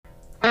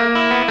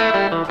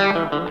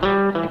Pop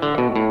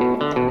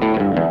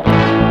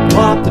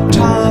the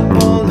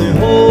top on the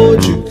whole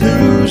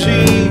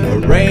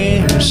jacuzzi.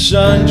 Rain or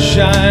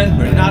sunshine,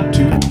 we're not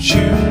too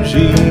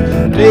choosy.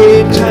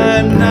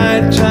 Daytime,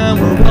 nighttime,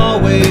 we're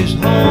always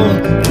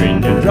home.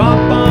 When you drop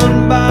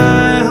on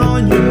by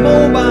on your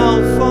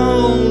mobile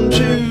phone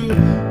to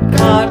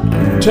hot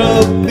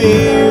tub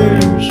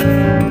beers,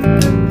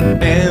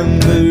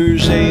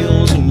 ambers,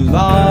 ales, and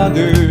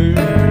lagers.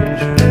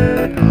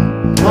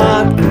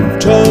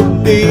 Hot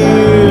tub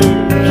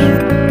beers.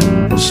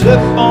 Slip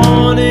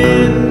on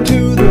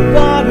into the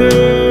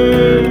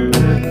water.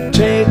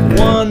 Take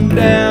one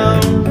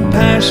down,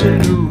 pass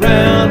it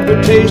around.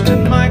 We're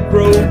tasting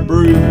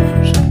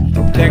microbrews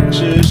from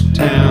Texas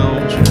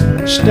towns.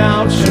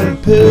 Stouts and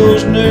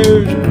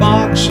pilsners,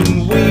 box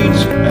and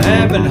wheats. We're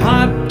having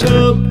hot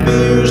tub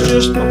beers,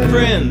 just my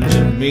friends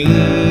and me.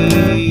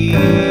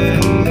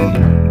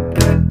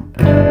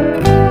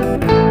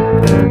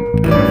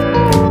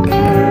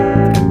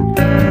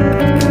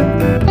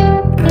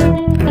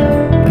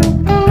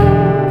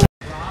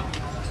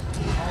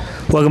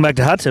 Welcome back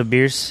to Hot Tub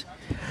Beers.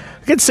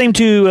 We got the same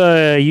two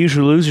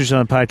usual losers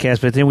on the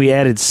podcast, but then we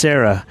added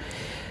Sarah.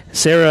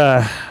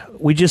 Sarah,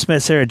 we just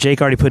met Sarah.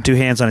 Jake already put two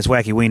hands on his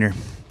wacky wiener.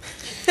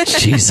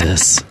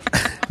 Jesus.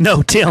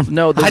 No, Tim.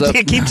 No,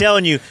 I keep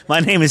telling you, my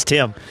name is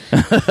Tim.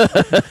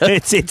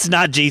 It's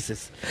not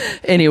Jesus.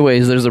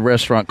 Anyways, there's a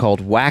restaurant called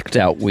Whacked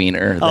Out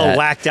Wiener. Oh,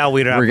 Whacked Out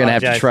Wiener. We're going to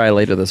have to try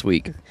later this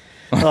week.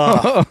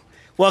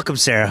 Welcome,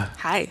 Sarah.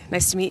 Hi,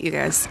 nice to meet you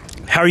guys.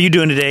 How are you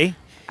doing today?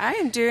 I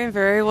am doing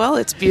very well.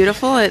 It's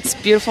beautiful. It's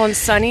beautiful and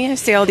sunny. I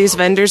see all these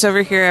vendors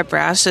over here at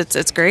Brash.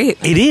 It's great.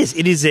 It is.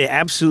 It is an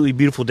absolutely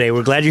beautiful day.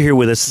 We're glad you're here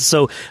with us.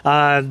 So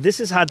this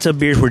is Hot Tub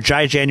Beers, where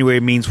Dry January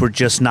means we're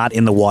just not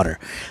in the water.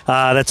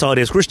 That's all it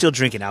is. We're still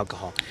drinking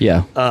alcohol.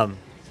 Yeah.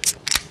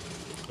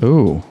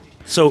 Ooh.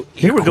 So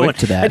here we're going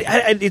to that.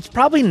 It's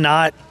probably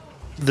not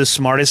the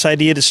smartest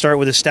idea to start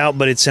with a stout,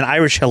 but it's an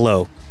Irish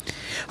Hello.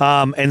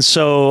 And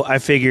so I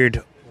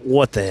figured,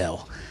 what the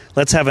hell?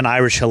 Let's have an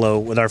Irish Hello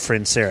with our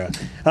friend Sarah.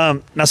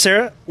 Now,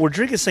 Sarah, we're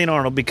drinking St.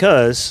 Arnold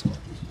because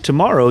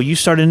tomorrow you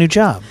start a new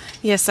job.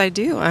 Yes, I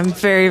do. I'm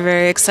very,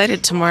 very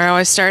excited. Tomorrow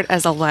I start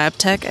as a lab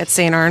tech at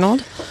St.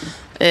 Arnold.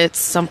 It's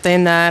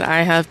something that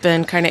I have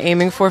been kind of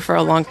aiming for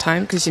a long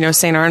time because, you know,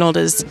 St. Arnold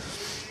is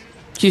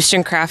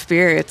Houston craft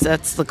beer.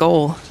 That's the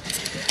goal.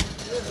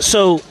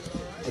 So,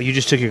 you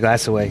just took your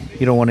glass away.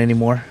 You don't want any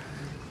more?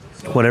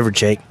 Whatever,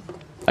 Jake.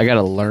 I got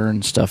to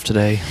learn stuff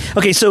today.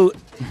 Okay, so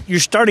you're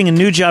starting a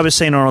new job at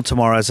St. Arnold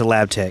tomorrow as a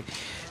lab tech.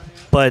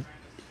 But,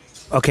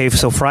 okay,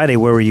 so Friday,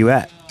 where were you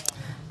at?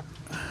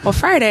 Well,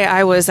 Friday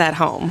I was at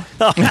home.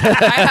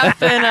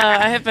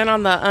 I have been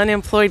on the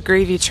unemployed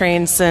gravy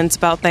train since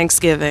about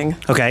Thanksgiving.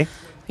 Okay.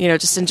 You know,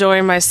 just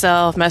enjoying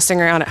myself,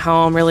 messing around at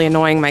home, really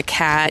annoying my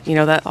cat, you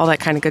know, that all that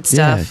kind of good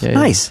stuff. Yeah.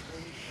 Nice.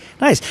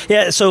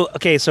 Yeah, so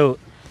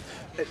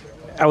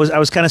I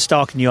was kind of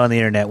stalking you on the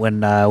internet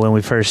when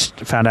we first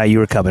found out you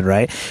were coming,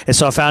 right? And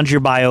so I found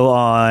your bio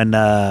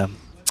on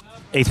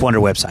Eighth Wonder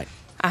website.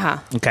 Uh-huh.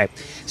 Okay.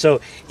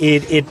 So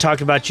it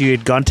talked about you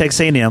had gone to Texas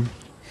A&M,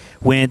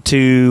 went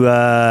to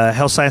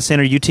Health Science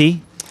Center, UT?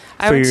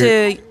 I went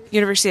to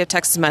University of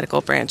Texas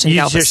Medical Branch in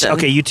Galveston.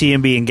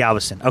 UTMB in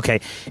Galveston. Okay.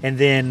 And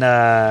then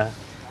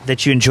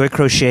that you enjoy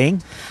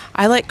crocheting?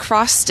 I like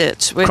cross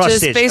stitch, which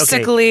is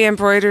basically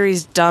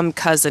embroidery's dumb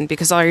cousin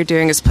because all you're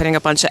doing is putting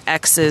a bunch of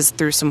X's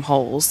through some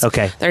holes.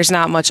 Okay. There's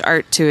not much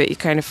art to it. You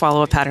kind of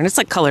follow a pattern. It's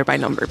like color by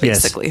number,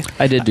 basically. Yes.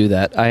 I did do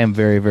that. I am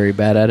very, very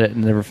bad at it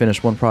and never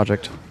finished one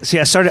project. See,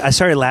 I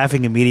started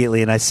laughing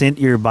immediately, and I sent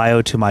your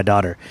bio to my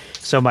daughter.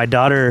 So my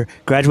daughter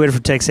graduated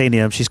from Texas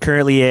A&M. She's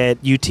currently at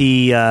UT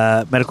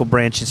Medical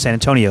Branch in San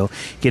Antonio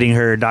getting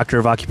her Doctor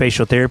of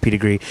Occupational Therapy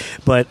degree.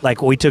 But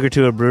like we took her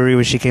to a brewery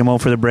when she came home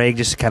for the break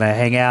just to kind of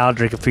hang out,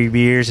 drink a few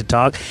beers, and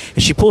talk.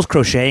 And she pulls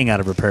crocheting out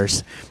of her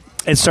purse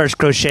and starts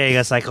crocheting. I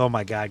was like, oh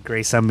my God,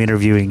 Grace, I'm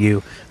interviewing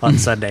you on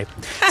Sunday.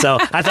 So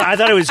I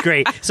thought it was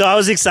great. So I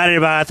was excited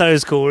about it. I thought it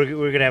was cool. We're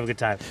going to have a good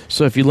time.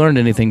 So if you learned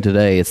anything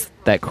today, it's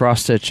that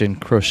cross-stitch and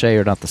crochet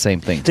are not the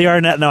same thing. They are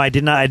not. No, I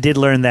did not. I did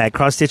learn that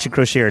cross-stitch and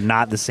crochet are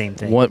not the same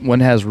thing. One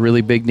has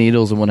really big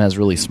needles and one has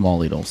really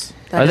small needles.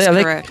 That is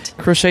correct.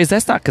 Crochets,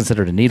 that's not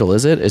considered a needle,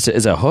 is it? Is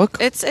it a hook?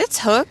 It's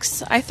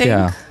hooks, I think.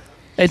 Yeah.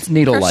 It's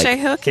needle-like. Crochet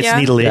hook, It's yeah.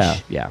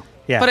 needle-ish. Yeah.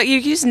 Yeah. But you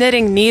use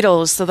knitting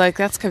needles, so like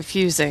that's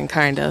confusing,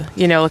 kind of,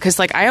 you know, because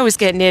like I always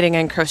get knitting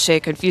and crochet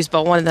confused,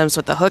 but one of them's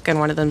with the hook and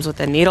one of them's with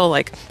the needle.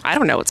 Like I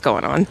don't know what's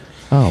going on.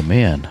 Oh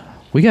man,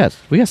 we got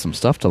some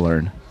stuff to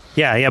learn.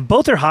 Yeah.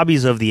 Both are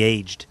hobbies of the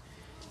aged.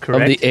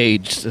 Correct?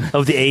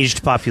 Of the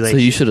aged population.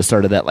 So you should have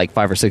started that like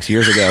 5 or 6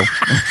 years ago.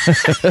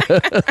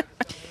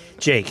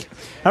 Jake,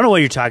 I don't know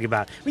what you're talking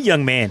about. I'm a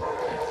young man.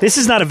 This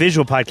is not a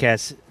visual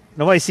podcast.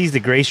 Nobody sees the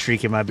gray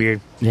streak in my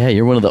beard. Yeah,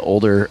 you're one of the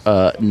older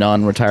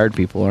non-retired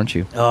people, aren't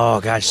you?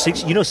 Oh gosh,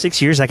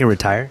 6 years I can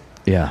retire.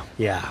 Yeah.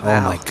 Yeah. Wow.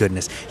 Oh my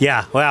goodness.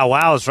 Yeah.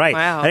 Wow. Is right.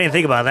 Wow. I didn't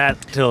think about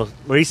that until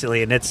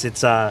recently, and it's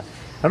I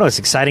don't know. It's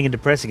exciting and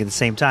depressing at the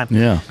same time.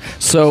 Yeah.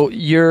 So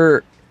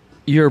your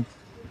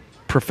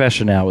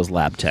profession now is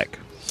lab tech.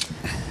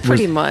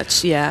 Pretty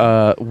much,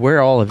 yeah.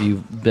 Where all have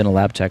you been a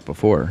lab tech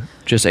before?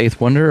 Just Eighth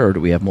Wonder, or do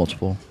we have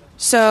multiple?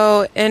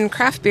 So in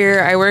craft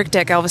beer, I worked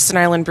at Galveston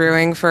Island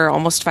Brewing for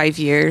almost 5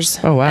 years.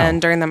 Oh, wow. And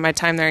during my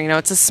time there,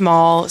 it's a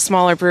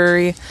smaller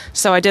brewery.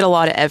 So I did a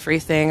lot of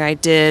everything. I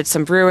did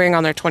some brewing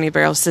on their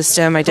 20-barrel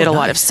system. I did a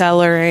lot of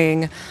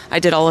cellaring. I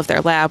did all of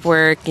their lab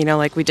work.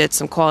 Like we did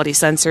some quality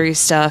sensory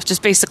stuff.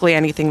 Just basically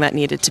anything that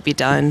needed to be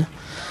done.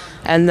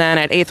 And then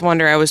at Eighth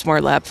Wonder, I was more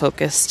lab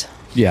focused.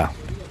 Yeah.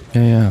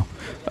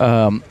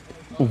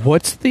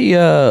 What's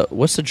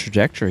the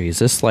trajectory? Is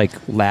this like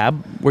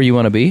lab where you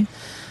want to be?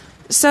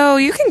 So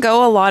you can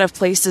go a lot of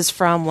places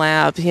from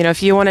lab.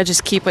 If you want to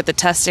just keep with the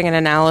testing and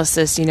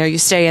analysis, you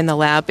stay in the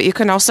lab. But you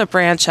can also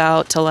branch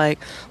out to like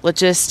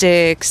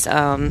logistics,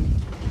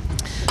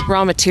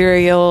 raw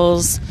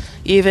materials,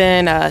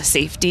 even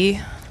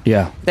safety.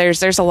 Yeah.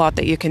 There's a lot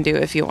that you can do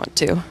if you want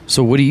to.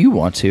 So what do you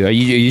want to? Are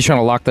you trying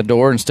to lock the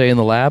door and stay in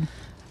the lab?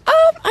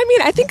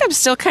 I think I'm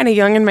still kind of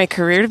young in my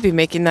career to be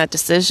making that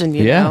decision,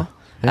 you know.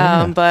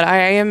 Yeah. But I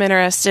am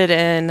interested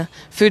in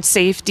food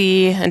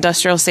safety,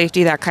 industrial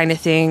safety, that kind of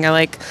thing. I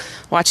like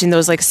watching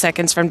those like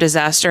seconds from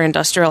disaster,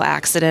 industrial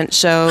accident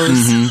shows.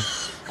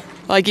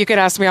 Mm-hmm. Like you could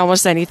ask me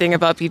almost anything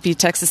about BP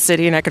Texas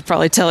City, and I could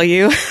probably tell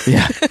you.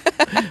 Yeah,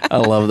 I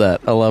love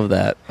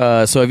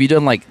that. So have you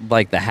done like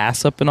the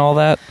HACCP and all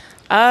that?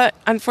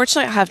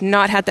 Unfortunately, I have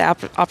not had the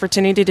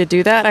opportunity to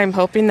do that. I'm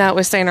hoping that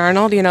with St.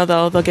 Arnold,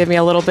 they'll give me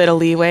a little bit of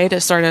leeway to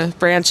sort of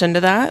branch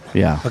into that.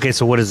 Yeah. Okay,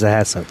 so what is the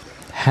HACCP?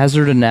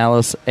 Hazard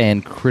Analysis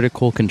and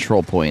Critical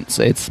Control Points.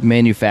 It's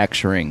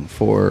manufacturing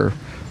for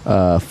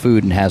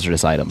food and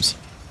hazardous items.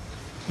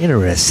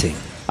 Interesting.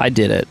 I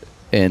did it,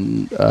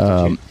 and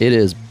it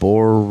is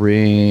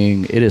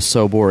boring. It is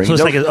so boring. So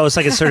it's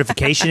like a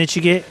certification that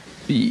you get?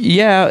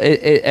 Yeah,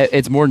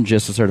 it's more than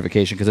just a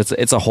certification because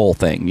it's a whole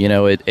thing.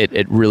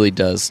 It really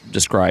does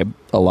describe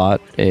a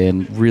lot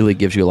and really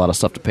gives you a lot of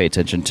stuff to pay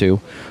attention to.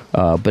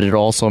 But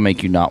it'll also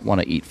make you not want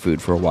to eat food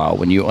for a while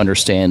when you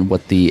understand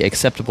what the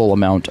acceptable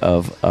amount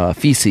of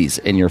feces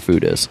in your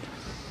food is.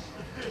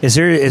 Is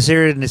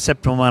there an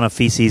acceptable amount of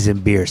feces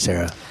in beer,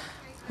 Sarah?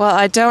 Well,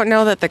 I don't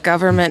know that the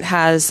government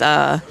has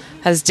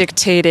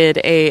dictated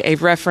a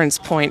reference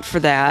point for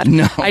that.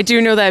 No. I do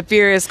know that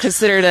beer is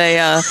considered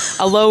a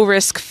low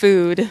risk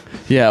food.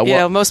 Yeah,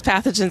 well, most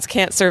pathogens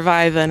can't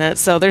survive in it,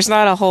 so there's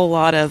not a whole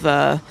lot of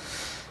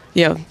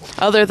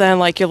other than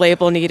like your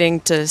label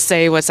needing to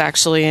say what's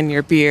actually in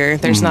your beer.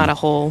 There's not a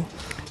whole.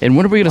 And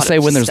when are we going to say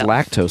when there's stuff.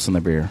 Lactose in the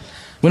beer?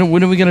 When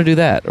are we going to do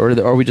that, or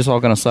are we just all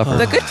going to suffer?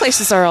 The good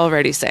places are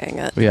already saying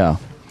it. Yeah.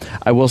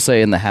 I will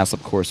say in the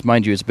HACCP course,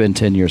 mind you, it's been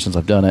 10 years since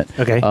I've done it.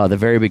 Okay. The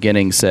very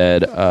beginning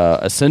said,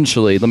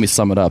 essentially, let me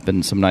sum it up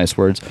in some nice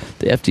words,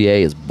 the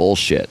FDA is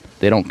bullshit.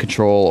 They don't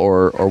control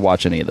or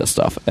watch any of this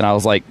stuff. And I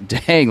was like,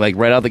 dang, like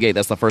right out the gate,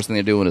 that's the first thing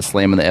they're doing is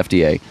slamming the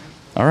FDA.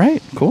 All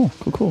right, cool.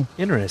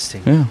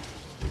 Interesting. Yeah.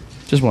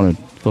 Just wanted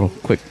a little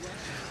quick.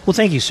 Well,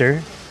 thank you,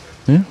 sir.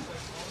 Yeah.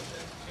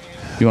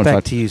 You want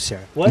Back to you,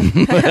 Sarah. What?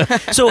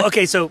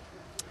 So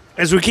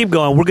as we keep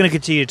going, we're going to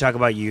continue to talk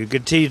about you,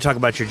 continue to talk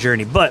about your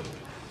journey, but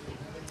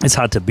it's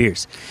hot to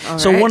beers. All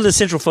so right. one of the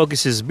central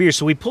focuses is beer.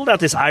 So we pulled out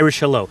this Irish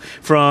Hello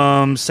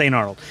from St.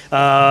 Arnold.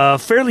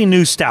 Fairly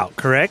new stout,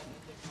 correct?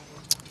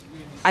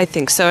 I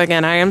think so.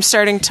 Again, I am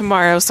starting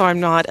tomorrow, so I'm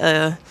not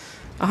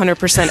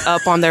 100%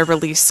 up on their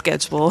release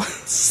schedule.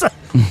 That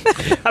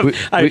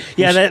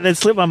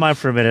slipped my mind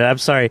for a minute. I'm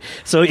sorry.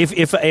 So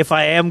if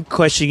I am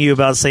questioning you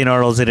about St.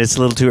 Arnold's and it's a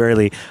little too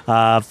early,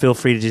 feel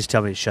free to just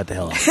tell me to shut the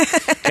hell up.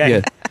 Okay?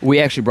 Yeah. We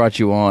actually brought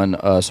you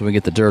on so we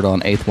get the dirt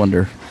on Eighth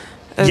Wonder.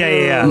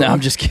 Yeah. No, I'm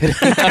just kidding.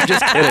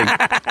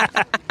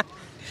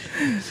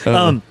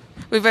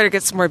 We better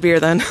get some more beer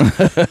then.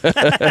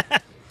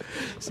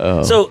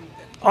 So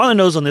on the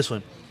nose on this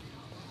one,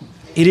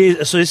 it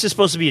is. So this is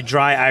supposed to be a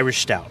dry Irish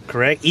stout,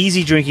 correct?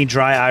 Easy drinking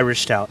dry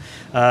Irish stout.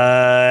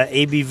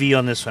 ABV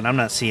on this one, I'm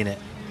not seeing it.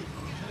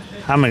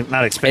 I'm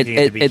not expecting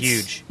it to be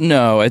huge.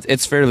 No,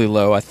 it's fairly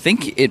low. I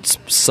think it's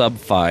sub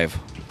 5.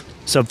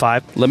 Sub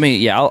 5?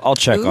 I'll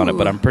check on it,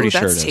 but I'm pretty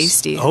sure it is. That's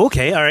tasty. Oh,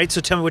 okay, all right.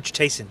 So tell me what you're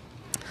tasting.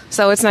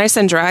 So it's nice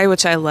and dry,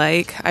 which I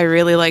like. I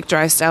really like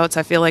dry stouts.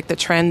 I feel like the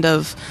trend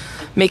of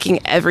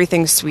making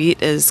everything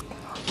sweet is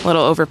a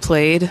little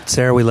overplayed.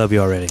 Sarah, we love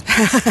you already.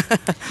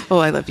 Oh,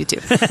 I love you too.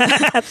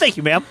 Thank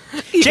you, ma'am.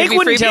 You Jake gave me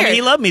wouldn't free tell beer. me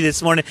he loved me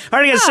this morning. I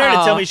already got Sarah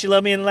to Oh. tell me she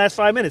loved me in the last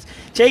 5 minutes.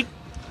 Jake,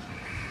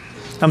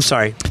 I'm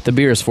sorry. The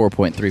beer is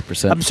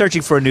 4.3%. I'm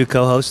searching for a new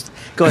co-host.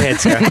 Go ahead,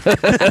 Sarah.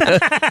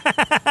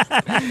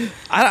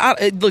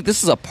 Look,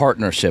 this is a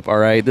partnership, all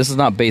right? This is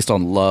not based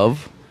on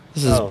love.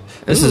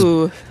 This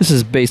Ooh.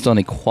 is based on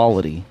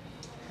equality.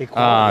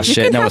 Ah, Equality.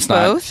 shit. can No, have it's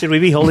not. both. Should we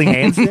be holding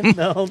hands then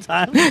the whole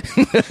time?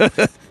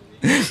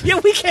 Yeah,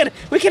 we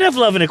can have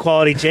love and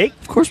equality, Jake.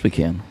 Of course we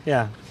can.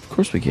 Yeah, Of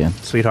course we can.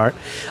 sweetheart.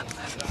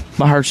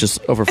 My heart's just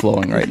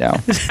overflowing right now.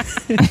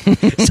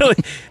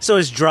 So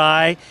it's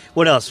dry.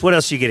 What else? What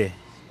else you get in?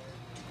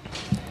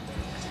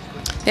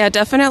 Yeah,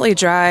 definitely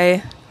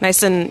dry.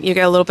 Nice, and you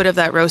get a little bit of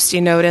that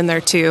roasty note in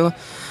there too.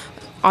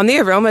 On the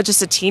aroma,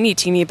 just a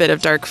teeny bit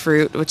of dark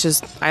fruit, which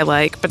is I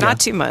like, but not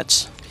too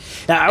much.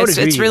 Yeah, I would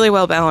agree. It's really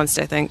well balanced,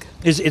 I think.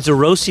 It's a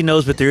roasty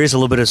nose, but there is a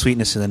little bit of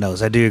sweetness in the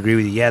nose. I do agree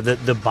with you. Yeah,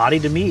 the body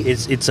to me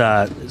it's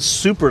a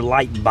super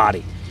light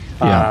body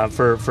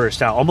for a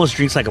stout. Almost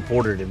drinks like a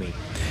porter to me.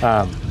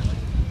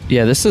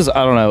 Yeah, this is,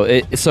 I don't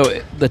know.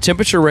 So the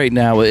temperature right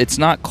now, it's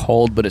not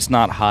cold, but it's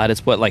not hot.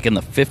 It's what, like in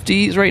the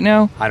 50s right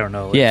now? I don't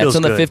know. Yeah, it's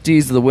in good. the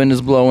 50s. The wind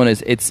is blowing.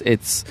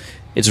 It's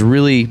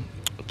really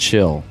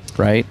chill,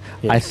 right?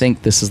 Yes. I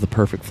think this is the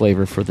perfect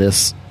flavor for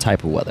this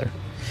type of weather.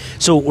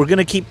 So we're going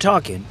to keep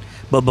talking,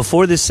 but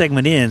before this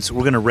segment ends,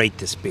 we're going to rate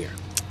this beer.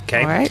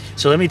 Okay? All right.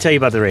 So let me tell you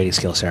about the rating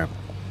scale, Sarah.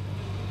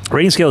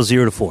 Rating scale is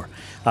 0 to 4.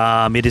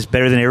 It is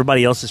better than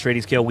everybody else's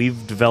rating scale.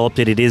 We've developed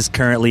it. It is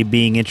currently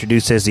being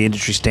introduced as the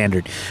industry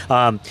standard.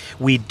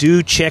 We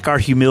do check our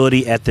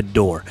humidity at the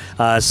door.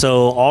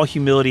 So all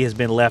humidity has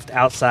been left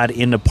outside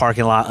in the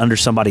parking lot under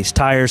somebody's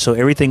tire. So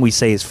everything we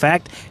say is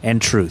fact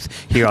and truth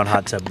here on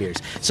Hot Tub Beers.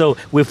 So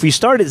if we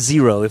start at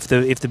 0, if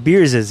the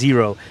beer is at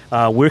 0,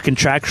 we're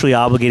contractually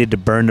obligated to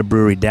burn the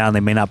brewery down.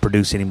 They may not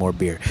produce any more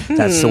beer.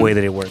 That's the way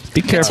that it works.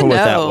 Be careful with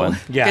that one.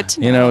 Yeah. Good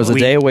to You know, it's a We-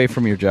 day away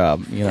from your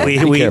job. You know, be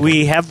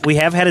careful. we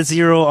have had a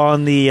 0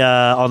 on the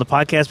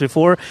podcast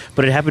before,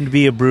 but it happened to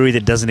be a brewery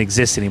that doesn't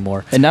exist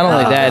anymore. And not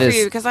only that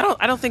is because I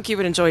don't think you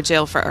would enjoy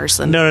jail for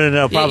arson.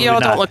 No, probably you all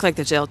not. don't look like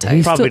the jail type.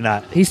 he probably still,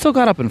 not. He still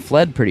got up and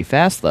fled pretty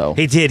fast, though.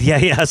 He did, yeah.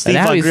 And Steve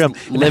now Von he's Grimm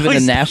living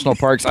in national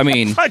parks. I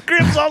mean, Von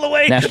Grimm's all the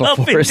way National up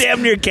Forest. in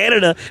damn near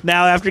Canada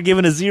now after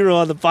giving a 0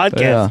 on the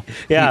podcast.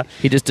 Yeah.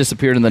 He just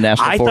disappeared in the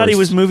national I forest. thought he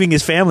was moving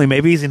his family.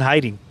 Maybe he's in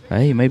hiding.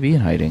 Hey, he may be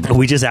in hiding.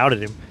 We just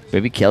outed him.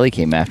 Maybe Kelly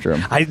came after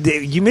him.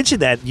 You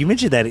mentioned that. You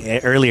mentioned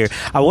that earlier.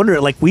 I wonder,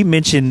 like we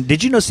mentioned.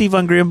 Did you know Steve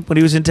Von Grimm when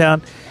he was in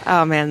town?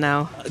 Oh man,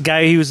 no.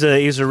 Guy, he was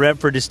a rep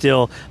for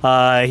Distill.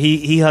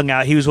 He hung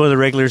out. He was one of the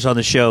regulars on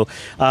the show.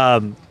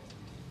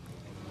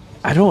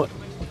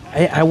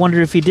 I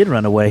wonder if he did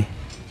run away.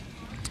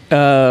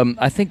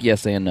 I think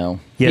yes and no.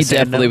 Yes he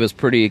and definitely no. was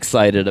pretty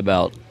excited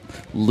about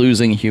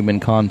losing human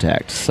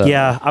contact. So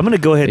Yeah, I'm going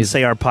to go ahead and He's-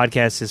 say our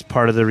podcast is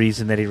part of the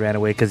reason that he ran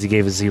away because he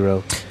gave a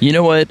 0. You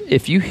know what?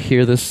 If you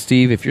hear this,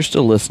 Steve, if you're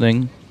still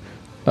listening,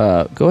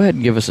 go ahead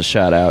and give us a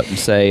shout out and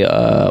say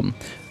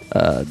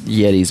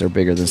Yetis are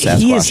bigger than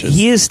Sasquatches.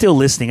 He is still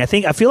listening. I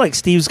feel like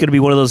Steve's going to be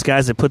one of those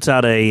guys that puts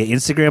out a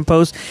Instagram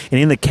post, and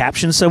in the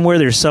caption somewhere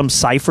there's some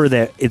cipher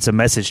that it's a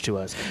message to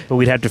us, but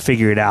we'd have to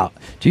figure it out.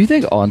 Do you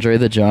think Andre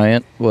the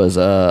Giant was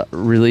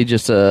really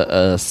just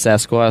a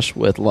Sasquatch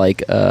with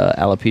like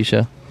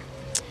alopecia?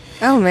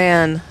 Oh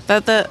man,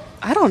 that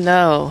I don't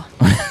know.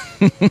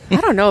 I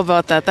don't know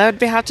about that. That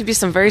would have to be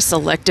some very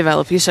selective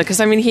alopecia. Because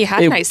I mean, he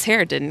had nice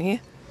hair, didn't he?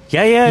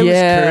 Yeah, it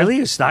Yeah. was curly.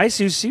 It was nice.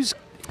 He was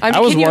I mean, I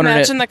was can you wondering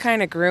imagine the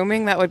kind of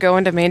grooming that would go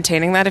into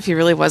maintaining that if he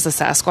really was a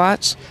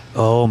Sasquatch?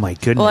 oh my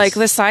goodness. Like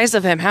the size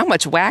of him, how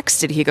much wax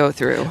did he go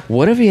through?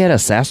 What if he had a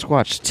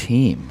Sasquatch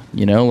team?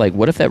 You know, like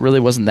what if that really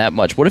wasn't that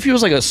much? What if he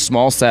was like a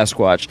small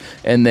Sasquatch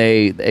and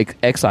they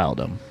exiled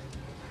him?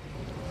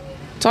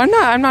 So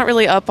I'm not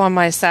really up on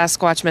my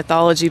Sasquatch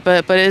mythology,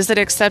 but is it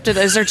accepted?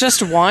 Is there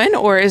just one,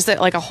 or is it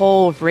like a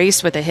whole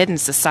race with a hidden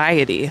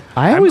society?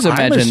 I always I'm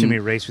imagine.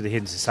 assuming race with the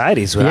hidden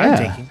society is what I'm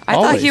thinking. I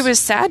thought he Always. was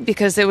sad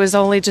because it was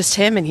only just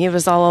him and he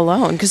was all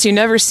alone. Because you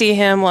never see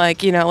him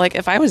like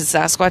if I was a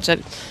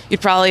Sasquatch, you'd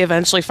probably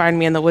eventually find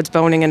me in the woods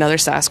boning another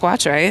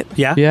Sasquatch, right?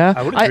 Yeah, Yeah,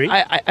 I would agree.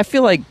 I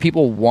feel like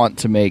people want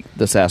to make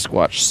the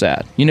Sasquatch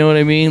sad. You know what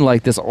I mean?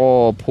 Like this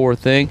all poor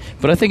thing.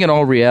 But I think in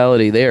all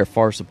reality, they are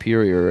far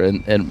superior.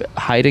 And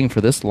hiding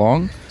for this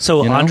long.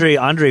 so you know?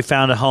 Andre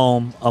found a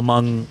home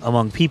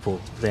among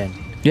people. Then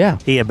Yeah,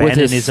 he with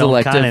abandoned his own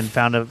selective- kind and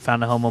found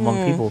a home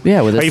among people.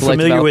 Yeah, with his Are you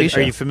selective familiar with alopecia.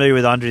 Are you familiar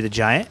with Andre the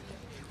Giant?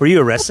 Were you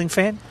a wrestling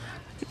fan?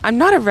 I'm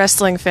not a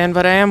wrestling fan,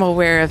 but I am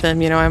aware of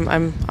him. You know,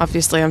 I'm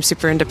obviously I'm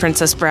super into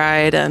Princess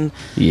Bride, and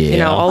you Yeah.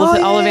 know all of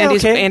Oh, yeah,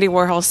 okay. Andy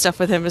Warhol stuff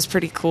with him is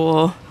pretty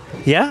cool.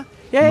 Yeah.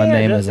 My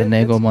name is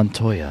Inigo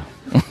Montoya.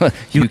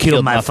 You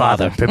killed my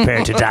father.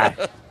 Prepare to die.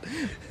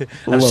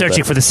 I'm Love searching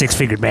that. for the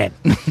six-fingered man.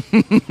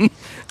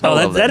 Oh,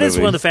 love that that is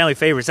movie. one of the family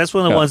favorites. That's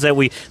one of the Yeah. ones that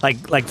we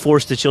like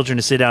forced the children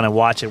to sit down and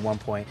watch at one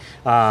point.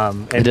 I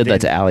did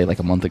that to Allie like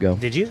a month ago.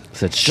 Did you? I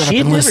said, shut She up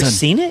had and never listen.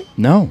 seen it.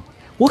 No.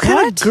 What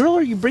kind of girl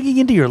are you bringing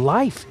into your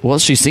life? Well,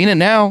 she's seen it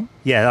now.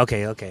 Yeah.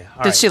 Okay. All Did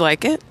right. she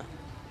like it?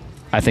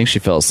 I think she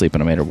fell asleep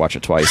and I made her watch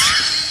it twice.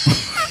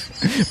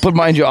 But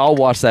mind you, I'll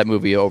watch that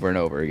movie over and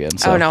over again.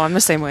 So. Oh no, I'm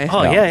the same way.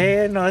 Oh No.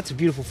 yeah. No, that's a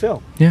beautiful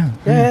film. Yeah.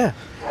 Yeah.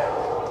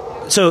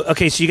 So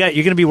okay, so you're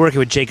going to be working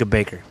with Jacob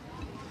Baker.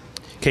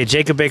 Okay,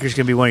 Jacob Baker's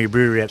going to be one of your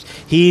brewery reps.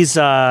 He's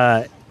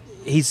got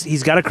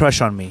a crush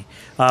on me,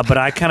 but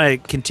I kind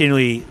of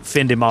continually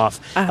fend him off.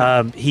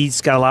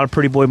 He's got a lot of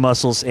pretty boy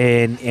muscles,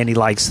 and he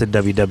likes the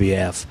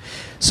WWF.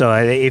 So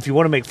if you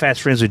want to make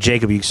fast friends with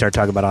Jacob, you can start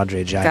talking about Andre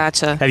the Giant.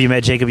 Gotcha. Have you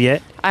met Jacob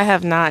yet? I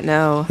have not.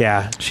 No.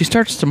 Yeah. She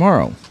starts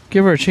tomorrow.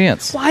 Give her a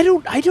chance. Well, I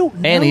don't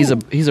know. And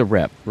he's a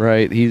rep,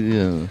 right?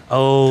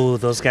 Oh,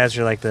 those guys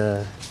are like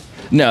the.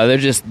 No, they're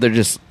just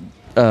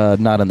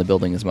not in the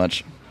building as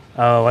much.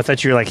 Oh, I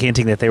thought you were like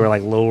hinting that they were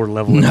like lower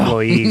level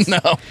employees. No.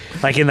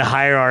 Like in the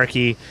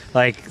hierarchy,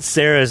 like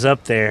Sarah's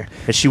up there,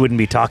 and she wouldn't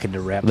be talking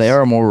to reps. They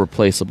are more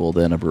replaceable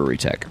than a brewery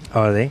tech.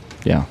 Oh, are they?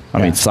 Yeah.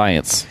 I mean,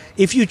 science.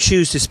 If you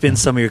choose to spend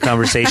some of your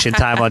conversation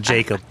time on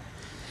Jacob,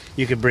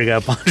 you can bring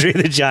up Andre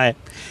the Giant.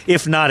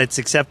 If not, it's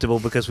acceptable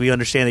because we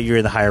understand that you're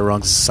in the higher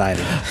rungs of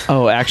society.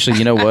 Oh, actually,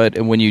 you know what?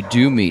 And when you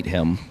do meet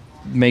him,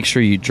 make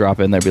sure you drop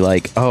in there. Be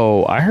like,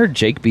 oh, I heard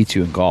Jake beats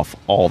you in golf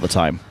all the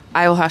time.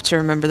 I will have to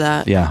remember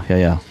that.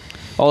 Yeah.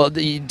 Oh,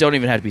 you don't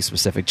even have to be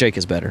specific. Jake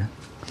is better.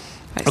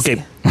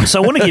 Okay,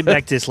 so I want to get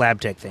back to this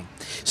lab tech thing.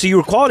 So you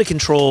were quality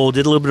control,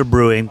 did a little bit of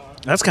brewing.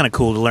 That's kind of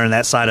cool to learn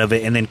that side of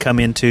it, and then come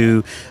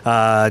into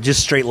just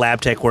straight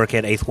lab tech work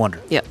at Eighth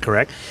Wonder. Yep.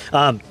 Correct?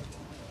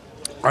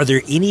 Are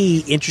there any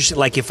interesting,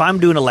 like if I'm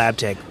doing a lab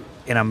tech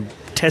and I'm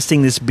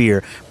testing this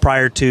beer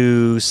prior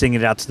to sending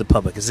it out to the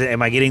public,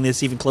 am I getting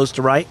this even close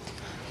to right?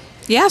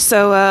 Yeah,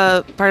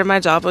 so part of my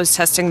job was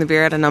testing the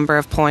beer at a number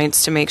of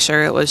points to make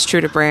sure it was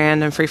true to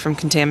brand and free from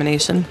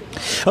contamination.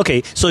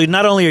 Okay, so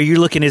not only are you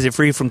looking, is it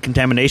free from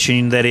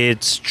contamination, that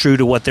it's true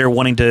to what they're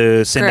wanting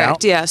to send Correct,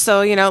 out? yeah.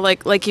 So,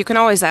 like you can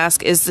always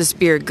ask, is this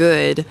beer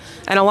good?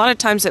 And a lot of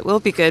times it will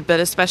be good, but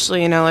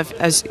especially, if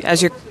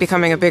as you're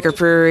becoming a bigger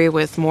brewery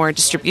with more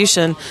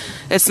distribution,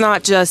 it's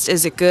not just,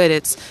 is it good?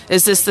 It's,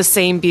 is this the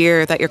same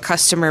beer that your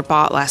customer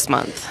bought last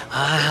month?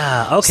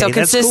 Ah, okay, So that's cool.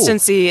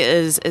 consistency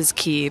is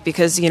key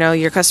because,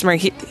 your customer,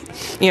 he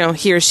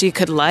or she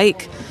could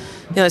like,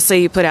 let's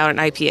say you put out an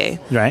IPA.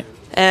 Right.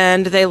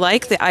 And they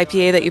like the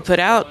IPA that you put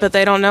out, but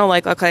they don't know,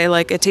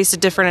 it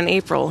tasted different in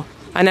April.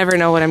 I never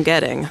know what I'm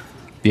getting.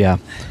 Yeah.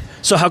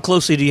 So how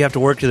closely do you have to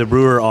work to the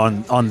brewer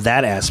on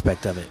that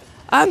aspect of it?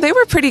 They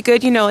were pretty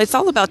good. It's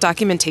all about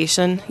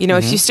documentation.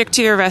 If you stick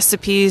to your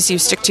recipes, you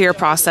stick to your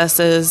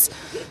processes,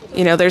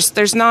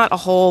 there's not a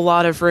whole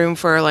lot of room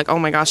for oh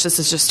my gosh, this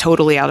is just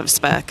totally out of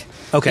spec.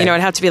 Okay.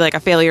 It'd have to be like a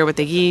failure with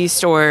the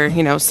yeast or,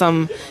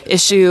 some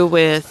issue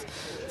with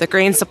the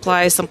grain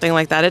supply, something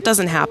like that. It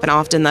doesn't happen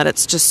often that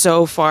it's just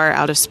so far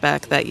out of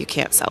spec that you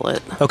can't sell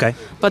it. Okay.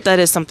 But that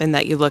is something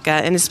that you look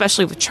at, and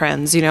especially with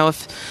trends.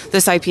 If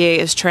this IPA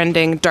is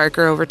trending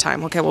darker over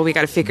time, okay, well, we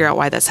got to figure out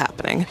why that's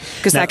happening,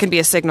 because that can be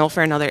a signal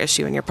for another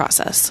issue in your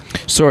process.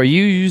 So are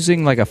you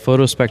using a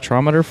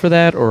photospectrometer for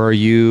that, or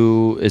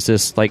is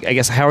this I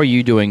guess, how are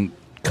you doing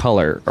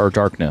color or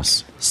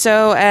darkness?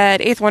 So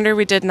at Eighth Wonder,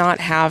 we did not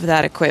have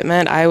that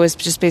equipment. I was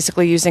just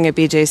basically using a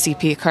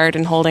BJCP card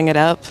and holding it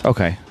up.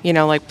 Okay.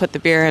 Put the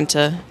beer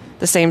into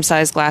the same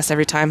size glass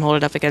every time, hold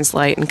it up against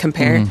light, and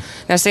compare.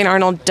 Now, St.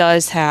 Arnold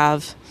does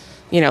have,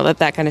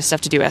 that kind of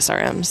stuff to do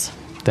SRMs.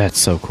 That's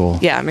so cool.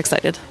 Yeah, I'm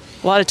excited.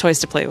 A lot of toys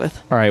to play with.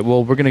 All right.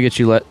 Well, we're gonna get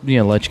you let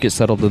you get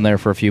settled in there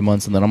for a few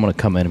months, and then I'm gonna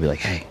come in and be like,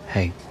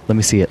 hey, let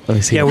me see it.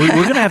 Yeah, we're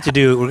gonna have to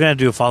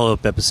do a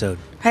follow-up episode.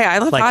 Hey, I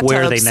love hot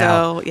where tubs, are they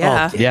now? so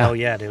yeah. Yeah. Oh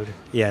yeah, dude.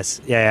 Yes.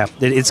 Yeah.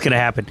 It's gonna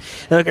happen.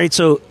 Okay.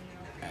 So,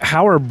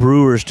 how are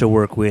brewers to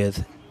work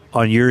with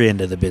on your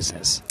end of the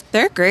business?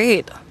 They're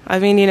great. I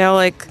mean,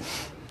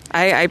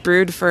 I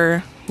brewed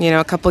for,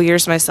 a couple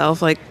years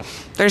myself.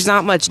 There's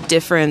not much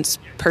difference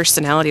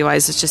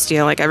personality-wise. It's just,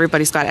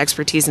 everybody's got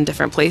expertise in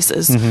different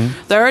places.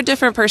 There are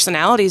different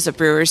personalities of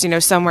brewers.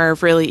 Some are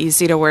really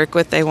easy to work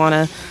with. They want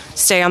to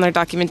stay on their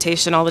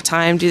documentation all the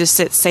time, do the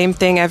same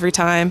thing every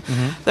time.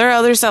 There are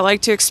others that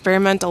like to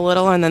experiment a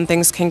little, and then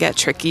things can get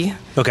tricky.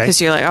 Okay.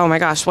 Because you're like, oh my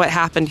gosh, what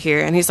happened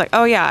here? And he's like,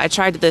 oh yeah, I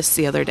tried this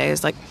the other day.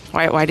 It's like,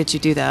 why did you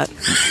do that?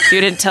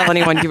 You didn't tell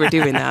anyone you were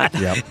doing that.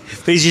 Yep.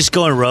 But he's just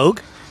going rogue.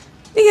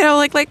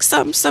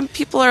 Some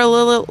people are a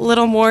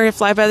little more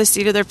fly by the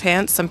seat of their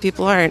pants. Some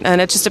people aren't, and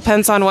it just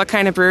depends on what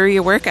kind of brewery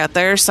you work at.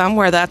 There are some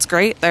where that's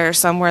great. There are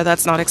some where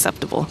that's not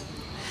acceptable.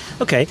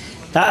 Okay,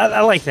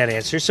 I like that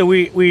answer. So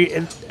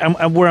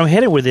where I'm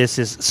headed with this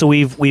is, so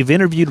we've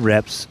interviewed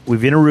reps,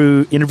 we've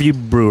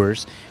interviewed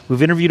brewers,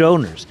 we've interviewed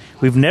owners.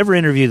 We've never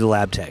interviewed the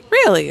lab tech.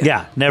 Really?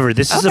 Yeah, never.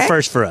 This is the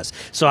first for us.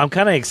 So I'm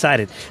kind of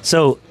excited.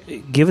 So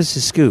give us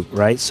a scoop,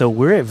 right? So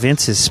we're at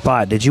Vince's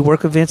spot. Did you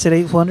work with Vince at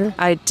Eighth Wonder?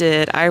 I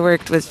did. I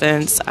worked with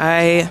Vince.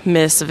 I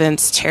miss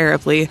Vince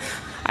terribly.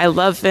 I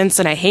love Vince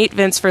and I hate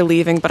Vince for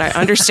leaving, but I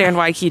understand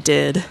why he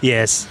did.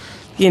 Yes.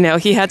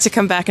 He had to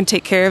come back and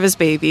take care of his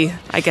baby.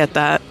 I get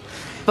that.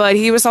 But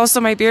he was also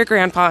my beer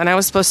grandpa, and I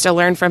was supposed to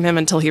learn from him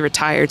until he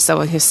retired,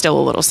 so he's still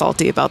a little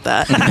salty about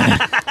that.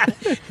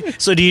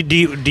 So do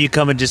you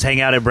come and just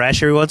hang out at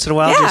Brash every once in a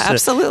while? Yeah,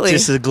 absolutely.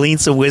 Just to glean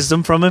some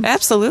wisdom from him?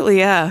 Absolutely,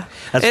 yeah.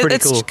 That's pretty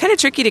cool. It's kind of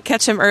tricky to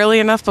catch him early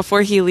enough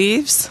before he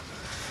leaves.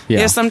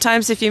 Yeah.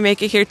 Sometimes if you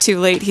make it here too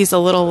late, he's a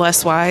little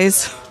less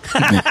wise.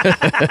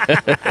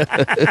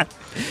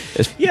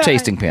 It's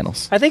tasting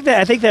panels. I think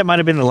that might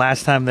have been the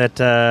last time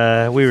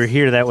that we were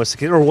here. That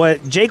was, or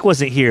what? Jake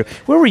wasn't here.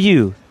 Where were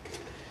you?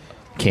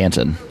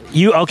 Canton.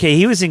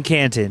 He was in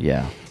Canton.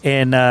 Yeah.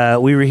 And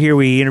we were here.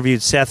 We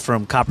interviewed Seth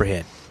from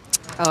Copperhead.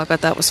 Oh, I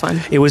bet that was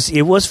fun. It was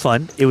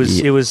fun. It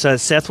was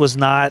Seth was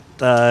not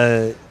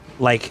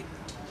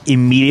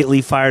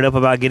immediately fired up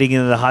about getting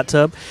into the hot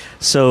tub,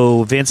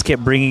 so Vince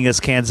kept bringing us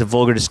cans of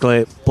Vulgar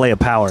Display of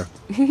Power.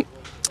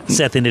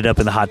 Seth ended up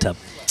in the hot tub.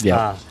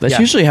 Yeah, that's yeah.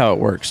 usually how it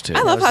works too.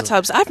 I love hot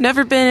tubs. I've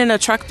never been in a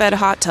truck bed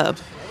hot tub.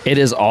 It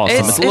is awesome.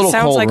 It's- It's a it little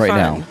sounds cold like right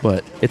fun. now,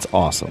 but it's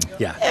awesome.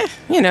 Yeah.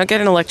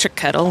 Get an electric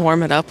kettle,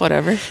 warm it up,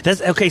 whatever.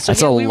 That's okay. So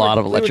That's yeah, a we lot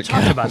were, of electric we were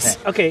talking about kettles.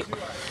 that. Okay.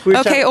 We were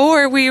Okay, talking-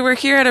 or we were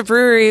here at a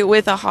brewery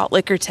with a hot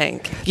liquor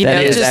tank.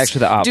 That is just actually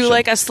the option. Do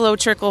like a slow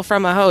trickle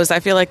from a hose. I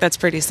feel like that's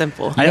pretty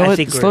simple. You know I what?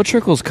 think we're- Slow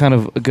trickle is kind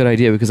of a good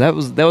idea because that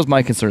was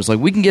my concern. It's like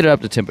we can get it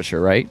up to temperature,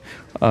 right?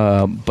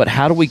 But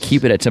how do we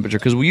keep it at temperature?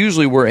 Because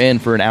we're in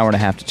for an hour and a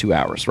half to 2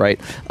 hours, right?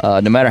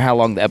 No matter how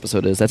long the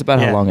episode is, that's about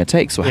Yeah. how long it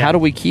takes. So Yeah. how do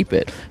we keep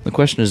it? The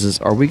question is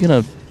are we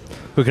gonna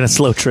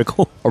slow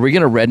trickle.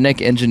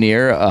 redneck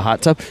engineer a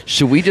hot tub?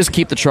 Should we just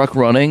keep the truck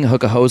running,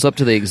 hook a hose up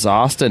to the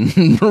exhaust,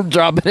 and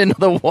drop it into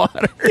the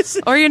water?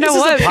 Or you know This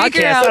is what? a podcast,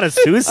 Figure out not a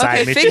suicide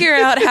okay, mission. figure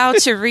out how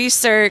to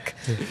recirc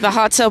the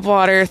hot tub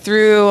water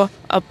through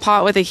a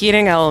pot with a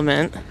heating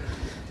element.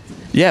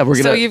 Yeah,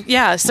 we're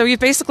gonna. So you've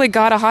basically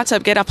got a hot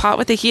tub. Get a pot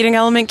with a heating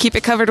element. Keep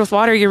it covered with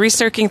water. You're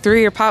recircling through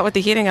your pot with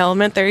the heating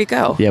element. There you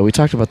go. Yeah, we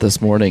talked about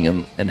this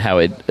morning and how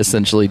it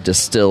essentially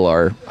distill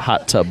our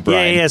hot tub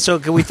brine. Yeah. So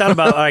we thought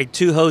about all right,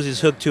 2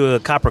 hoses hooked to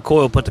a copper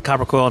coil. Put the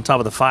copper coil on top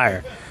of the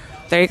fire.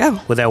 There you go.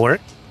 Would that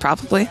work?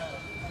 Probably.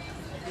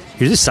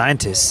 You're the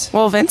scientist.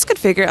 Well, Vince could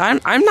figure. I'm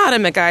not a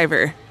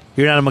MacGyver.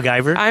 You're not a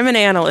MacGyver. I'm an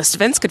analyst.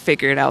 Vince could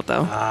figure it out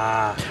though.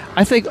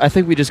 I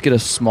think we just get a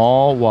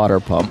small water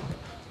pump,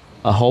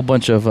 a whole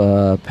bunch of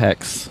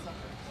PEX,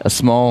 a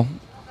small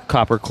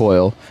copper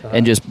coil,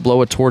 and just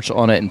blow a torch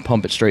on it and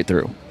pump it straight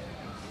through.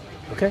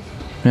 Okay.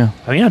 Yeah.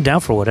 I mean, I'm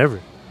down for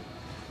whatever.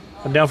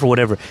 I'm down for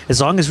whatever. As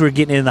long as we're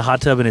getting in the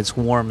hot tub and it's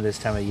warm this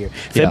time of year.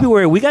 Yeah.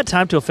 February, we got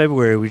time till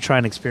February. We try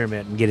and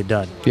experiment and get it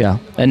done. Yeah.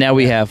 And now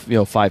we have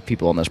 5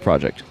 people on this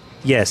project.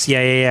 Yes. Yeah.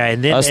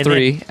 And then Us and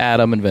 3,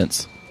 Adam and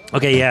Vince. Then,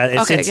 okay.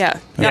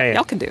 Yeah.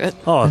 Y'all can do it.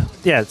 Oh,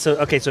 yeah. So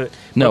okay. So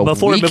No,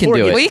 before we can before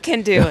do it it. gets, We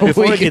can do it.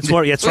 before We it gets can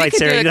warm. That's We right, can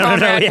Sarah. do it, No,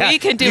 comrade. yeah. We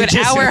can do You it.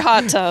 just- Our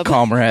hot tub.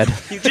 Comrade.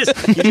 You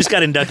just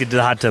got inducted to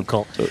the hot tub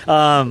cult.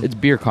 It's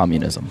beer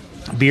communism.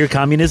 Beer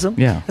communism.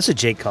 Yeah. That's what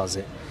Jake calls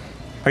it.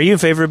 Are you in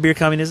favor of beer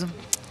communism?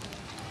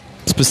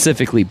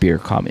 Specifically beer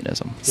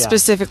communism. Yeah.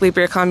 Specifically,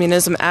 beer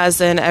communism, as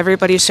in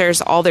everybody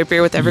shares all their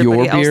beer with everybody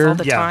Your else beer? all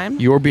the Yeah. time.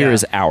 Your beer Yeah.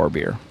 is our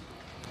beer.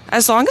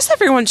 As long as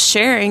everyone's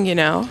sharing,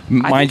 I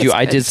Mind think you, it's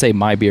I good. did say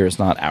my beer is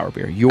not our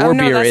beer. Your Oh,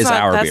 no, beer that's is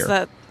not- our that's beer.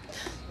 that-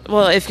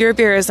 Well, if your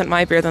beer isn't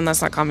my beer, then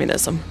that's not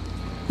communism.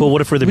 Well,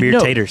 what if we're the beer No.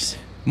 taters?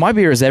 My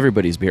beer is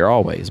everybody's beer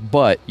always,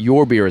 but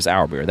your beer is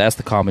our beer. That's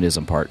the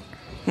communism part.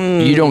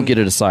 Hmm. You don't get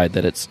to decide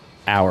that it's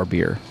our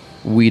beer.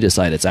 We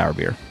decide it's our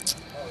beer.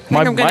 I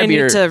think I'm going to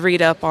beer, need to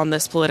read up on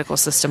this political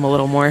system a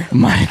little more.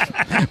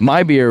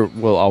 my beer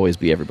will always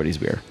be everybody's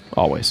beer.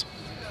 Always.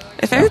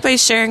 If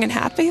everybody's sharing and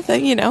happy,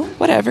 then,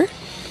 whatever.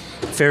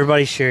 If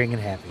everybody's sharing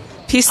and happy.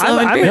 Peace, love,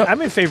 and I'm, beer.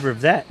 I'm in favor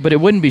of that. But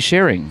it wouldn't be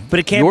sharing. But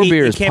it can't your be.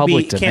 beer it is can't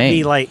public be, it domain. can't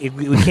be like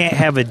we can't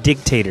have a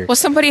dictator. Well,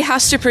 somebody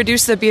has to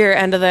produce the beer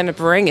and then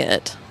bring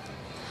it.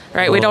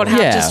 Right? We don't have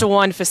Yeah. just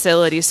one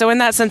facility. So in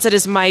that sense, it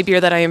is my beer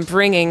that I am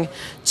bringing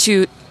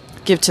to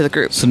give to the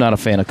group. So not a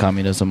fan of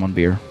communism on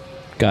beer.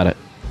 Got it.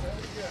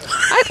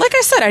 Like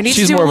I said, I need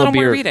She's to do more a little of a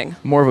beer, more reading.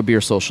 more of a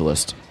beer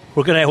socialist.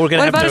 We're gonna What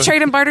have about to a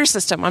trade and barter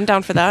system? I'm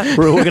down for that.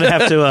 we're gonna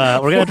have to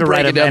Break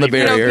write it down the a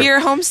beer. Here. Beer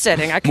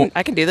homesteading. I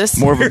can do this.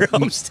 More of Beer a,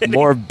 homesteading.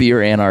 more of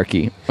beer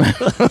anarchy.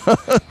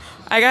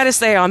 I gotta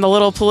say, on the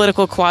little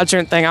political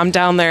quadrant thing, I'm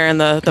down there in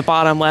the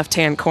bottom left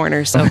hand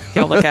corner, so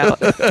y'all look out.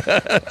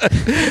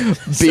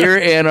 Beer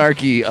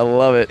anarchy. I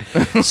love it.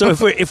 So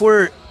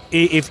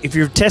if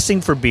you're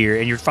testing for beer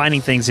and you're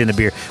finding things in the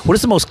beer, what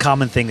is the most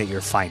common thing that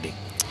you're finding?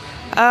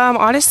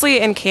 Honestly,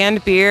 in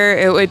canned beer,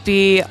 it would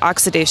be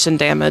oxidation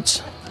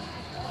damage.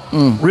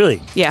 Really?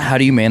 Yeah. How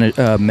do you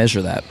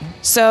measure that?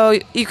 So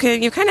you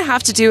kind of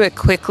have to do it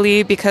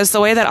quickly because the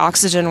way that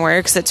oxygen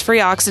works, it's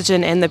free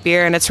oxygen in the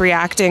beer and it's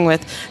reacting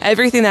with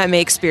everything that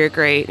makes beer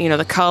great.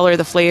 The color,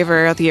 the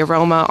flavor, the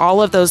aroma,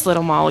 all of those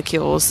little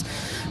molecules.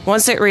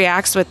 Once it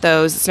reacts with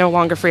those, it's no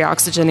longer free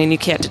oxygen and you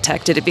can't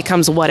detect it. It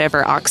becomes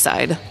whatever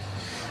oxide.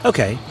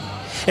 Okay.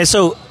 And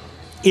so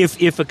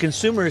if a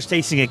consumer is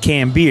tasting a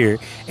canned beer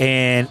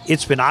and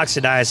it's been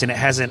oxidized and it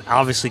hasn't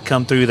obviously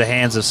come through the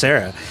hands of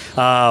Sarah,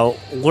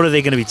 what are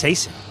they going to be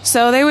tasting?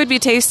 So they would be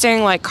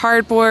tasting like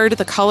cardboard.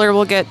 The color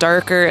will get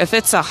darker. If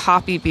it's a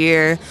hoppy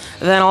beer,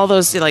 then all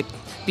those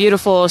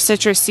beautiful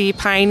citrusy,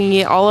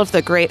 piney, all of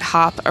the great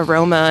hop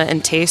aroma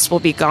and taste will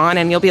be gone,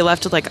 and you'll be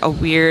left with a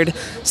weird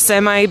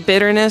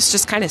semi-bitterness,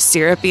 just kind of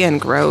syrupy and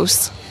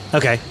gross.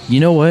 Okay. You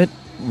know what?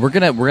 We're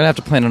gonna have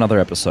to plan another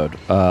episode.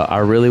 I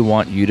really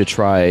want you to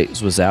try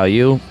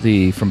Zwazalio,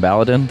 from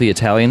Baladin, the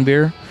Italian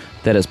beer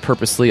that is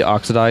purposely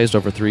oxidized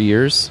over 3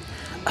 years.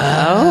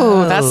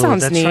 Oh, that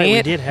sounds that's neat. Right,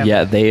 we did have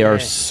Yeah, that. they are Yeah.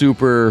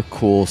 super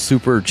cool,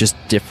 super just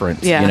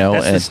different. Yeah.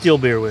 That's the and steel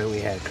beer we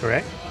had,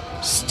 correct?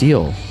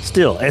 steel.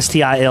 Still,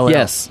 STILL.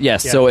 Yes. Yeah.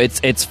 So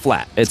it's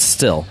flat. It's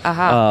still.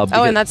 Uh-huh.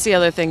 Because- And that's the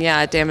other thing.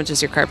 Yeah, it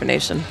damages your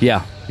carbonation.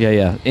 Yeah.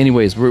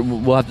 Anyways,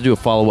 we'll have to do a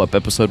follow-up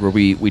episode where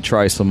we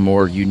try some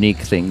more unique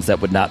things that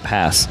would not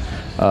pass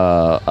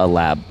a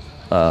lab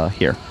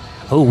here.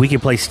 Oh, we can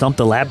play Stump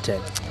the Lab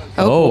Tech.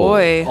 Oh,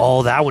 boy.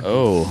 Oh, that would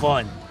Oh. be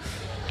fun.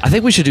 I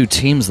think we should do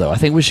teams, though. I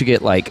think we should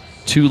get, like,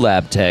 2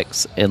 lab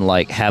techs and,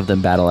 like, have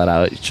them battle it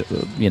out,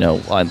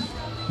 on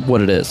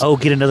what it is. Oh,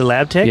 get another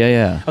lab tech?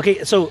 Yeah.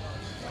 Okay, so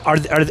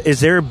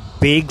is there a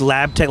big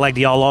lab tech, like,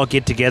 do y'all all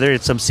get together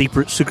at some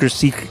super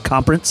secret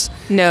conference?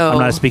 No. I'm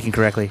not speaking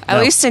correctly. At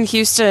No. least in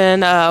Houston,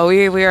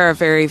 we are a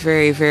very,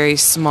 very, very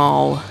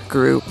small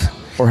group.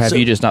 Or have So-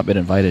 you just not been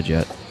invited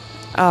yet?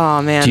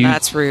 Oh, man, Do you-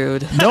 that's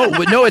rude.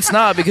 No, it's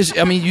not, because,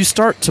 I mean, you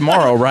start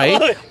tomorrow,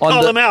 right?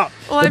 Call them out.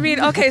 Well, I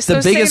mean, okay, so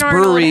The biggest St.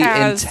 Arnold brewery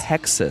has, in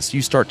Texas.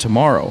 You start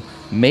tomorrow.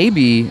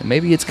 Maybe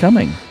it's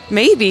coming.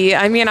 Maybe.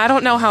 I mean, I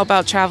don't know how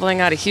about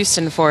traveling out of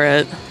Houston for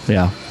it.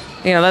 Yeah.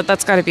 You know,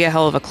 that's got to be a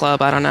hell of a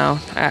club. I don't know.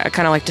 I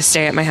kind of like to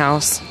stay at my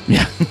house.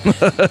 Yeah.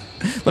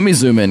 Let me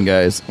zoom in,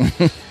 guys.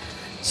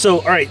 So,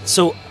 all right,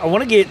 so I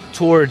want to get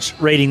towards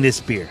rating this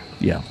beer.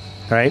 Yeah. All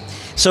right.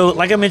 So,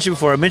 like I mentioned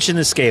before, I mentioned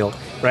the scale,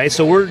 right?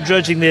 So, we're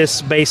judging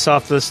this based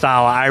off the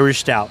style Irish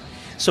Stout.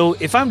 So,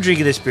 if I'm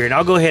drinking this beer, and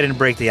I'll go ahead and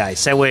break the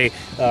ice. That way,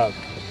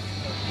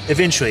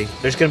 eventually,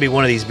 there's going to be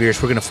one of these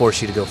beers we're going to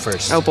force you to go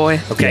first. Oh, boy.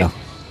 Okay. Yeah.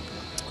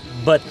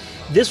 But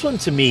this one,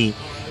 to me,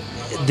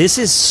 this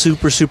is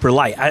super, super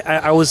light.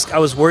 I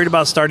was worried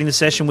about starting the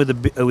session with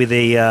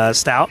a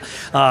stout,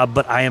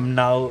 but I am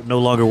now no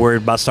longer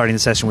worried about starting the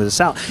session with a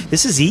stout.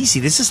 This is easy.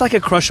 This is like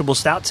a crushable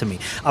stout to me.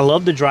 I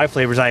love the dry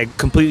flavors. I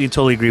completely,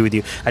 totally agree with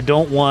you. I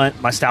don't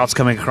want my stouts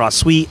coming across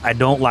sweet. I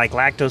don't like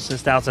lactose in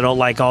stouts. I don't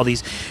like all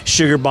these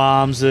sugar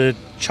bombs, the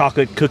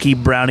chocolate cookie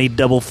brownie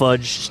double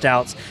fudge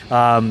stouts.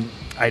 I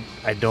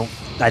don't.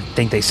 I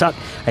think they suck.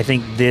 I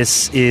think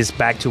this is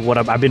back to what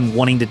I've been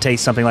wanting to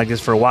taste something like this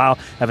for a while.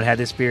 I haven't had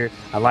this beer.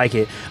 I like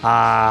it.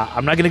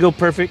 I'm not going to go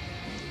perfect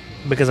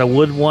because I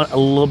would want a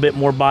little bit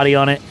more body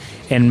on it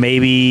and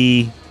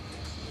maybe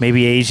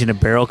aged in a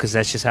barrel because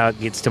that's just how it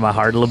gets to my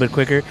heart a little bit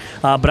quicker.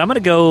 But I'm going to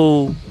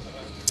go.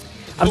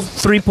 I'm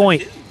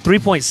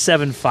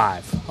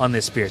 3.75 on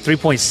this beer.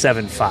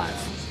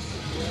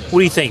 3.75. What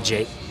do you think,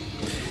 Jake?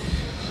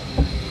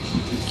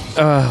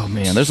 Oh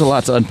man, there's a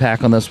lot to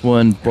unpack on this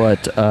one,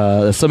 but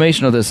the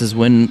summation of this is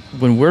when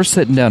we're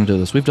sitting down to do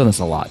this, we've done this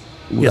a lot.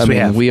 Yes, we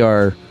have. We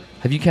are.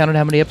 Have you counted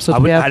how many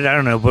episodes we have? I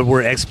don't know, but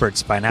we're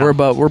experts by now. We're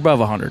above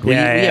 100. We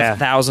Yeah. have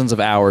thousands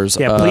of hours.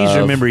 Yeah, please of-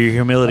 remember your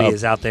humility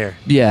is out there.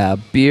 Yeah,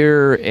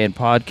 beer and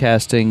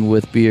podcasting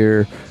with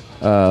beer.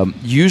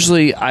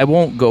 Usually, I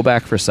won't go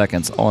back for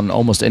seconds on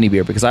almost any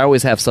beer because I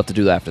always have stuff to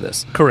do after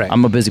this. Correct.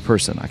 I'm a busy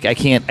person. I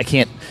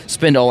can't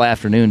spend all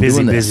afternoon Busy,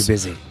 doing this.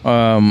 busy.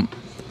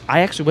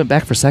 I actually went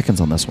back for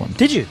seconds on this one.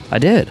 Did you? I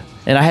did,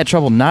 and I had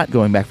trouble not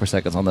going back for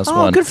seconds on this Oh,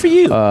 one. good for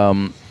you.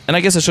 And I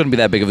guess it shouldn't be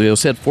that big of a deal. It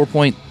said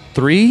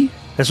 4.3.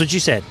 That's what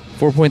you said.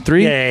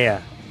 4.3.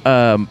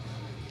 Yeah.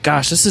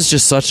 Gosh, this is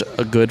just such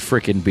a good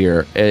freaking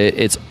beer.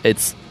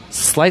 It's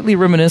slightly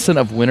reminiscent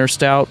of Winter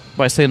Stout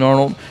by St.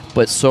 Arnold,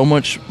 but so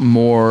much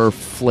more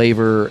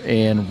flavor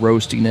and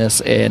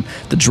roastiness, and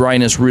the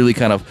dryness really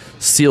kind of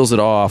seals it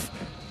off.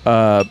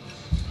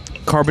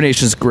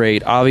 Carbonation is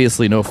great.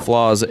 Obviously, no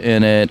flaws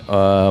in it.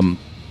 I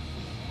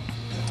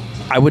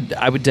would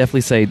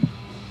definitely say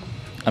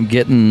I'm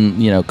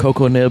getting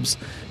cocoa nibs,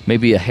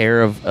 maybe a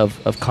hair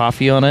of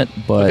coffee on it,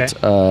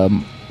 but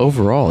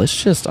overall,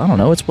 it's just I don't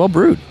know. It's well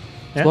brewed.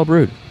 It's Yeah. well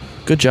brewed.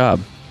 Good job.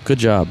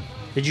 Did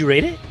you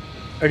rate it,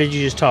 or did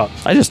you just talk?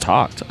 I just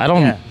talked. I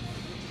don't. Yeah.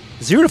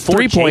 0 to 4.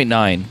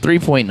 3.9.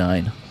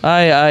 3.9.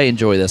 I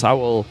enjoy this. I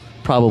will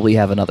probably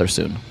have another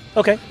soon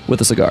Okay.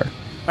 with a cigar.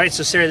 All right,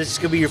 so Sarah, this is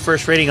going to be your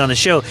first rating on the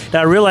show.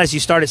 Now, I realize you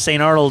start at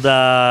St. Arnold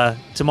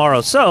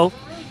tomorrow, so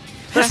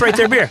let's rate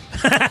their beer.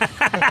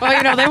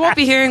 Well, they won't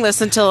be hearing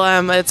this until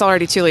it's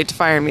already too late to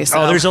fire me.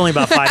 So. Oh, there's only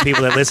about 5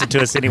 people that listen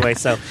to us anyway,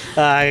 so.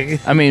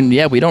 I mean,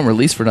 yeah, we don't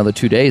release for another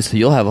 2 days, so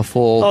you'll have a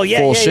full Oh, yeah,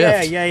 full yeah,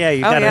 shift. yeah.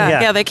 You Oh, gotta,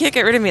 yeah. They can't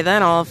get rid of me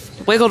then. I'll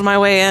have wiggled my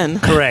way in.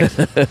 Correct.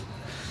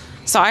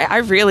 So I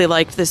really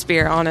liked this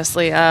beer,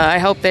 honestly. I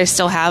hope they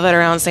still have it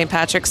around St.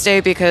 Patrick's Day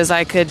because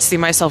I could see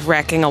myself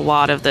wrecking a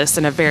lot of this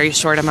in a very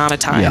short amount of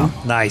time. Yeah.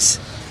 Nice.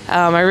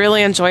 I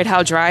really enjoyed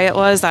how dry it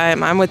was.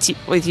 I'm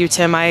with you,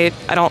 Tim. I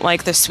don't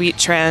like the sweet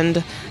trend.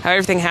 How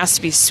everything has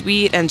to be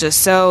sweet and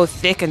just so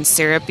thick and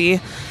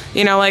syrupy.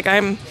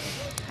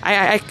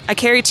 I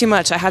carry too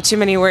much. I have too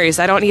many worries.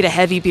 I don't need a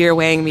heavy beer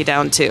weighing me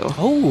down too.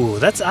 Oh,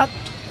 that's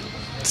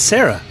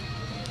Sarah.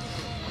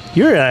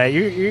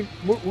 We're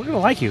gonna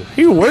like you.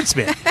 You're a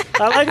wordsmith.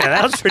 I like that.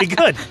 That was pretty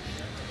good.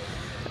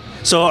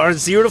 So our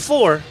 0 to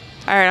 4, All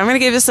right, I'm gonna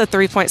give this a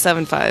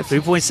 3.75.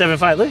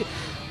 3.75. Look,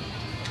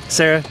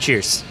 Sarah.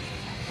 Cheers.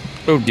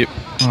 Oh,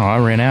 I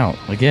ran out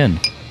again.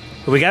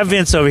 We got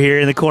Vince over here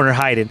in the corner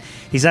hiding.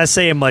 He's not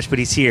saying much, but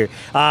he's here.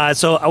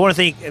 So I want to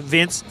thank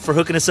Vince for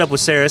hooking us up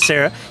with Sarah.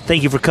 Sarah,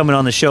 thank you for coming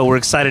on the show. We're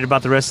excited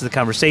about the rest of the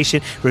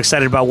conversation. We're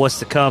excited about what's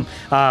to come.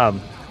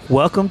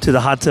 Welcome to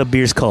the Hot Tub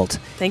Beers cult.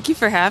 Thank you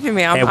for having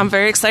me. I'm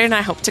very excited, and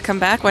I hope to come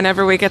back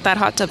whenever we get that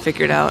hot tub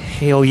figured out.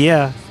 Hell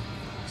yeah.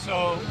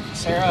 So,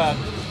 Sarah,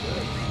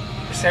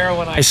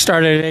 when I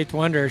started at Eighth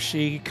Wonder,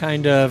 she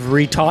kind of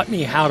retaught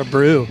me how to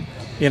brew.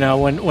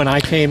 When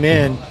I came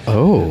in,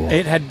 Oh.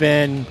 it had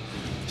been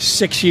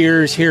 6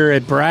 years here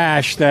at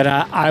Brash that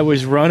I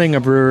was running a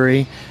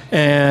brewery,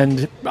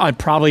 and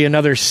probably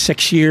another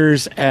 6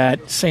 years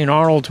at St.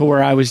 Arnold to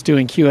where I was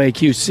doing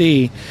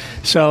QA/QC.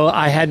 So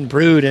I hadn't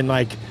brewed in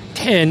like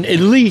at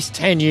least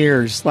 10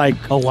 years, like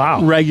Oh,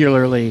 wow.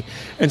 regularly.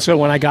 And so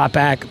when I got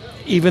back,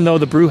 even though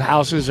the brew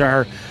houses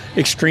are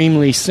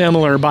extremely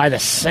similar by the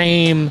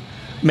same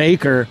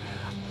maker,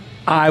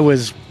 I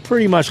was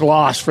pretty much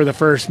lost for the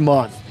first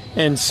month.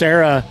 And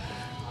Sarah,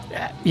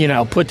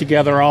 put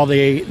together all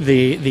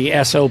the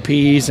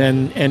SOPs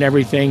and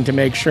everything to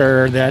make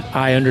sure that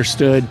I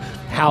understood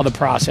how the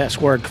process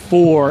worked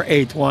for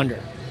Eighth Wonder.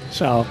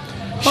 So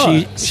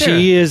Sarah.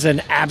 she is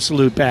an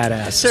absolute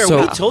badass. Sarah,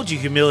 So- we told you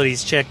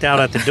humility's checked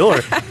out at the door.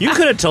 You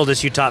could have told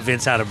us you taught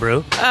Vince how to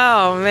brew.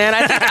 Oh man,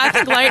 I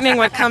think lightning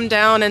would come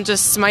down and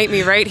just smite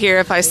me right here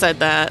if I said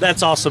that.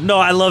 That's awesome. No,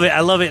 I love it. I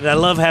love it. And I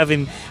love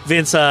having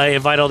Vince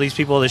invite all these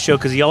people on the show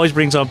because he always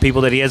brings on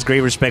people that he has great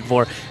respect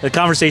for. The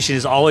conversation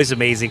is always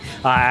amazing.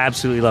 I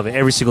absolutely love it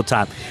every single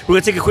time. We're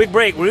going to take a quick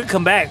break. We're going to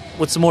come back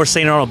with some more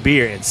St. Arnold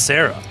beer and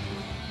Sarah.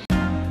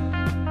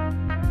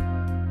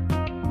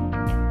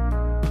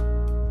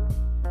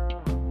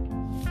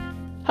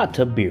 Hot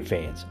Tub Beer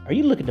fans, are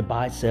you looking to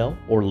buy, sell,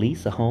 or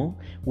lease a home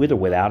with or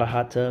without a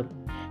hot tub?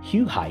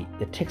 Hugh Height,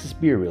 the Texas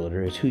Beer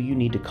Realtor, is who you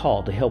need to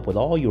call to help with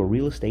all your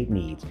real estate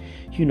needs.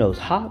 Hugh knows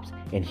hops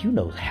and Hugh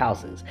knows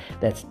houses.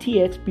 That's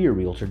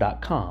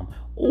txbeerrealtor.com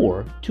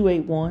or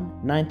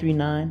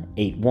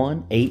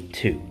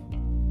 281-939-8182.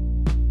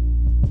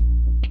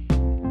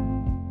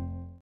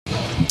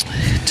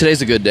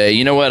 Today's a good day.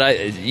 You know what?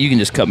 You can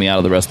just cut me out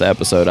of the rest of the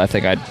episode. I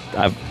think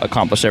I've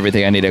accomplished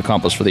everything I need to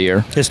accomplish for the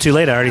year. It's too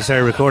late. I already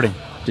started recording.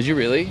 Did you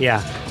really? Yeah.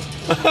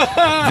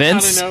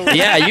 Vince?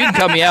 Yeah, you can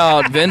cut me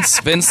out.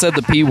 Vince said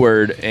the P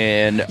word,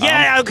 and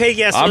Yeah. Okay.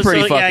 Yeah. So, I'm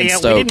pretty fucking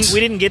stoked.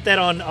 We didn't get that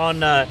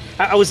on. I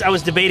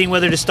was debating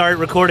whether to start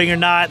recording or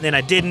not, and then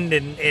I didn't,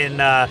 and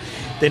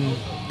then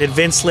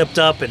Vince slipped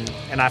up, and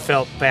I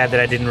felt bad that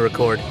I didn't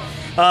record.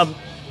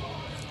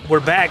 We're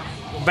back.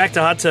 We're back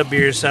to Hot Tub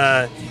Beers.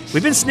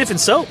 We've been sniffing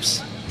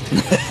soaps.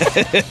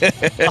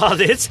 We're out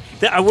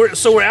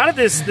of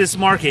this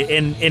market,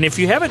 and if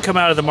you haven't come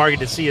out of the market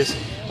to see us,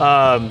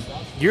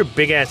 you're a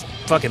big ass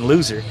fucking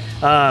loser.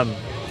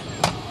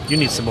 You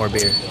need some more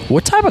beer.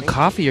 what type of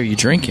coffee are you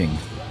drinking?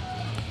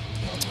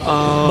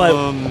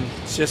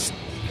 It's just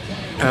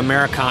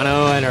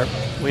Americano, and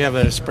we have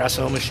an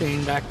espresso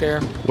machine back there.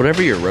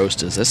 Whatever your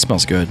roast is, that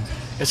smells good.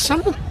 It's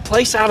some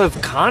place out of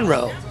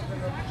Conroe.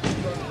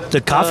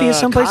 The coffee is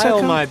someplace. Kyle,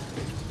 I my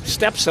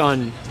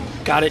stepson,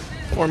 got it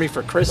for me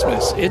for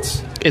Christmas.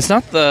 It's It's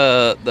not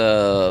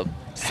the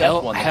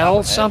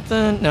hell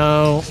something.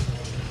 No,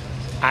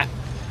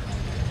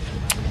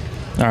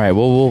 All right,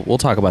 well we'll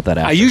talk about that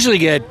after. I usually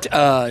get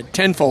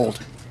Tenfold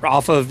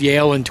off of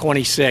Yale and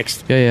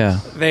 26th. Yeah.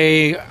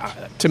 They,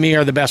 to me,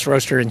 are the best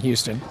roaster in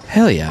Houston.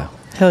 Hell yeah.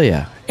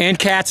 And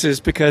Katz's,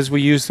 because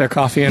we use their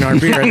coffee in our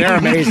beer. They're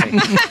amazing.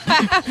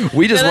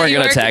 We just That weren't you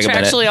going to tag him in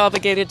it. contractually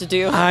obligated to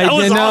do. I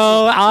was don't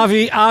know,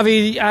 Avi.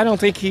 I don't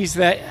think he's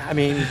that. I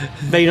mean,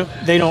 they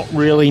don't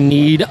really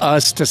need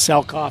us to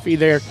sell coffee.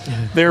 They're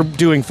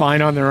doing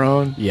fine on their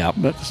own. Yep.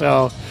 But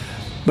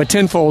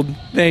Tenfold,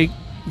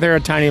 they're a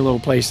tiny little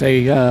place.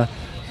 They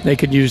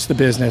could use the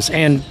business,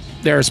 and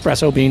their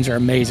espresso beans are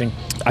amazing.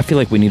 I feel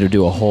like we need to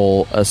do a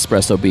whole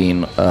espresso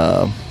bean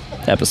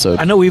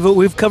episode. know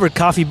we've covered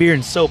coffee, beer,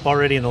 and soap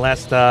already in the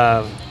last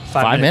 5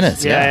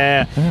 minutes.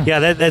 Yeah.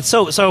 That's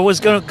soap. So I was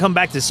going to come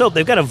back to soap.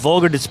 They've got a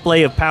Vulgar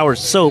Display of Power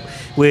soap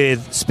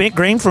with spent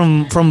grain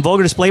from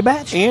Vulgar Display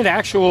batch. And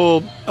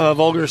actual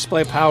Vulgar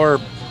Display Power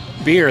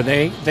beer.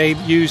 They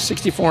use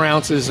 64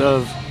 ounces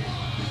of.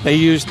 They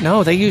used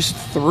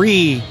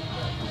 3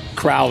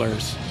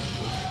 crowlers.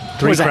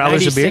 3 Was that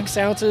crowlers of beer. 96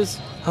 ounces.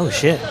 Oh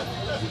shit!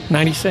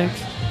 96.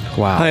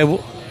 Wow. I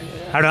don't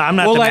know. I'm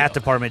not the math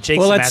department.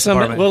 Jake's the math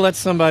department. We'll let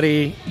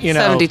somebody,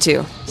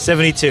 72.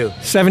 72.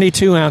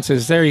 72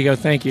 ounces. There you go.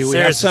 Thank you. We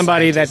have Sarah's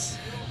somebody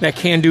that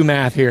can do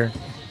math here.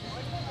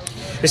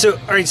 So,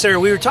 all right, Sarah,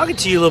 we were talking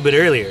to you a little bit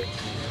earlier.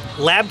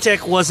 Lab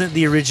Tech wasn't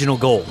the original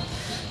goal.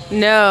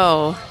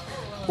 No.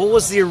 What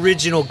was the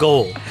original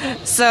goal?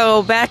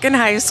 So back in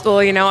high school,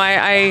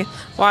 I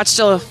watched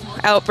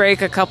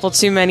Outbreak a couple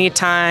too many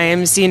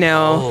times, Were you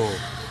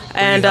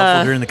and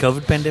helpful during the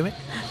COVID pandemic?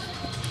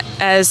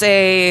 as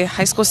a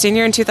high school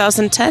senior in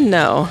 2010,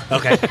 no.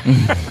 Okay.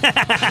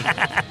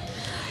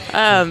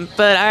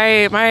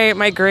 But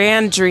my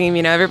grand dream,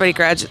 everybody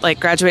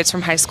graduates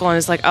from high school and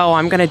is like, oh,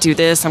 I'm going to do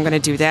this, I'm going to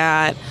do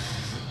that.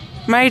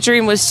 My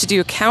dream was to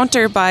do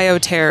counter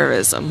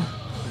bioterrorism.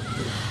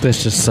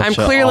 That's just such I'm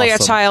clearly a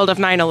child of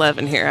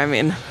 9/11 here. I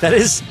mean, That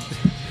is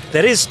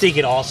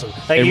stinking awesome.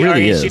 Like, It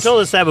really is. You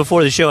told us that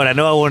before the show, and I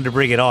know I wanted to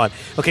bring it on.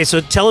 Okay,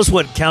 so tell us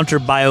what counter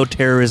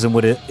bioterrorism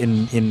would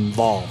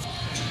involve.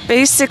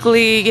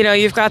 basically,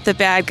 you've got the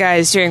bad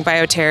guys doing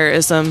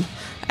bioterrorism,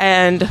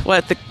 and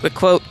what the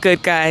quote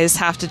good guys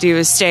have to do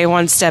is stay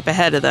one step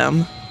ahead of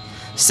them.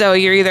 So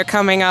you're either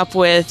coming up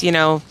with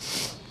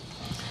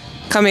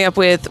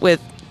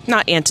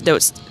not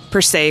antidotes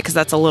per se, because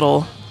that's a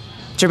little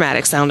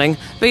dramatic sounding.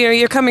 But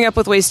you're coming up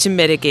with ways to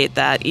mitigate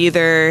that,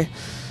 either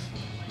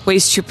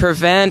ways to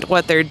prevent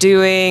what they're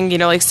doing.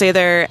 Like say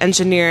they're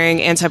engineering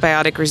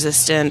antibiotic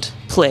resistant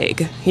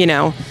plague.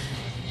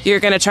 You're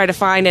going to try to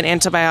find an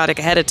antibiotic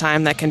ahead of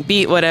time that can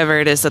beat whatever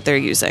it is that they're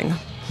using.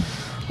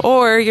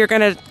 Or you're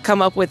going to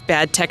come up with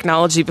bad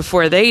technology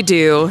before they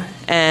do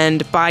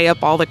and buy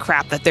up all the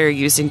crap that they're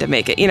using to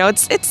make it.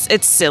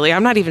 It's silly.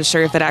 I'm not even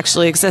sure if it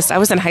actually exists. I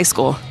was in high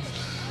school.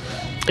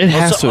 It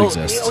has to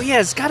exist. Oh, yeah,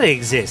 it's got to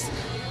exist.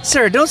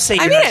 Sir, don't say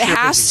you're I mean, not it sure if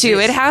has to.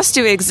 exists. It has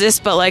to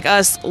exist, but like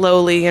us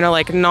lowly,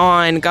 like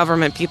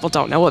non-government people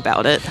don't know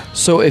about it.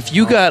 So if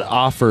you got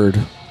offered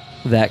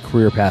that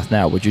career path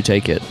now, would you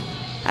take it?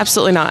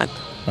 Absolutely not.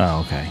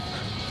 Oh, okay.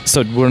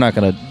 So we're not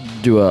going to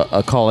do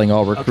a calling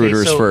all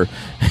recruiters so- for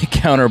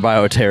counter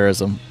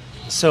bioterrorism.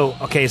 So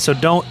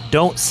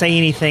don't say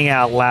anything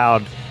out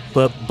loud,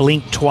 but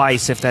blink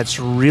twice if that's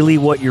really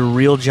what your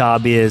real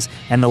job is,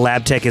 and the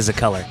lab tech is a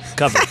cover.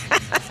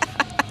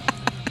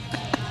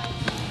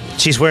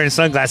 She's wearing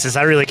sunglasses.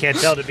 I really can't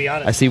tell, to be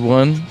honest. I see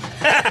one.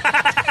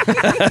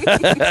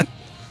 I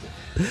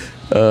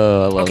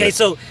love it.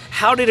 So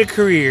how did a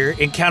career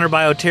in counter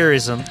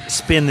bioterrorism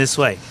spin this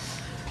way?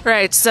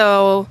 Right.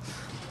 So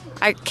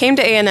I came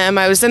to A&M.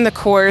 I was in the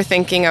Corps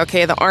thinking,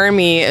 okay, the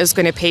Army is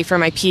going to pay for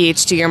my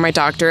PhD or my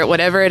doctorate,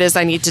 whatever it is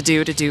I need to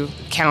do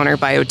counter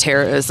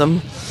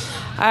bioterrorism.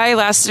 I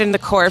lasted in the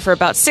Corps for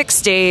about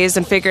 6 days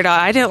and figured out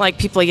I didn't like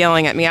people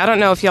yelling at me. I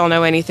don't know if y'all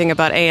know anything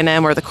about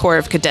A&M or the Corps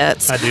of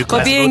Cadets. I do.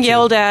 But being Classical,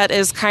 yelled at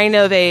is kind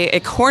of a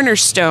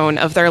cornerstone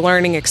of their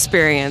learning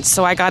experience,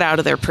 so I got out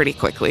of there pretty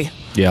quickly.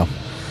 Yeah.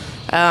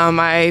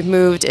 I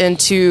moved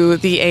into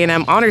the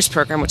A&M Honors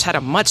Program, which had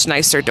a much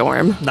nicer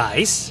dorm.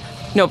 Nice.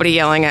 Nobody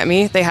yelling at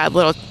me. They had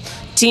little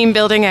team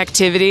building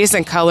activities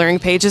and coloring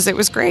pages. It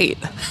was great.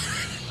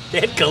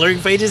 They had coloring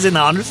pages in the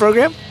honors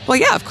program? Well,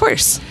 yeah, of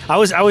course. I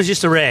was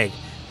just a reg.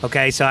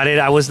 Okay, so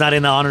I was not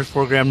in the honors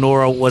program,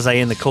 nor was I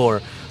in the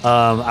Corps.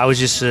 I was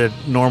just a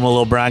normal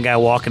little brown guy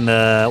walking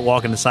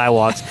the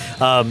sidewalks.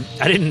 I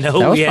didn't know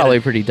That was we had probably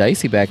pretty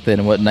dicey back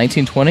then. What,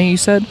 1920 you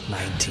said?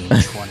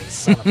 1920.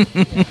 Son of a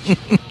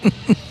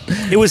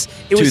bitch. It was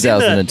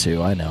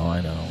 2002. I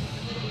know.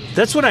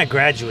 That's when I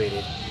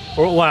graduated,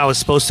 or when I was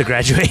supposed to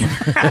graduate.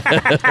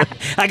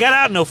 I got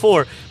out in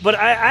 2004, but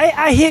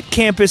I hit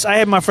campus. I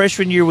had my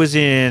freshman year was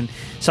in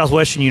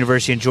Southwestern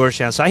University in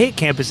Georgetown, so I hit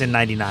campus in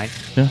 '99.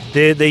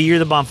 Yeah. The year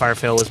the bonfire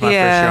fell was my first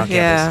year on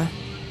campus.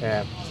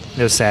 Yeah,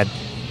 it was sad.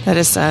 That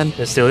is sad.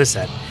 It still is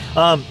sad.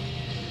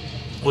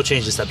 We'll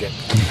change the subject.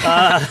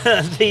 I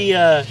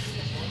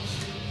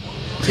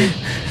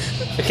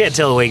can't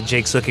tell the way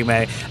Jake's looking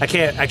at me. I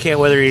can't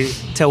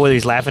tell whether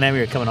he's laughing at me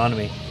or coming on to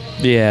me.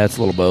 Yeah, it's a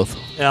little both.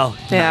 Oh,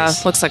 Yeah,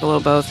 nice. looks like a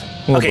little both.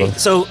 Okay,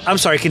 so I'm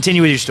sorry.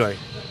 Continue with your story.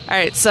 All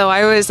right, so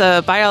I was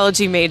a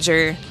biology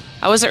major.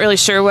 I wasn't really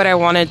sure what I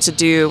wanted to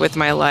do with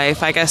my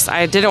life. I guess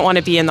I didn't want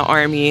to be in the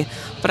Army,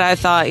 but I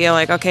thought,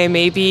 okay,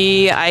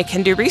 maybe I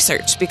can do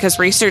research because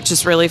research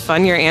is really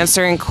fun. You're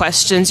answering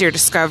questions, you're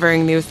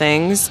discovering new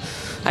things.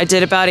 I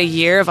did about a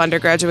year of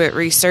undergraduate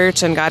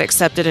research and got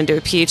accepted into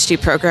a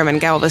PhD program in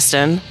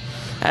Galveston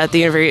at the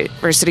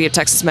University of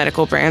Texas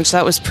Medical Branch.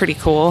 That was pretty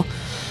cool.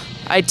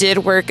 I did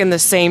work in the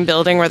same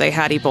building where they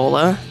had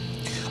Ebola.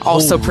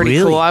 Also pretty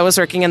really? cool. I was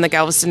working in the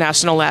Galveston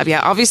National Lab.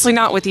 Yeah, obviously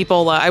not with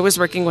Ebola. I was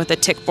working with a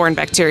tick-borne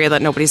bacteria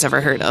that nobody's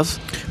ever heard of.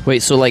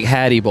 Wait, so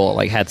had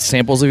Ebola, had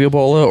samples of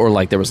Ebola,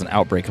 or there was an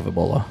outbreak of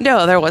Ebola?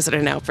 No, there wasn't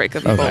an outbreak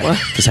of Ebola.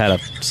 Just had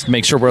to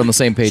make sure we're on the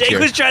same page Jake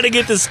here. was trying to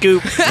get the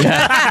scoop.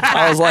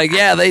 I was like,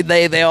 yeah,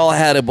 they all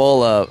had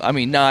Ebola. I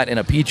mean, not in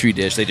a petri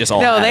dish. They just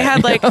all No, they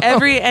had had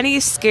it. any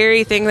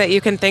scary thing that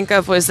you can think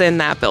of was in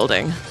that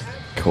building.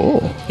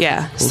 Cool.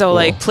 Yeah, Cool, so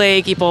cool.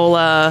 plague,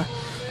 Ebola,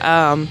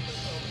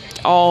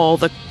 all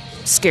the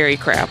scary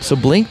crap. So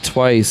blink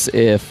twice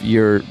if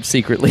you're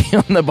secretly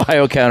on the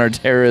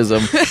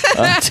biocounterterrorism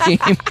team.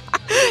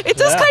 It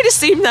does kind of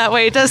seem that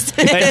way, doesn't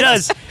it? It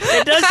does.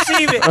 It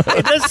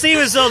does seem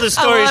as though the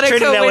story is lot of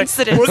turning that way.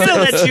 coincidence. We're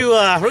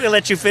gonna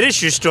let you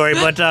finish your story,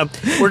 but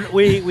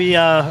we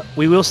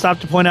will stop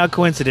to point out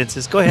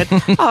coincidences. Go ahead.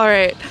 All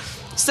right.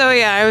 So,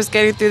 yeah, I was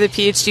getting through the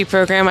PhD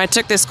program. I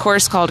took this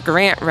course called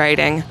grant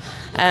writing.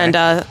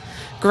 And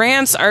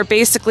grants are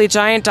basically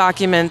giant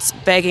documents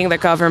begging the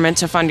government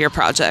to fund your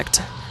project.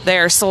 They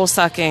are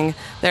soul-sucking.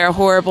 They're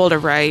horrible to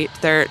write.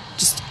 They're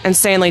just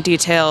insanely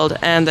detailed.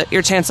 And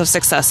your chance of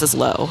success is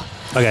low.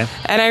 Okay.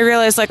 And I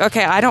realized,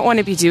 okay, I don't want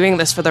to be doing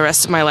this for the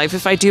rest of my life.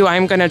 If I do,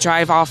 I'm going to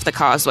drive off the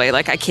causeway.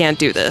 I can't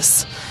do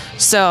this.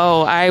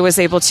 So I was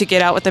able to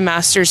get out with a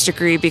master's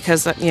degree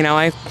because,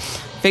 I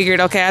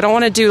figured, okay, I don't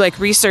want to do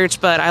research,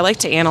 but I like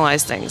to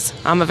analyze things.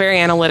 I'm a very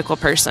analytical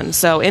person.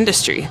 So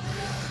industry,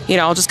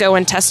 I'll just go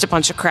and test a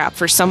bunch of crap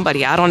for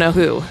somebody. I don't know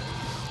who.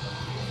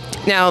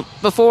 Now,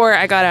 before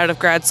I got out of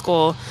grad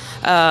school,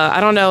 I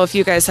don't know if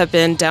you guys have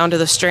been down to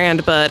the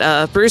Strand,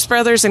 but Bruce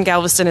Brothers in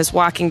Galveston is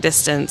walking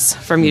distance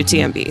from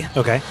UTMB.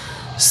 Okay.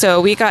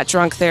 So we got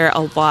drunk there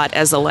a lot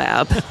as a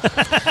lab.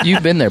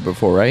 You've been there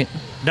before, right?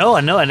 No,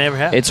 I never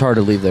have. It's hard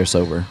to leave there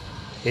sober.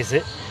 Is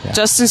it? Yeah.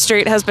 Justin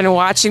Straight has been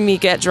watching me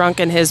get drunk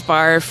in his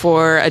bar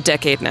for a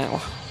decade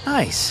now.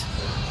 Nice.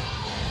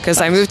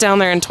 Because I moved down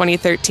there in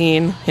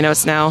 2013.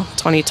 It's now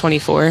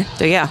 2024.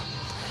 So yeah,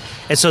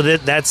 And so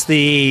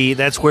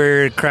that's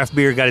where craft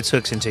beer got its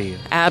hooks into you.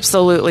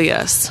 absolutely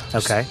yes.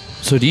 Okay.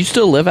 So do you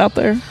still live out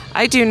there?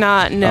 I do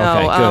not know.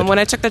 Okay, good. When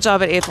I took the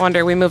job at Eighth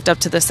Wonder, we moved up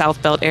to the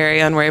South Belt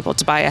area and were able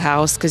to buy a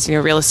house because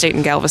real estate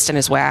in Galveston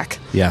is whack.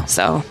 Yeah.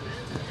 So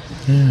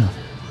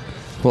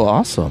Well,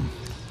 awesome.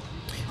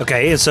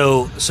 Okay, and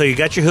so you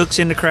got your hooks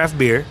into craft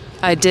beer.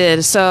 I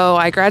did. So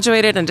I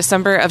graduated in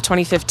December of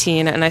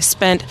 2015, and I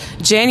spent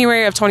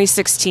January of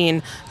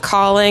 2016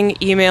 calling,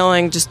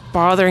 emailing, just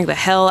bothering the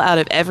hell out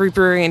of every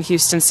brewery in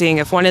Houston, seeing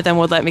if one of them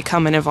would let me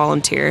come in and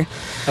volunteer.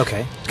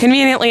 Okay.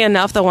 Conveniently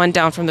enough, the one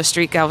down from the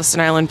street, Galveston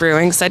Island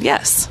Brewing, said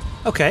yes.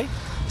 Okay.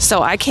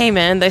 So I came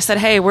in. They said,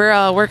 "Hey, we're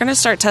going to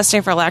start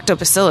testing for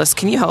lactobacillus.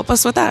 Can you help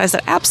us with that?" I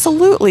said,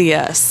 "Absolutely,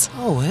 yes."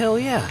 Oh, hell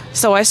yeah.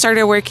 So I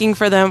started working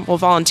for them,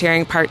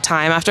 volunteering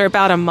part-time. After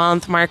about a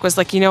month, Mark was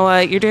like, "You know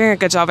what? You're doing a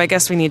good job. I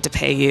guess we need to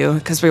pay you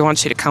because we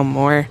want you to come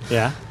more."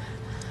 Yeah.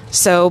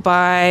 So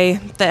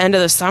by the end of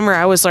the summer,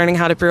 I was learning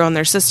how to brew on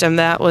their system.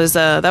 That was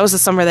the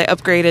summer they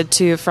upgraded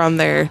to from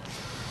their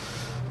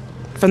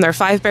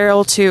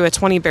 5-barrel to a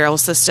 20-barrel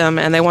system,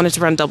 and they wanted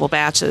to run double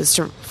batches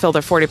to fill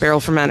their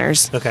 40-barrel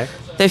fermenters. Okay.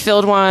 They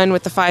filled one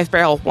with the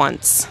 5-barrel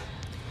once.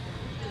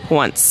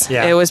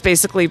 Yeah. It was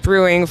basically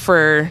brewing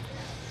for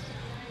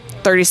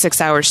 36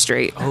 hours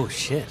straight. Oh,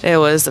 shit. It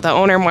was the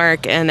owner,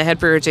 Mark, and the head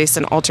brewer,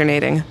 Jason,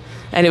 alternating.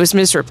 And it was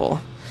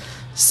miserable.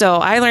 So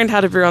I learned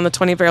how to brew on the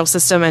 20-barrel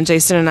system, and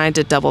Jason and I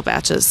did double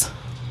batches.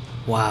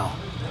 Wow.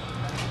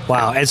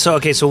 And so,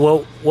 okay,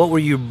 so what were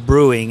you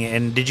brewing,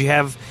 and did you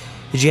have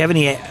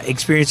any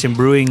experience in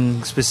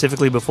brewing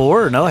specifically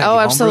before, or no? Have you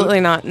Absolutely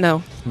homebrewed? not.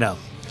 No. No.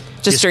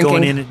 Just drinking.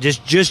 Going in,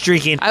 just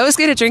drinking, I was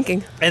good at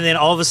drinking. and then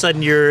all of a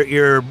sudden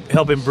you're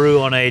helping brew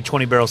on a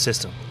 20-barrel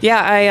system.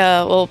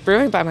 Yeah,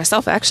 brewing by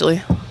myself,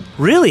 actually.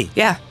 Really?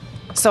 Yeah.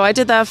 So I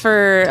did that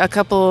for a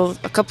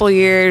couple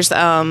years. They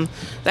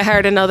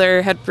hired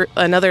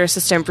another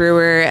assistant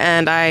brewer,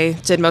 and I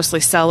did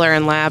mostly cellar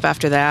and lab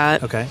after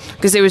that. Okay.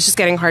 Because it was just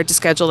getting hard to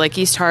schedule like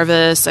yeast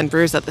harvest and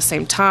brews at the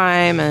same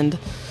time, and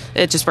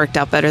it just worked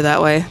out better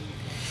that way.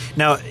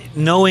 Now,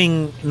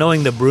 knowing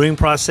the brewing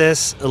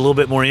process a little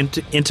bit more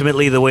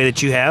intimately the way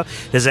that you have,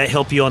 does that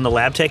help you on the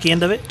lab tech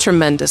end of it?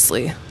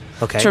 Tremendously.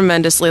 Okay.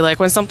 Tremendously.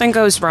 Like when something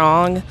goes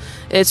wrong,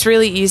 it's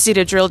really easy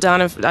to drill down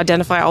and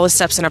identify all the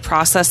steps in a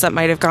process that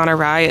might have gone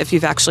awry if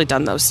you've actually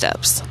done those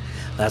steps.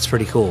 That's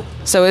pretty cool.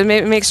 So it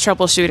makes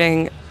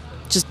troubleshooting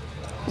just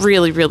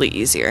really, really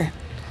easier.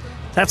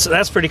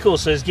 That's pretty cool.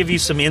 So let's give you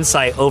some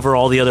insight over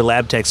all the other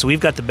lab techs. So we've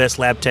got the best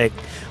lab tech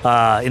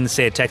in the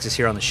state of Texas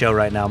here on the show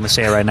right now. I'm going to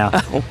say it right now.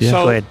 So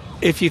Go ahead.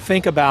 if you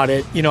think about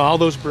it, all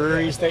those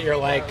breweries that you're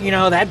like,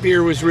 that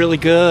beer was really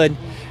good,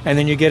 and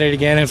then you get it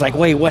again, and it's like,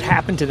 wait, what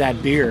happened to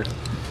that beer?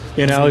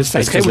 It's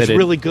like, it was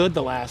really good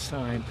the last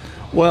time.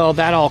 Well,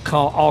 that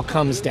all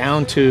comes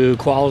down to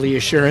quality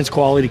assurance,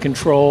 quality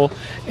control,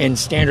 and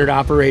standard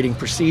operating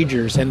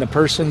procedures. And the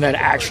person that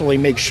actually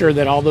makes sure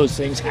that all those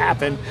things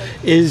happen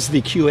is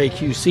the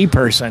QA/QC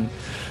person.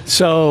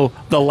 So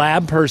the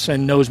lab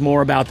person knows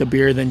more about the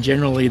beer than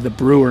generally the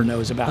brewer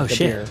knows about the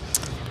beer.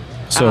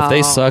 So if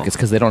they suck, it's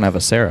because they don't have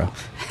a Sarah.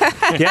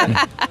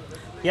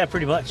 Yeah,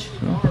 pretty much.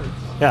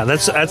 Yeah,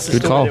 that's the Good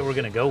story call. that we're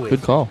going to go with.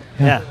 Good call.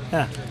 Yeah.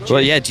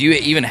 Well, yeah. Do you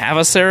even have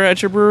a Sarah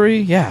at your brewery?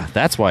 Yeah,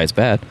 that's why it's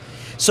bad.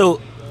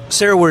 So,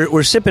 Sarah,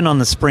 we're sipping on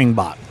the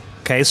Springbok.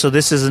 Okay, so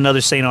this is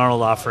another St.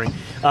 Arnold offering.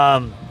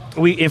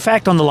 In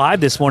fact, on the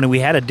live this morning, we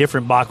had a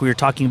different Bach. We were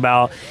talking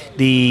about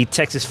the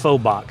Texas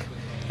Faux Bach.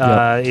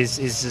 Is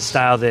the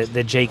style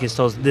that Jake has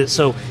told us.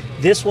 So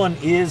this one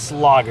is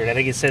lagered. I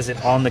think it says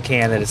it on the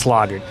can that it's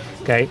lagered.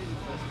 Okay,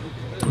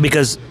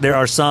 because there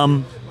are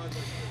some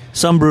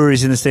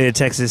breweries in the state of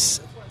Texas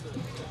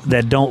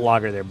that don't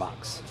lager their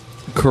Bachs.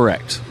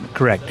 Correct.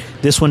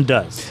 This one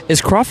does.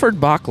 Is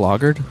Crawford Bach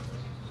lagered?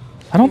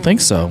 I don't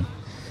think so.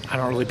 I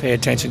don't really pay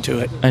attention to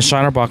it. And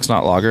Shiner Bach's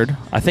not lagered?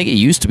 I think it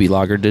used to be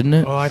lagered, didn't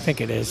it? Oh, I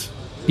think it is.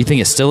 You think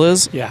it still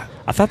is? Yeah.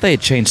 I thought they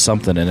had changed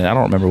something in it. I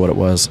don't remember what it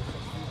was.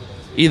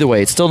 Either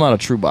way, it's still not a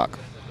true Bach.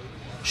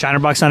 Shiner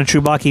Bach's not a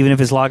true Bach, even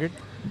if it's lagered?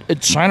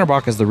 Shiner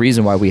Bach is the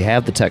reason why we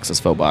have the Texas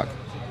Faux Bach.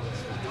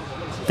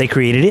 They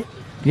created it?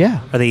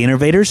 Yeah. Are they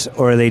innovators,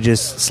 or are they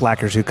just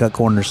slackers who cut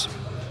corners?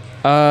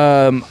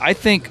 I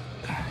think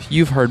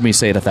you've heard me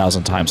say it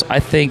 1,000 times. I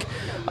think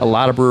a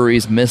lot of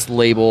breweries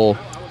mislabel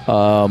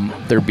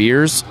their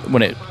beers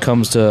when it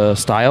comes to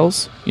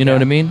styles. You know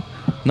what I mean?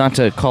 Not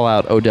to call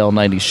out Odell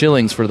 90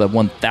 shillings for the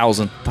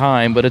 1,000th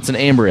time, but it's an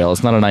amber ale.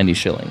 It's not a 90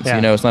 shillings.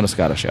 Yeah. It's not a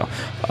Scottish ale.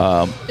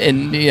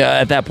 And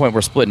at that point,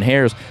 we're splitting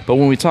hairs. But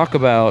when we talk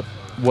about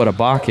what a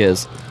Bach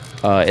is,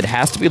 it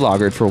has to be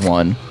lagered for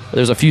one.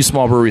 There's a few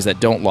small breweries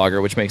that don't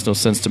lager, which makes no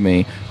sense to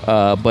me.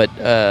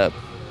 But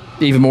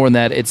even more than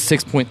that, it's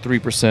 6.3%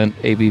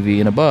 ABV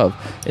and above.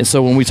 And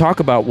so when we talk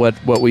about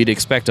what we'd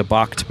expect a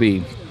Bach to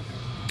be,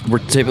 we're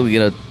typically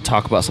going to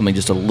talk about something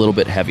just a little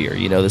bit heavier.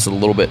 There's a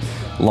little bit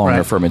longer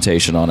Right.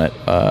 fermentation on it.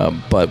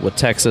 But with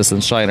Texas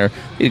and Shiner,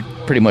 it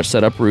pretty much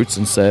set up roots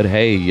and said,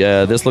 hey,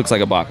 this looks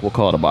like a Bock. We'll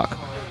call it a Bock.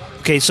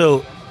 Okay,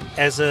 so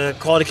as a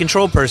quality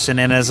control person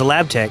and as a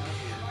lab tech,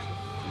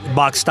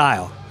 Bock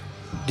style,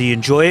 do you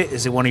enjoy it?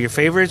 Is it one of your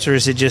favorites, or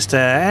is it just,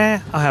 I'll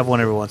have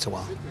one every once in a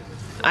while?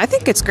 I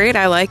think it's great.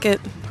 I like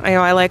it.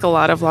 I like a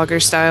lot of lager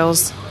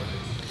styles.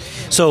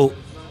 So,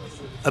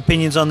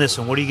 opinions on this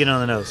one. What do you get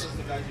on the nose?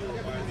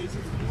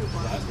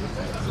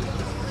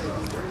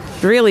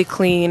 Really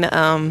clean.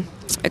 A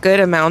good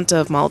amount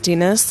of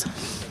maltiness.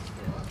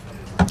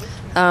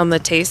 The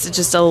taste is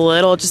just a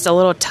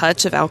little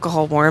touch of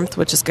alcohol warmth,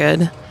 which is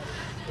good.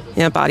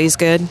 Body's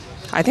good.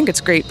 I think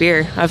it's great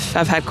beer. I've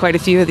had quite a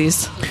few of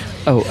these.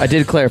 Oh, I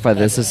did clarify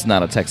this. This is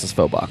not a Texas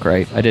faux Bock,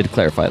 right? I did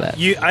clarify that.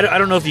 I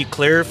don't know if you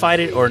clarified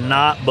it or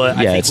not, but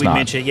I Yeah, think it's we not.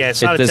 mentioned. Yeah,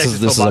 it's not a This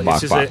Texas is Bock. a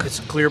Bock. It's just it's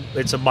a clear.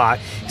 It's a Bock.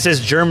 It says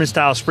German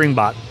style spring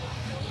Bock.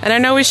 And I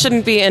know we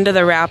shouldn't be into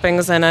the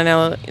wrappings, and I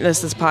know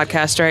this is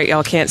podcast, right?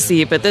 Y'all can't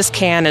see, but this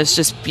can is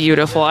just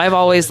beautiful. I've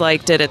always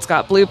liked it. It's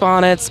got blue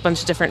bonnets, a bunch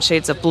of different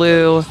shades of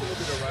blue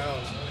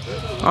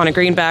on a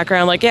green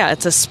background.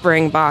 It's a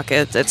spring Bock.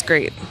 It's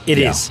great. It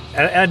is.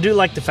 I do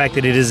like the fact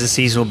that it is a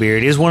seasonal beer.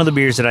 It is one of the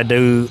beers that I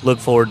do look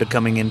forward to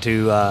coming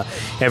into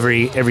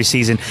every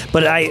season.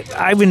 But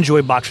I've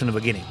enjoyed Bocks from the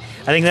beginning.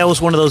 I think that was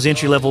one of those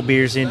entry level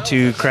beers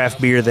into craft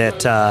beer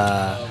that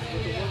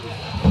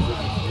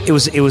it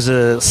was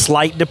a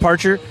slight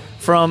departure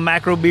from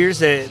macro beers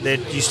that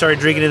you started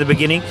drinking in the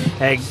beginning.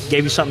 It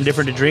gave you something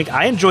different to drink.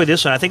 I enjoy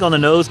this one. I think on the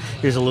nose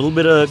there's a little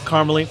bit of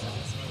caramely.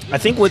 I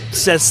think what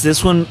sets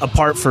this one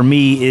apart for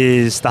me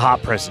is the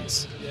hop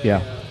presence.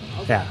 Yeah.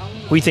 Yeah.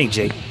 What do you think,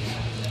 Jake?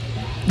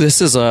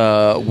 This is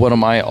one of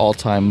my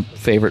all-time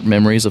favorite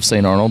memories of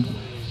St. Arnold.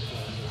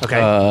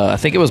 Okay. I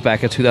think it was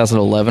back in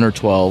 2011 or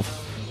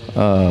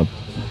 12.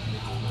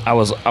 I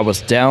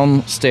was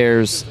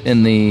downstairs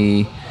in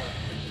the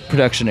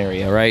production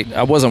area, right?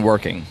 I wasn't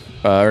working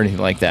or anything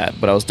like that,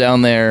 but I was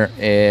down there,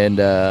 and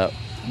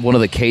one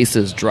of the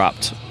cases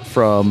dropped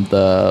from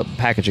the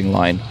packaging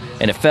line,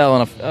 and it fell,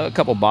 and a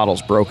couple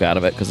bottles broke out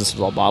of it because this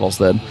was all bottles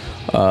then.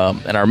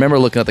 And I remember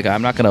looking at the guy.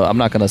 I'm not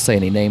gonna say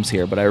any names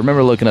here, but I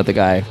remember looking at the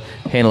guy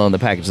handling the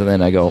package, and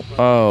then I go,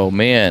 "Oh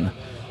man,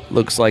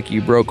 looks like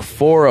you broke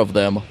 4 of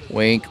them."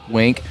 Wink,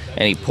 wink.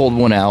 And he pulled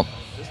one out,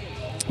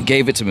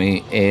 gave it to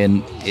me,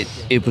 and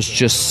it was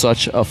just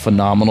such a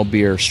phenomenal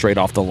beer straight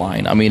off the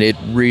line. I mean, it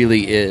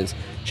really is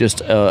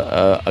just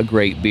a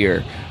great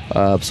beer.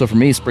 So for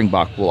me,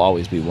 Springbok will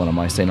always be one of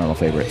my St. Arnold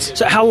favorites.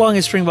 So how long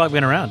has Springbok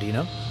been around? Do you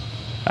know?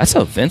 That's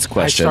a Vince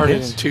question. I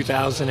started in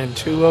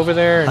 2002 over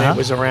there, and Uh-huh. it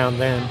was around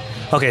then.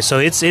 Okay, so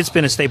it's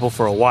been a staple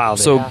for a while.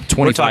 Then. So We're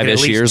talking 25-ish at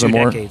least years 2 or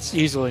more? decades.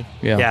 Easily.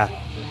 Yeah.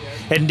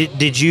 And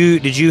did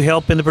you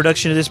help in the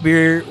production of this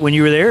beer when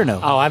you were there or no?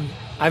 Oh,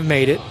 I've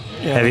made it.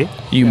 Yeah. Have you?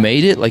 You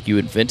made it? Like you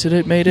invented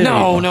it, made it?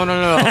 No. Or-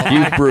 No.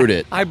 You brewed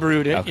it. I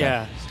brewed it. Okay.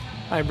 Yeah,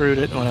 I brewed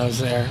it when I was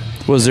there.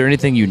 Was there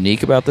anything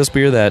unique about this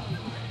beer that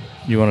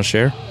you want to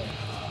share?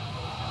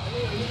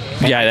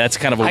 Yeah, that's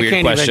kind of a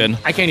weird question.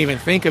 I can't even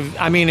think of.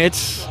 I mean,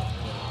 it's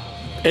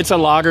a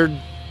lagered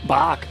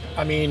Bock.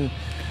 I mean,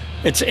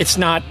 it's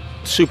not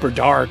super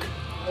dark,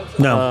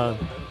 No.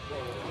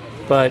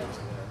 but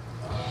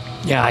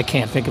yeah, I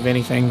can't think of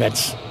anything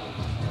that's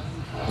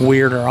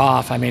weird or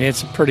off. I mean,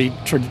 it's a pretty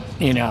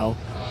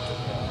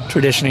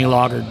traditionally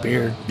lagered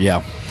beer.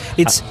 Yeah.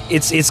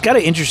 It's got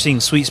an interesting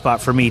sweet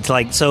spot for me. To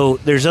like, so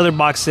there's other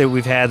Bocks that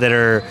we've had that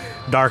are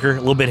darker, a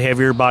little bit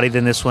heavier body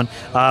than this one.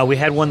 We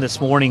had one this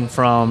morning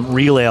from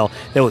Real Ale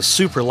that was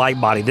super light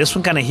body. This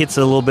one kind of hits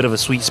a little bit of a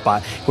sweet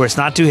spot where it's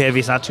not too heavy,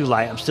 it's not too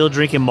light. I'm still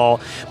drinking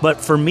malt,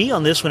 but for me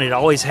on this one, it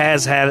always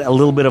has had a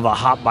little bit of a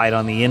hop bite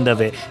on the end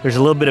of it. There's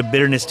a little bit of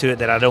bitterness to it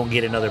that I don't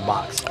get in other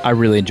Bocks. I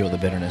really enjoy the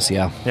bitterness,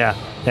 yeah. Yeah.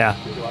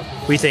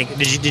 What do you think?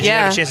 Did you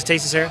Yeah. have a chance to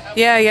taste it, Sarah?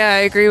 Yeah, I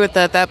agree with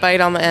that. That bite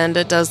on the end,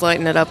 it does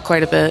lighten it up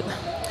quite a bit.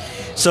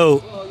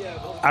 So,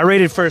 I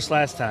rated first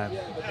last time.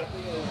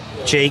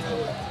 Jake,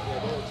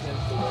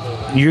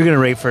 you're going to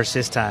rate first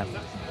this time.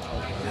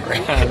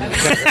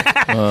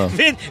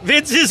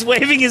 Vince is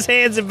waving his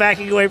hands and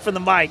backing away from the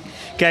mic.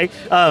 Okay?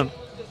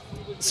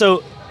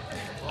 So,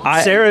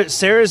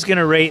 Sarah's going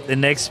to rate the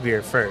next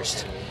beer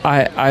first.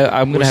 I'm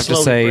going We're to have to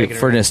slowly say, breaking it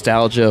for around.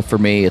 nostalgia, for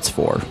me, it's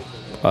 4.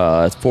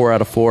 It's 4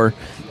 out of 4.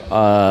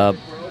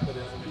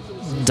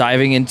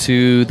 Diving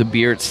into the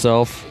beer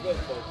itself,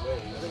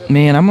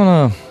 man, I'm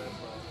gonna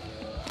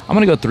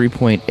go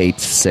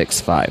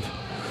 3.865.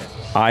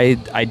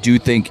 I do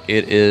think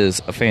it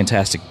is a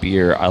fantastic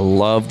beer. I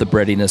love the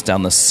breadiness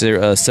down the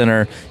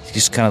center. It's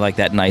just kind of like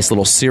that nice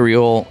little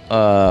cereal.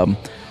 The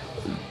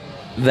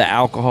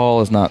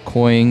alcohol is not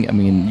cloying. I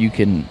mean, you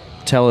can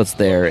tell it's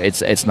there.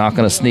 It's not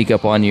going to sneak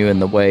up on you in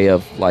the way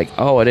of like,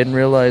 oh, I didn't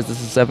realize this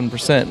is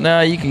 7%.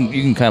 No, you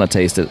can kind of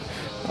taste it.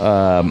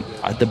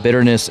 The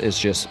bitterness is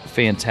just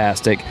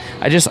fantastic.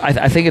 I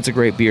think it's a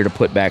great beer to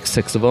put back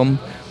 6 of them,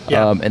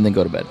 and then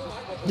go to bed.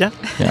 Yeah.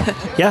 Yeah.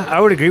 Yeah, I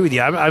would agree with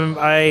you.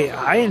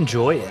 I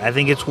enjoy it. I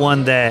think it's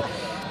one that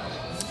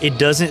It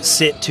doesn't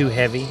sit too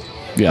heavy.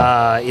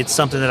 Yeah. It's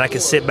something that I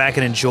can sit back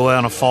and enjoy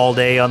on a fall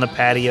day on the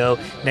patio,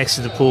 next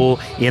to the pool,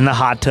 in the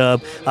hot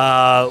tub,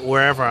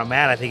 wherever I'm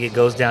at. I think it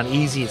goes down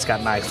easy. It's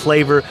got nice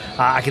flavor.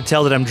 I can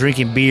tell that I'm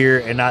drinking beer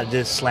and not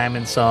just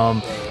slamming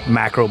some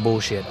macro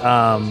bullshit.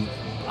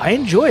 I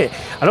enjoy it.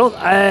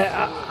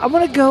 I'm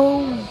gonna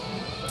go.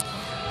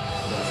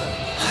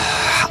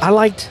 I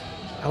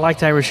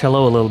liked Irish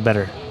Hello a little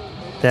better.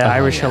 That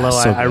Irish Hello,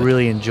 so I good.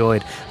 really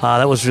enjoyed.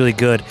 That was really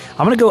good.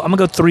 I'm gonna go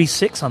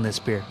 3.6 on this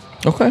beer.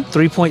 Okay.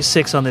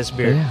 3.6 on this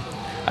beer. Yeah.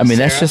 I mean,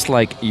 that's Sarah? just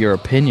like your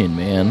opinion,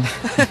 man.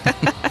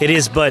 It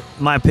is, but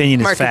my opinion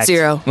is Market fact.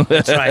 zero.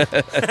 That's right.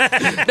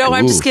 No,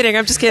 I'm Ooh. just kidding.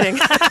 I'm just kidding.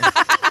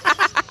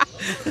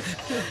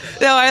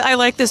 No, I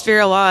like this beer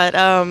a lot.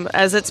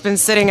 As it's been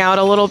sitting out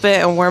a little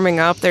bit and warming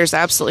up, there's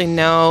absolutely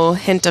no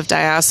hint of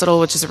diacetyl,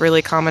 which is a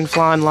really common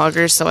flaw in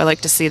lagers, so I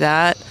like to see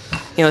that.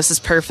 This is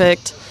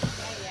perfect.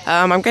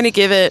 I'm going to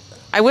give it...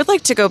 I would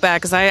like to go back,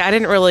 because I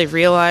didn't really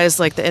realize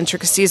like the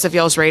intricacies of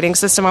y'all's rating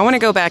system. I want to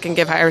go back and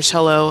give Irish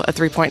Hello a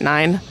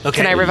 3.9. Okay.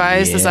 Can I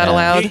revise? Is that Yeah.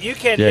 allowed? You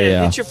can. Yeah,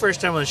 yeah. It's your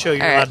first time on the show.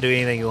 You're All allowed right. to do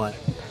anything you want.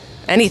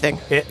 Anything.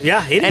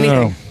 Yeah, anything.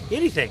 Anything.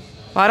 Anything.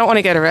 Well, I don't want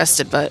to get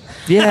arrested, but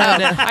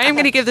Yeah. I am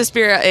going to give this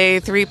beer a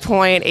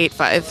 3.85.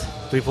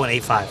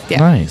 3.85. Yeah.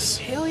 Nice.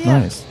 Hell yeah.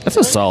 Nice. That's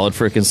a solid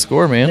freaking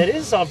score, man. That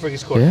is a solid freaking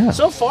score. Yeah.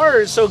 So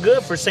far, so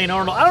good for St.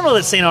 Arnold. I don't know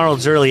that St.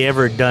 Arnold's really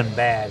ever done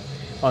bad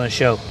on the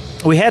show.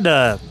 We had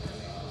Aaron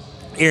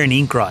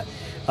Inkrot.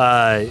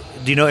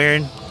 Do you know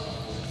Aaron?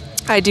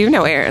 I do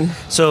know Aaron.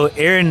 So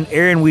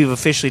Aaron, we've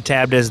officially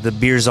tabbed as the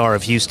beer czar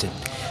of Houston.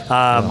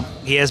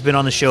 He has been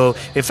on the show.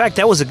 In fact,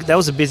 that was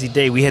a busy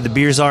day. We had the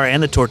beer czar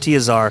and the tortilla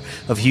czar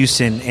of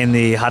Houston in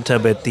the hot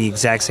tub at the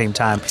exact same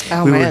time.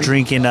 Oh, we were man.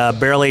 drinking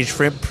barrel aged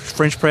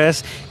French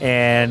press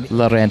and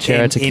La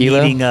Ranchera and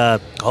tequila?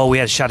 eating, we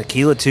had a shot of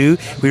tequila too.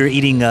 We were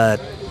eating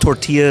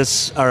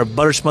tortillas or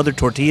butter smothered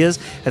tortillas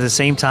at the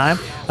same time.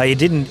 It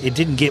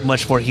didn't get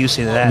much more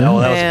Houston than that. Oh,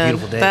 that was a Man,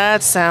 beautiful day.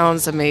 that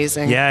sounds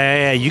amazing.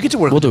 Yeah. You get to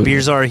work We'll with do the it.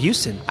 beer czar of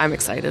Houston. I'm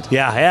excited.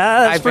 Yeah,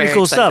 that's I'm pretty very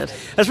cool excited.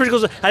 stuff. That's pretty cool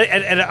stuff.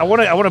 And I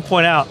want to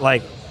point out,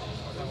 like,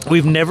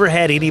 we've never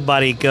had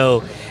anybody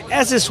go,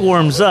 as this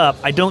warms up,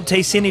 I don't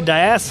taste any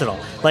diacetyl.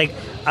 Like,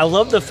 I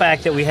love the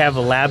fact that we have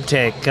a lab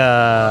tech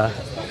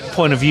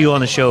point of view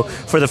on the show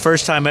for the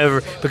first time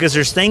ever, because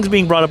there's things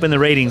being brought up in the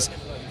ratings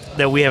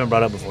that we haven't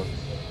brought up before.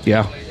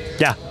 Yeah.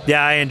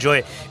 Yeah, I enjoy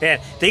it. And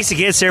thanks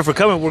again, Sarah, for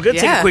coming. We're going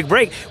to take a Yeah. quick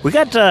break. We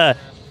got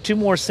 2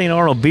 more St.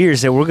 Arnold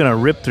beers that we're going to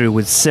rip through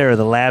with Sarah,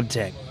 the lab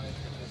tech.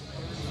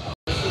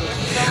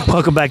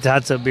 Welcome back to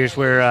Hot Tub Beers,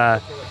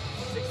 where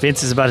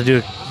Vince is about to do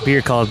a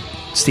beer called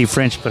Steve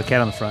French, put a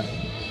cat on the front.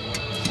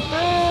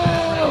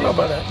 I don't know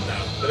about that.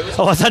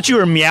 Oh, I thought you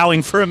were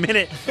meowing for a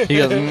minute. He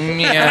goes, Do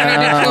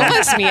meow.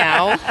 pumas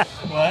meow?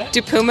 What?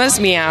 Do pumas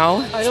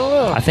meow? I don't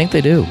know. I think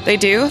they do. They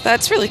do?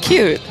 That's really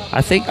cute.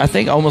 I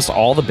think almost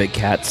all the big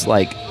cats have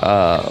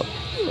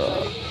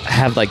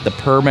like the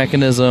purr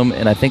mechanism,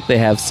 and I think they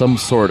have some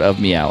sort of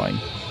meowing.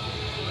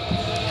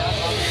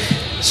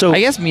 So,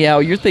 I guess meow.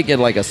 You're thinking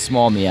like a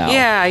small meow.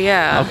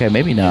 Yeah. Okay,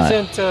 maybe not.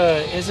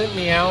 Isn't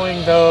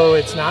meowing though?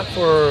 It's not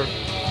for.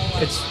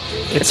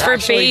 It's for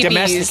actually babies.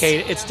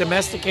 domesticated. It's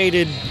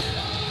domesticated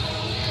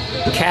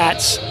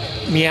cats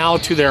meow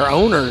to their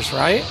owners,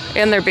 right?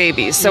 And they're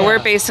babies. So Yeah. we're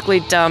basically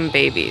dumb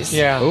babies.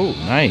 Yeah. Oh,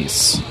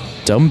 nice.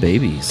 Dumb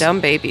babies. Dumb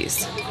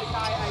babies.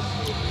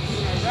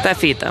 That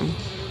feed them.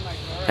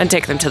 And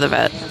take them to the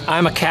vet.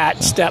 I'm a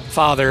cat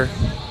stepfather,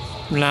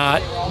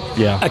 not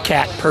Yeah. a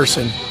cat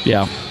person.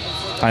 Yeah.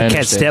 I cat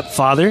understand.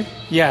 stepfather.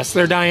 Yes,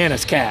 they're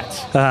Diana's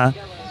cats. Uh-huh.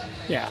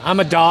 Yeah, I'm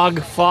a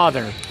dog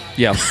father,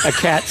 Yeah. a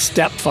cat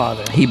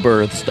stepfather. He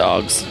births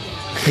dogs.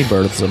 He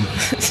births them.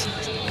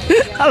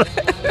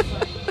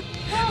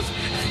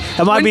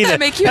 That might Wouldn't be that the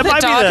make you that the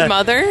might be dog the-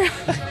 mother?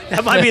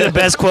 That might be the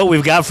best quote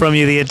we've got from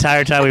you the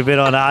entire time we've been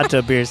on Hot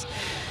Tub Beers.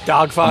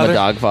 Dog I'm father. a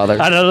dog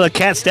father. I don't know, the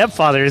cat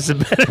stepfather is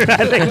better.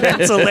 I think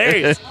that's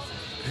hilarious.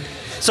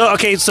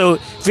 So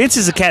Vince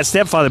is a cat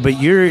stepfather,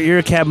 but you're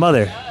a cat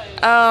mother.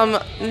 No,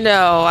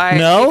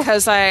 No?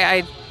 because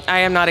I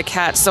am not a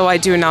cat, so I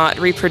do not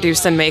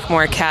reproduce and make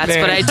more cats.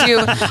 There.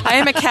 But I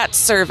am a cat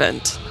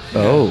servant.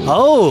 Oh.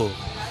 Oh,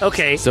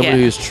 okay. Somebody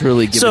Yeah. who's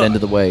truly given So- into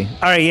the way.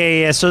 All right,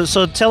 yeah.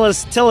 So tell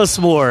us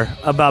more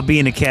about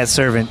being a cat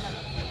servant.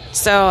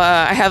 So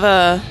I have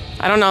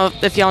I don't know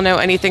if y'all know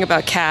anything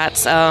about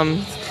cats.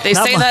 They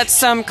Not say much. that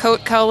some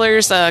coat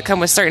colors come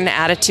with certain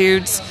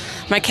attitudes.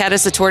 My cat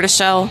is a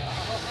tortoiseshell,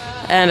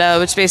 and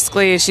which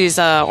basically she's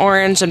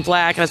orange and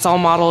black, and it's all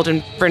mottled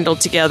and brindled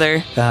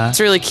together. Uh-huh.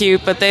 It's really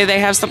cute, but they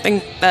have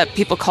something that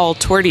people call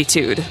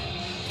tortitude,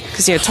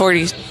 because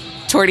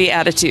torty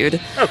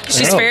attitude.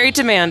 She's very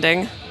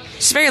demanding.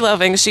 She's very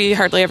loving. She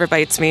hardly ever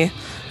bites me,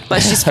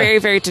 but she's very,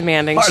 very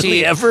demanding.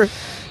 Hardly ever.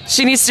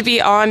 She needs to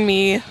be on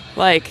me,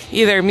 like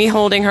either me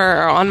holding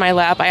her or on my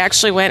lap. I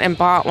actually went and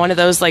bought one of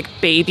those like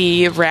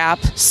baby wrap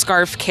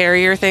scarf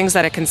carrier things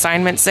at a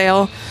consignment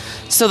sale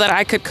so that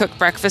I could cook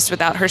breakfast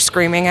without her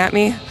screaming at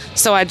me.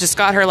 So I just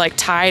got her like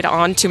tied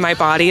onto my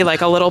body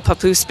like a little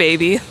papoose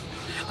baby.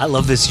 I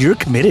love this. You're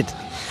committed.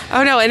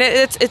 Oh no, and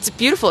it's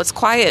beautiful. It's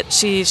quiet.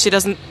 She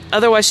doesn't.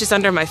 Otherwise, she's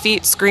under my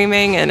feet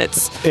screaming, and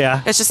it's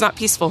just not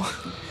peaceful.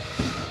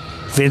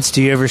 Vince,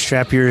 do you ever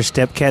strap your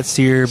step cats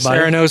to your body?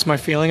 Sarah knows my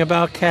feeling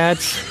about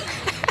cats.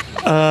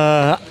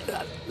 The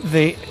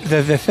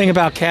thing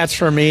about cats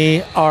for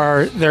me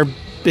are their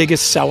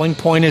biggest selling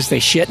point is they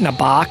shit in a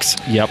box.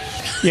 Yep.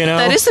 You know,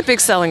 That is the big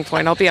selling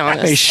point. I'll be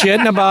honest. they shit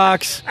in a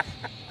box,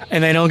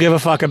 and they don't give a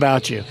fuck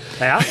about you.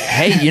 Yeah.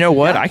 Hey, you know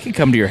what? I could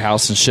come to your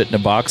house and shit in a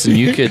box, and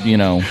you could,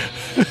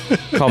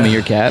 call me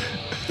your cat.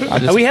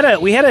 We had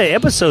an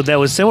episode that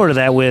was similar to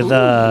that with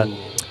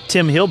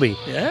Tim Hilby,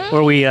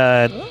 where we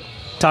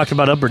talked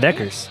about upper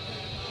deckers.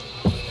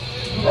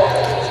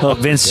 Oh,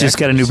 Vince just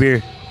got a new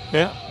beer.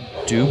 Yeah.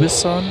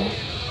 Dubuisson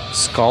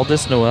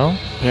Scaldus Noel.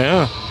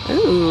 Yeah.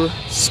 Ooh,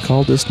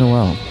 Scaldus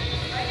Noel.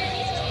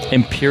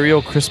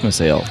 Imperial Christmas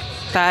Ale.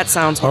 that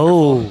sounds wonderful.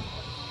 Oh, all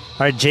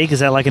right, Jake, is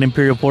that like an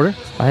Imperial Porter?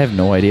 I have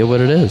no idea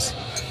what it is.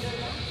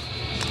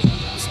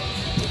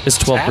 It's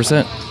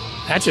 12%.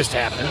 That just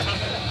happened.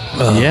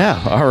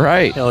 Yeah. All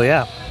right. Oh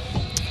yeah.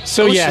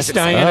 So yes, she's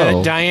Diana.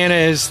 Oh.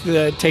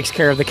 Diana takes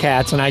care of the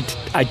cats, and I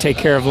take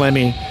care of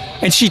Lemmy,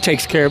 and she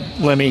takes care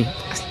of Lemmy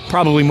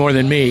probably more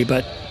than me,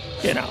 but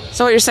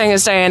So what you're saying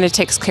is Diana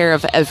takes care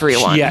of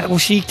everyone. Yeah. Well,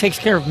 she takes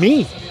care of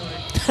me.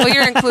 Well,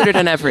 you're included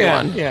in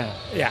everyone. Yeah.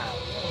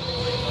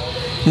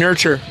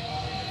 Nurture.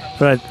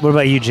 What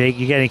about you, Jake?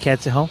 You got any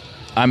cats at home?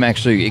 I'm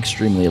actually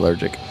extremely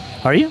allergic.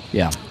 Are you?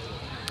 Yeah.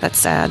 That's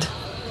sad.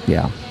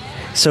 Yeah.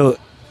 So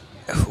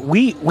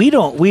we've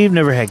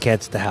never had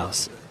cats at the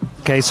house.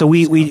 Okay, so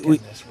we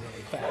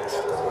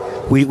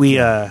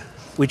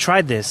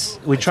tried this.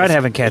 We tried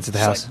having cats at the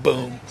house.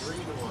 Boom.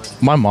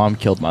 My mom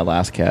killed my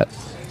last cat.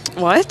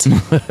 What?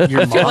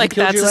 Your I feel like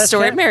killed that's your a last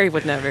story cat? Mary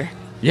would never.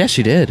 Yeah,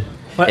 she did.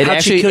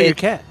 How'd she kill your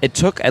cat? It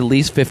took at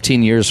least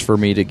 15 years for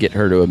me to get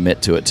her to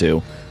admit to it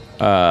too.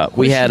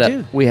 We did had she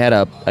do?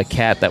 a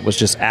cat that was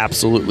just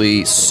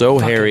absolutely so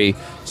hairy,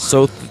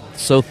 so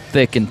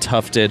thick and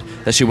tufted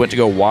that she went to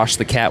go wash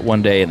the cat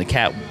one day, and the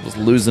cat was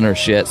losing her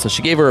shit. So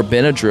she gave her a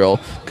Benadryl,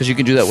 because you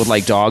can do that with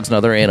like dogs and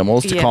other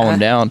animals to calm Yeah. them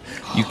down.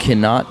 You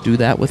cannot do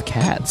that with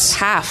cats.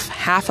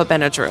 Half a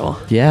Benadryl.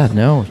 Yeah,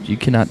 no, you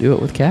cannot do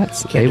it with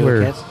cats. Can't do it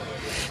with cats?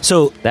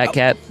 So That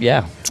cat.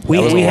 Yeah, we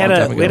That was had long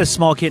time we had ago. a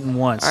small kitten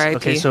once. R.I.P.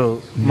 Okay,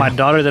 so my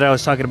daughter that I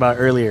was talking about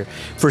earlier,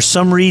 for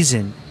some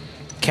reason,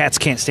 cats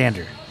can't stand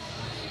her.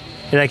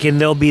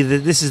 And they'll be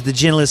this is the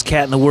gentlest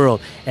cat in the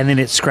world, and then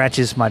it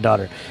scratches my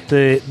daughter.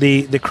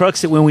 The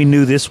crux that when we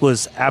knew this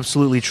was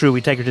absolutely true, we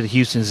take her to the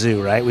Houston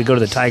Zoo. Right, we go to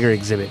the tiger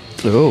exhibit.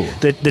 Oh.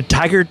 The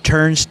tiger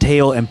turns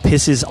tail and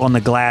pisses on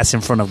the glass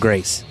in front of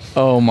Grace.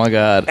 Oh my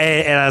God.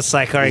 And I was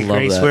like, all right, Love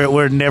Grace, that.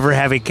 we're never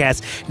having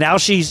cats. Now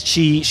she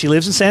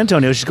lives in San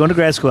Antonio. She's going to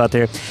grad school out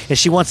there, and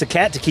she wants a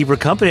cat to keep her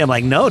company. I'm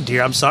like, no,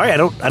 dear, I'm sorry, I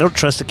don't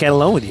trust a cat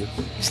alone with you.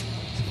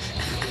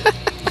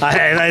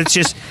 That's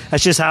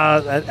just how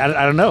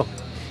I don't know.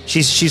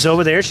 She's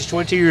over there. She's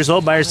 22 years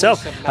old by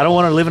herself. I don't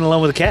want her living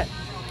alone with a cat.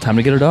 Time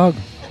to get a dog.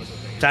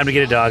 Time to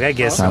get a dog, I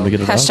guess. Time to get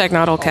a dog. Hashtag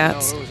not all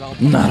cats.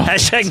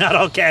 Hashtag not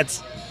all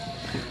cats.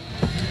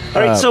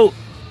 All right, so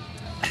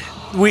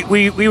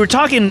we were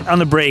talking on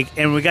the break,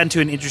 and we got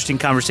into an interesting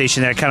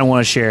conversation that I kind of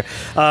want to share.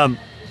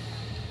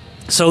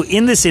 So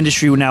in this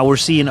industry now, we're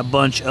seeing a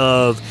bunch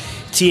of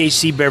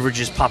THC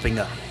beverages popping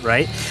up,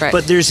 right?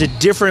 But there's a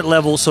different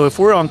level. So if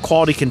we're on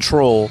quality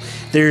control,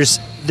 there's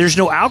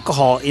no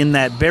alcohol in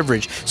that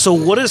beverage. So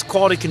what does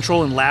quality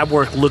control and lab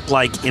work look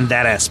like in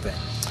that aspect?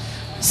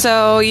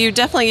 So you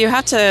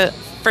have to,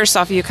 first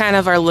off, you kind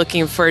of are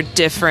looking for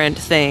different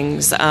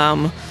things.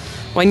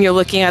 When you're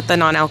looking at the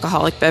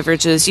non-alcoholic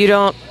beverages,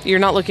 you're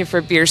not looking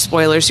for beer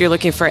spoilers. You're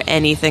looking for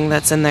anything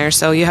that's in there.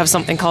 So you have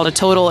something called a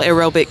total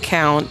aerobic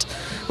count,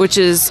 which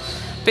is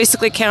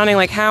basically counting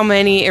like how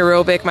many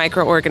aerobic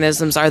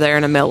microorganisms are there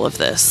in a mil of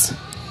this.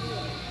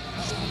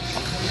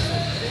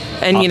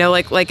 And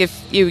like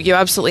if you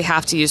absolutely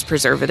have to use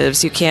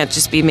preservatives. You can't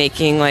just be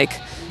making like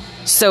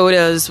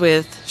sodas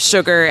with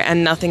sugar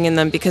and nothing in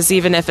them, because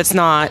even if it's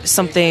not a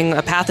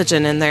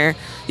pathogen in there,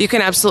 you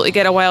can absolutely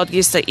get a wild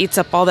yeast that eats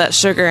up all that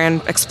sugar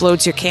and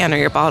explodes your can or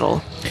your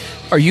bottle.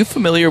 Are you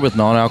familiar with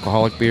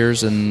non-alcoholic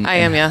beers? I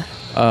am, yeah.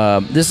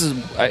 This is.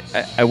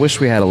 I wish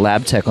we had a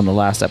lab tech on the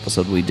last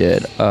episode we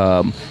did.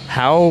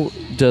 How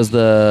does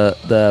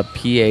the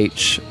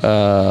pH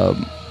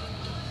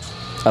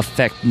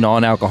affect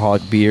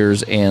non-alcoholic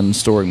beers and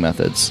storing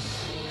methods?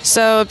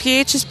 So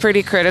pH is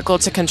pretty critical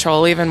to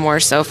control, even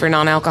more so for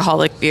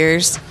non-alcoholic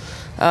beers,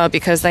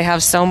 because they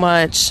have so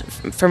much,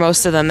 for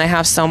most of them, they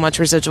have so much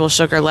residual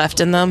sugar left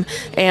in them,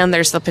 and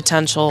there's the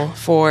potential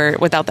for,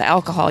 without the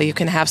alcohol, you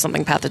can have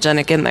something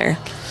pathogenic in there.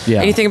 Yeah.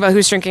 And you think about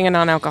who's drinking a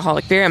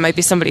non-alcoholic beer, it might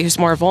be somebody who's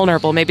more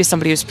vulnerable, maybe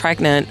somebody who's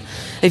pregnant.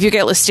 If you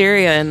get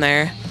listeria in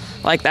there,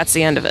 like, that's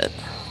the end of it.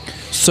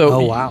 So,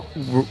 Oh, wow.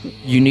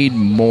 You need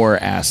more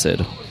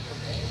acid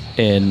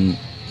in.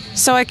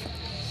 So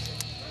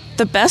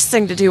The best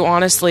thing to do,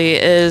 honestly,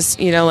 is,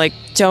 like,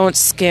 don't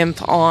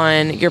skimp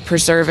on your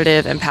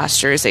preservative and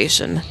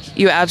pasteurization.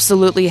 You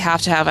absolutely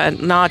have to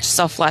have not just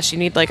self-flash. You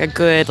need, like, a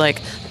good,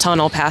 like,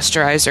 tunnel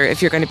pasteurizer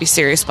if you're going to be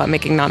serious about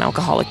making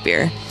non-alcoholic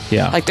beer.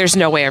 Yeah. Like, there's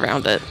no way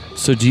around it.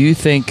 So do you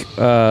think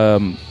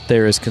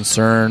there is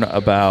concern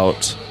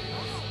about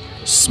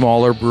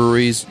smaller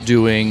breweries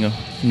doing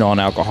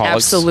non-alcoholics?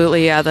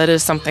 Absolutely, yeah. That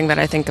is something that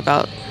I think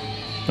about.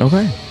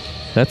 Okay.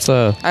 That's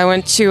I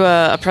went to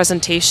a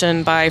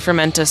presentation by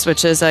Fermentus,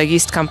 which is a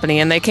yeast company,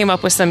 and they came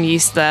up with some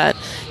yeast that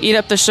eat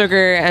up the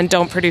sugar and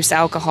don't produce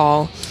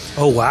alcohol.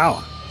 Oh,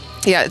 wow.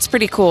 Yeah, it's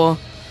pretty cool.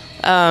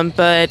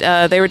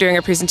 But they were doing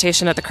a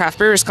presentation at the Craft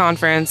Brewers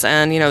Conference,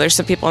 and, there's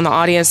some people in the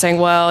audience saying,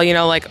 well,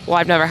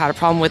 I've never had a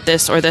problem with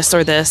this or this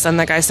or this. And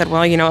the guy said,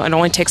 well, it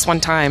only takes one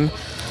time.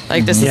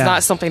 Like, this is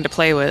not something to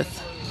play with.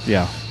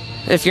 Yeah.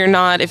 If you're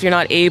not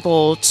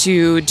able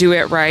to do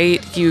it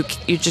right, you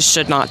just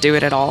should not do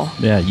it at all.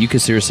 Yeah, you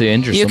could seriously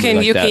injure somebody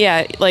like that.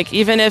 Yeah, like,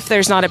 even if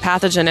there's not a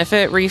pathogen, if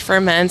it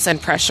re-ferments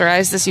and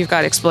pressurizes, you've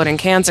got exploding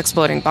cans,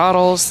 exploding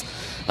bottles.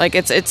 Like,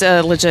 it's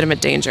a legitimate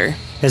danger.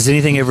 Has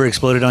anything ever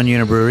exploded on you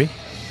in a brewery?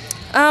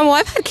 Well,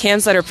 I've had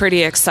cans that are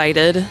pretty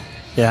excited.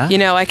 Yeah?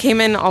 I came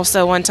in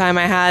also one time,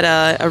 I had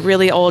a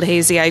really old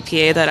hazy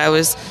IPA that I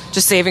was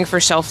just saving for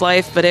shelf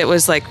life, but it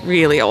was, like,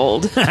 really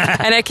old.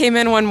 And I came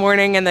in one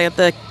morning and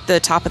the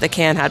top of the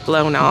can had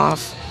blown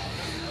off.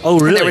 Oh,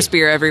 really? And there was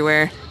beer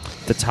everywhere.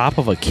 The top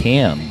of a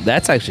can.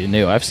 That's actually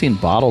new. I've seen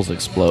bottles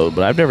explode,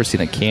 but I've never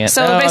seen a can.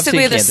 So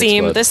basically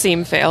the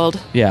seam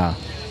failed. Yeah.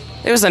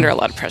 It was under a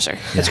lot of pressure.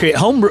 That's great.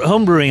 Home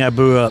brewing, I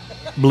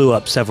blew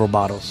up several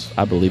bottles.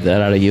 I believe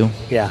that out of you.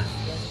 Yeah.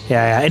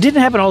 Yeah, it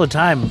didn't happen all the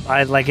time.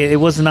 It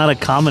was not a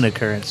common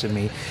occurrence with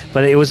me,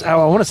 but it was. I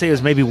want to say it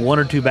was maybe 1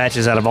 or 2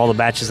 batches out of all the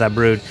batches I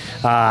brewed.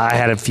 I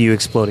had a few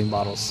exploding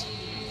bottles.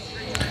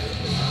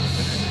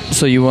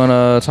 So you want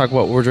to talk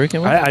about what we're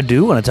drinking? I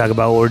do want to talk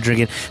about what we're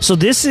drinking. So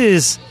this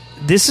is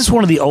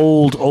one of the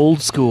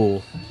old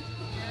school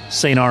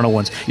St. Arnold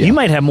ones. Yeah. You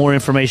might have more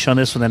information on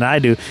this one than I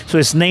do. So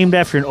it's named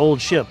after an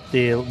old ship,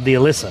 the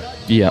Alyssa.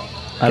 Yeah.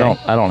 Okay.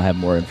 I don't have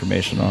more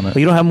information on it. Oh,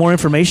 you don't have more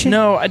information?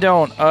 No, I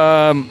don't.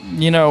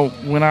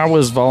 When I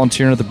was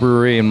volunteering at the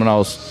brewery and when I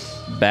was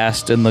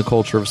basked in the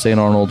culture of St.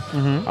 Arnold,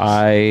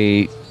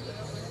 I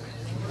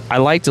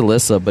liked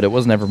Alyssa, but it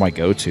was never my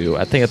go-to.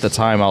 I think at the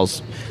time I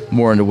was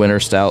more into Winter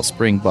Stout,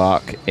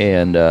 Springbok,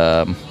 and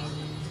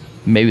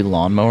maybe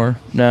Lawnmower.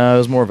 No, I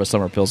was more of a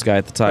Summer Pils guy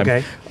at the time.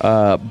 Okay.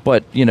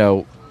 But,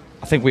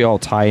 I think we all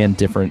tie in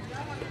different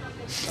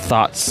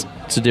thoughts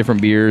to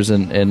different beers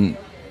and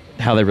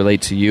how they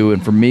relate to you.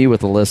 And for me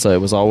with Alyssa, it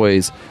was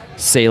always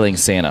Sailing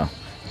Santa.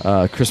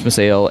 Christmas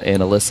Ale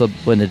and Alyssa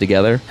blended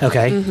together.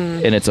 Okay.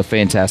 And it's a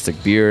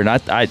fantastic beer. And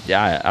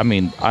I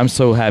mean, I'm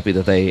so happy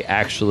that they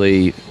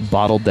actually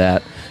bottled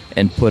that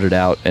and put it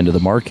out into the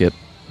market.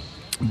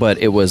 But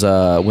it was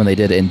when they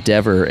did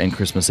Endeavor and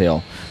Christmas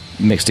Ale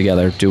mixed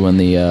together doing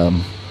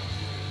the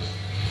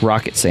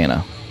Rocket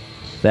Santa.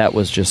 That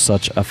was just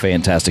such a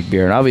fantastic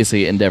beer. And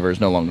obviously Endeavor is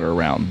no longer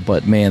around.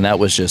 But man, that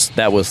was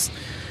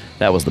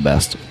the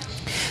best.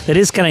 That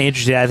is kind of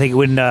interesting. I think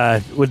when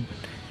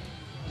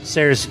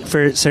Sarah's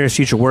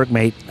future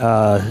workmate,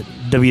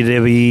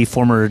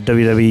 former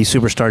WWE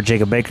superstar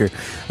Jacob Baker,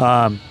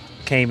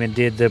 came and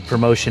did the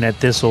promotion at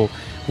Thistle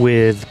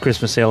with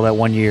Christmas Ale that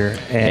one year,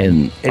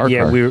 and Art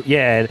Car.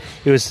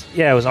 it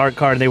was Art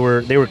Car. And they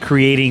were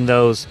creating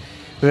those.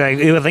 I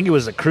think it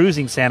was a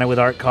cruising Santa with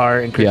Art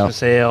Car and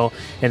Christmas Ale,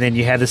 and then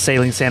you had the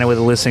Sailing Santa with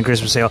Alyssa and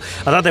Christmas Ale.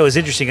 I thought that was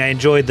interesting. I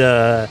enjoyed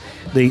the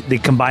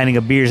combining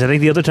of beers. I think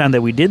the other time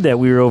that we did that,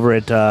 we were over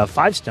at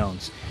Five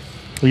Stones.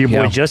 Your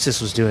boy Justice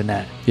was doing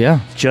that.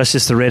 Yeah.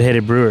 Justice, the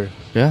redheaded brewer.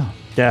 Yeah.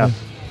 Yeah.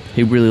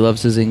 He really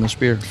loves his English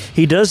beer.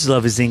 He does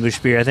love his English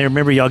beer. I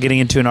remember y'all getting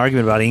into an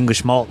argument about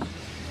English malt.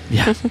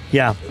 Yeah.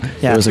 Yeah.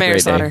 It was a Mayor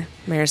great Sauter. day.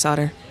 Mayor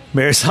Sauter.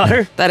 Mayor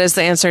Sauter? That is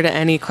the answer to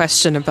any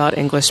question about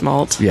English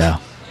malt. Yeah.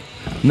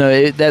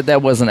 No,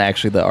 that wasn't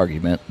actually the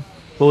argument.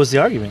 What was the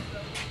argument?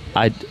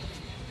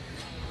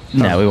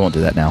 No, we won't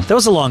do that now. That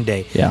was a long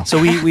day. Yeah.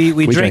 So we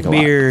We drank drank a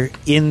lot. beer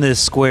in the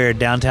square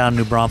downtown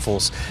New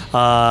Braunfels.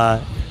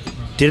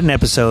 Did an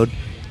episode,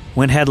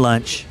 had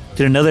lunch,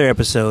 did another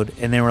episode,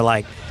 and then we're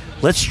like,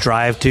 let's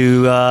drive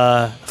to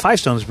Five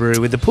Stones Brewery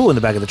with the pool in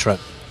the back of the truck.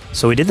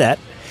 So we did that.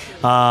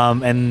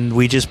 And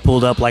we just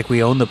pulled up like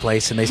we owned the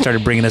place, and they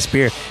started bringing us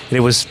beer, and it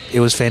was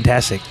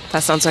fantastic.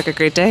 That sounds like a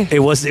great day. It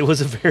was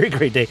a very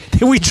great day.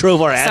 Then we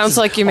drove our asses. Sounds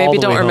like you all maybe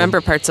the don't way home. remember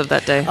parts of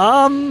that day.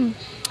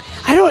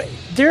 I don't.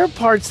 There are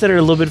parts that are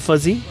a little bit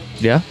fuzzy.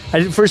 Yeah.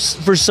 For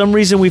some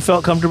reason, we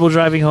felt comfortable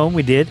driving home.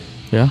 We did.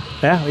 Yeah.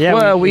 Yeah.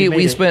 Well, made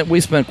we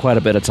it. spent quite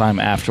a bit of time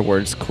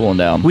afterwards cooling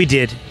down. We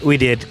did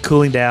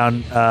cooling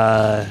down,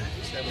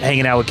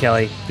 hanging out with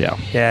Kelly. Yeah.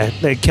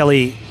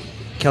 Kelly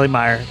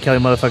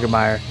motherfucker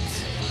Meyer,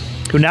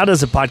 who now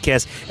does a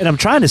podcast, and I'm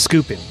trying to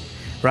scoop him,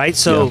 right?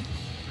 So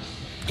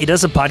he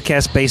does a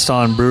podcast based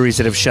on breweries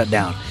that have shut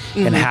down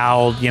and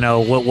how,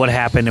 what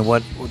happened and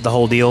what the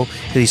whole deal.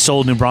 He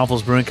sold New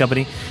Braunfels Brewing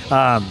Company.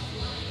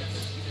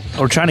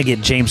 We're trying to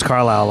get James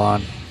Carlisle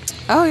on.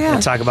 Oh, yeah.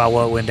 and talk about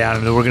what went down,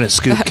 and then we're going to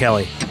scoop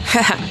Kelly.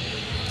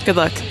 Good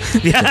luck.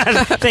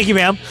 Yeah, thank you,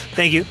 ma'am.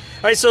 Thank you.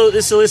 All right, so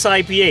this is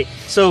Alyssa IPA.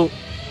 So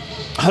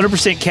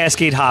 100%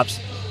 Cascade hops.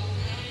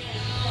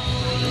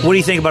 What do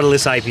you think about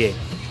Alyssa IPA?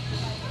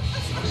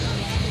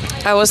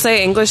 I will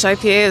say English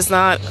IPA is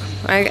not...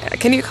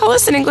 can you call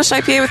this an English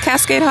IPA with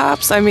Cascade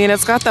hops? I mean,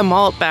 it's got the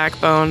malt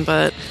backbone,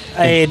 but...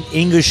 An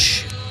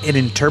English... An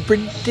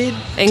interpreted?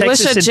 English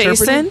Texas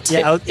adjacent? interpreted?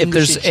 Yeah, If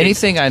there's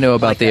anything I know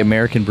about the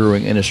American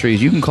brewing industry,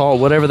 you can call it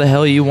whatever the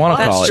hell you want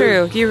to call That's it.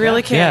 true. You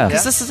really can. Yeah.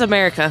 Because this is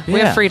America. We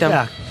Yeah. have freedom.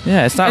 Yeah,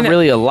 Yeah, it's not And-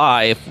 really a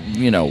lie if,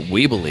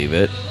 we believe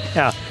it.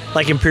 yeah,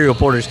 like Imperial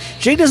Porters.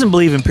 Jake doesn't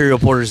believe Imperial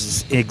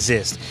Porters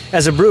exist.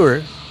 As a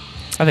brewer,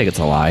 I think it's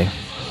a lie.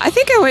 I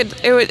think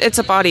it's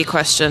a body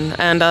question.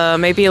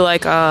 And maybe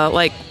like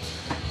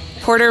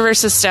porter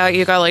versus stout,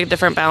 you got like a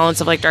different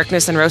balance of like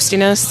darkness and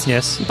roastiness.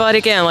 yes. But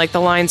again, like the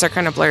lines are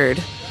kind of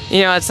blurred.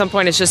 At some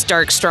point it's just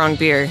dark, strong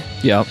beer.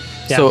 Yeah.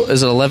 Yeah. So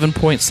is it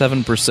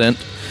 11.7%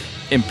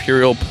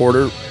 Imperial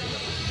Porter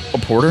a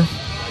porter?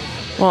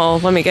 Well,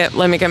 let me get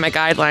my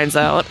guidelines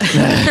out.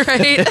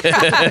 Right?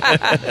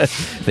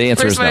 The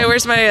answer is no.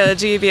 Where's my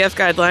GBF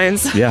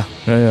guidelines? Yeah.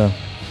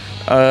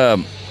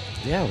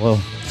 Yeah, well,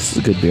 this is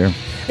a good beer.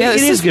 Yeah, it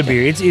this is good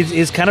beer.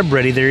 It's kind of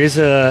bready. There is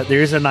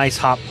a nice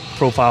hop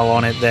profile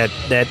on it that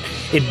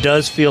it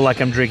does feel like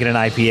I'm drinking an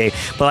IPA.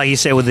 But like you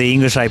said, with the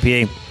English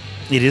IPA,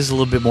 it is a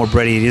little bit more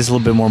bready. It is a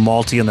little bit more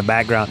malty in the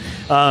background.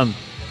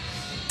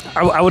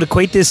 I would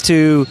equate this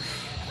to,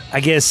 I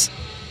guess,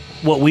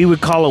 what we would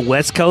call a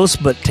West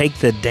Coast, but take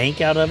the dank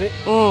out of it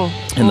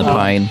And the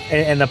pine.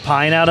 and the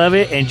pine out of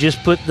it, and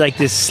just put like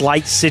this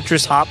slight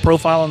citrus hop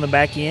profile on the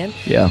back end.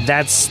 Yeah.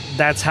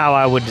 That's how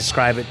I would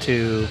describe it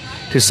to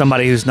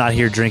somebody who's not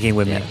here drinking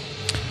with me.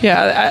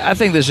 Yeah, I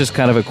think this just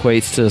kind of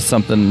equates to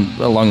something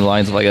along the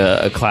lines of like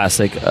a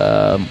classic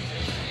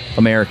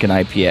American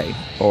IPA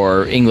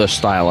or English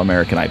style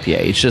American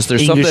IPA. It's just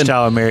there's English something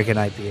style American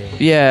IPA.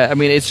 Yeah, I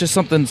mean, it's just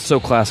something so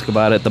classic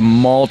about it. The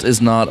malt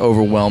is not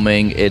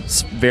overwhelming.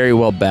 It's very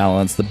well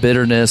balanced. The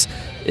bitterness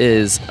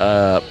is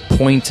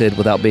pointed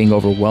without being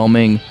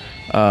overwhelming.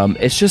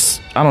 It's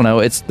just, I don't know,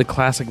 it's the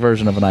classic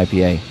version of an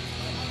IPA.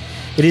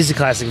 It is the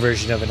classic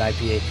version of an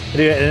IPA.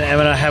 And I'm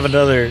going to have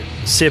another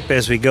sip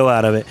as we go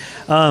out of it.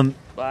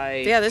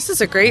 Yeah, this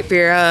is a great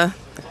beer.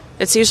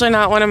 It's usually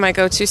not one of my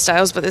go-to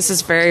styles, but this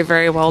is very,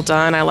 very well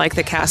done. I like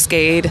the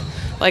Cascade.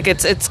 Like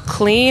it's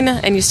clean,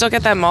 and you still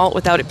get that malt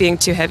without it being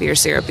too heavy or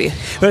syrupy.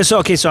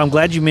 So I'm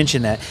glad you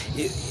mentioned that.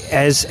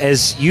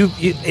 As you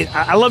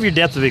I love your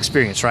depth of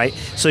experience, right?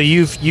 So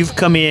you've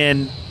come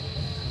in,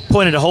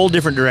 pointed a whole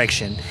different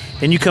direction.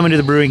 Then you come into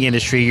the brewing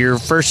industry. Your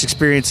first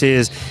experience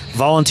is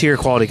volunteer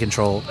quality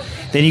control.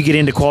 Then you get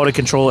into quality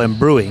control and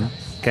brewing.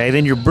 Okay,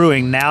 then you're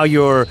brewing. Now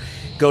you're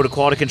go to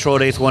quality control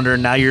at Eighth Wonder.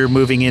 Now you're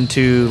moving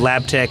into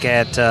lab tech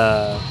at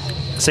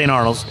St.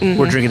 Arnold's.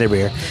 We're drinking their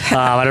beer.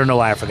 I don't know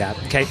why I forgot.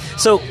 Okay,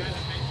 so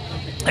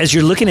as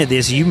you're looking at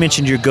this, you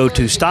mentioned your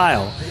go-to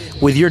style.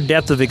 With your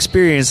depth of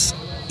experience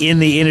in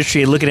the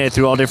industry and looking at it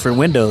through all different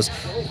windows,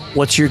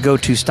 what's your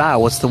go-to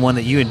style? What's the one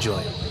that you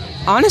enjoy?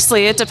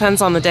 Honestly, it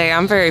depends on the day.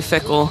 I'm very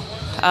fickle.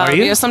 Are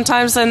you?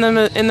 Sometimes in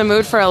the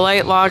mood for a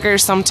light lager.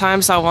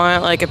 Sometimes I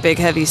want like a big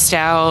heavy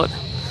stout.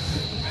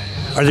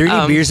 Are there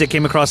any beers that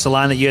came across the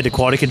line that you had to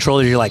quality control,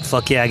 or you're like,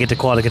 fuck yeah, I get to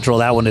quality control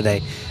that one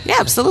today? Yeah,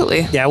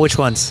 absolutely. Yeah, which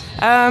ones?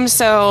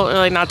 So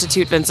like not to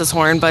toot Vince's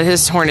horn, but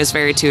his horn is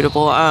very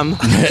tootable.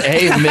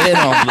 Amen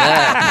on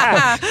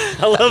that.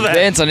 I love that.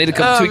 Vince, I need to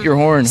come toot your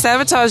horn.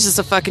 Sabotage is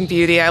a fucking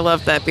beauty. I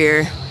love that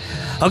beer.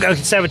 Okay,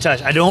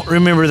 Sabotage. I don't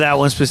remember that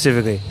one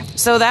specifically.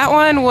 So that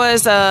one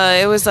was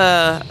I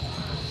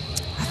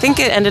think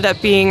it ended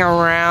up being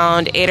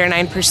around 8 or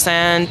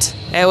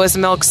 9%. It was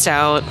milk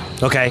stout.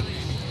 Okay.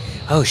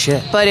 Oh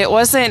shit. But it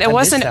wasn't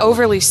missed that one.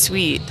 overly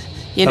sweet,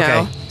 you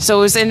know. Okay.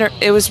 So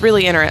it was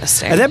really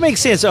interesting. That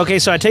makes sense. Okay,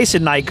 so I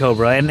tasted Night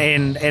Cobra, and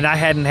I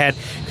hadn't had,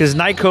 because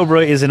Night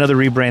Cobra is another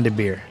rebranded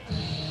beer.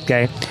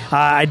 Okay,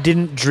 I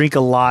didn't drink a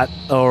lot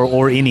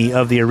or any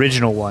of the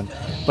original one,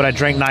 but I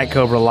drank Night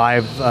Cobra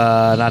live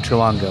not too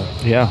long ago.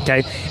 Yeah.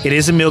 Okay, it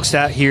is a milk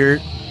stout here.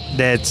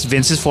 That's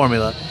Vince's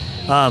formula.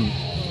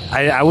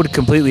 I would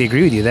completely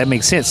agree with you. That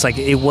makes sense. Like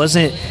it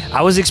wasn't.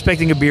 I was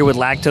expecting a beer with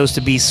lactose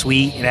to be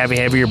sweet and have a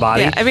heavier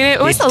body. Yeah, I mean it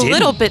was a didn't.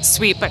 little bit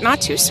sweet, but not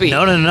too sweet.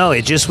 No.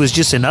 It just was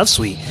just enough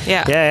sweet.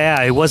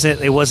 Yeah. It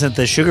wasn't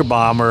the sugar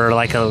bomb or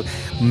like a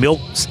milk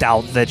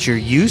stout that you're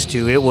used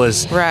to. It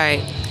was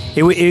Right.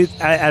 I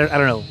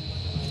don't know.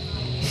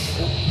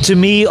 To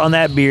me, on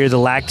that beer, the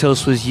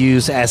lactose was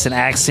used as an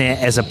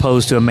accent as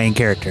opposed to a main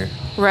character.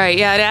 Right.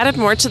 Yeah, it added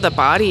more to the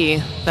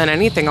body than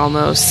anything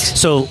almost.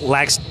 So,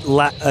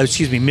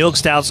 milk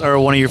stouts are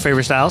one of your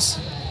favorite styles?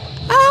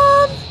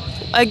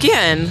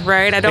 Again,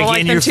 right? I don't like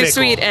Again, them you're too fickle.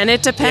 sweet, and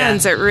it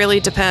depends. Yeah. It really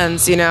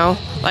depends, you know?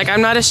 Like,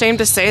 I'm not ashamed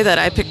to say that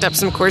I picked up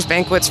some Coors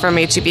Banquets from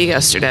HEB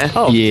yesterday.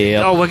 Oh,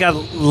 Yeah. Oh, we got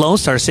Lone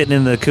Star sitting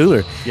in the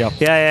cooler. Yep.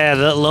 Yeah.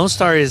 The Lone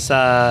Star is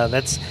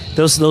that's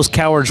those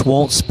cowards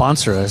won't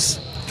sponsor us.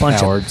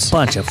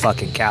 Cowards. of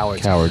fucking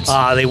cowards. Cowards.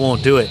 They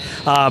won't do it.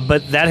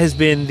 But that has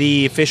been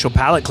the official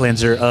palate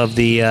cleanser of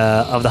the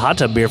hot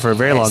tub beer for a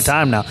very long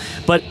time now.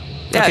 But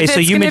Yeah, okay, if so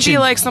it's you gonna mentioned be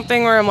like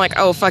something where I'm like,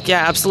 oh fuck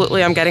yeah,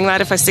 absolutely, I'm getting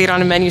that. If I see it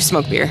on a menu,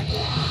 smoked beer,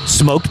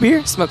 smoked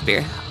beer. smoked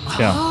beer.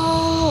 Yeah.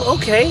 Oh,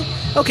 okay.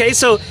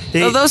 So,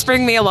 So those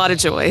bring me a lot of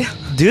joy.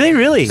 do they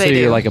really? So They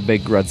you're do. like a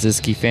big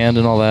Grodzisky fan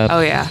and all that?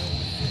 Oh yeah,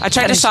 I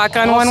tried That to is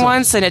shotgun one awesome.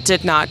 once and it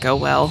did not go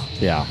well.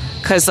 Yeah.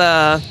 Because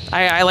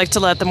I like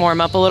to let them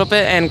warm up a little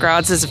bit, and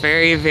Grod's is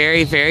very,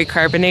 very, very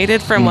carbonated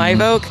from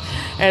Live Oak.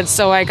 And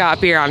so I got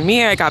beer on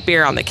me, I got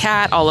beer on the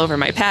cat, all over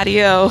my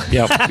patio.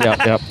 Yep. So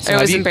It was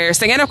have you-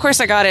 embarrassing. And of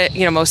course I got it,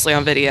 mostly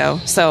on video.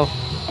 So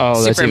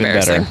Oh, that's super even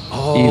embarrassing. better.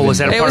 Oh, Even was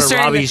that a better. part of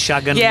during Robbie's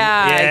shotgun?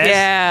 Yeah, Yes.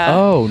 yeah.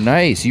 Oh,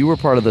 nice. You were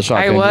part of the I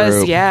shotgun was,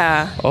 group.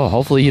 yeah. Oh,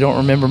 hopefully you don't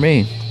remember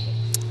me.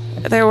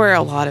 There were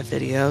a lot of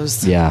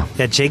videos. Yeah.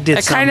 Yeah, Jake did.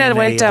 It kind of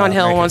went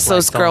downhill once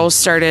those girls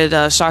started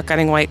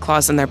shotgunning White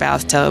Claws in their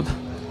bathtub.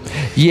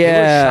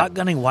 Yeah.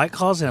 shotgunning White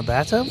Claws in a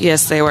bathtub.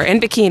 Yes, they were in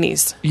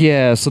bikinis.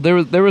 Yeah. So there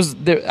was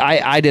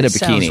I did a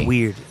Sounds bikini.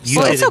 weird. You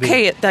Well, did it's a big-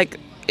 okay. Like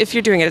if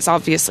you're doing it, it's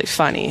obviously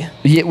funny.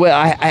 Yeah, well,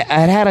 I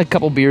had a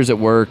couple beers at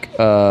work,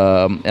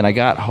 and I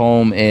got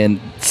home, and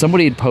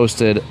somebody had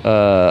posted,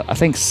 I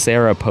think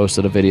Sarah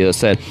posted a video that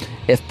said,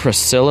 if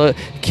Priscilla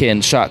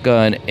can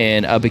shotgun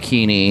in a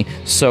bikini,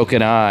 so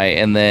can I.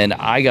 And then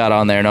I got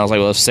on there, and I was like,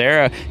 well, if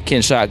Sarah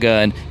can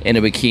shotgun in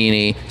a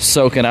bikini,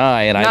 so can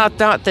I. And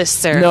Not this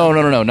Sarah. No,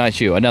 not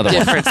you. Another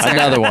Different one. Sarah.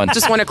 Another one.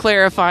 Just want to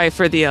clarify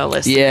for the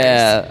listeners.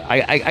 Yeah,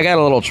 I got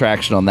a little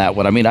traction on that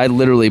one. I mean, I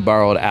literally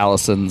borrowed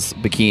Allison's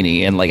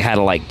bikini and had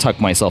to tuck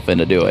myself in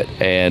to do it.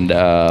 And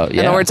yeah,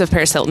 In the words of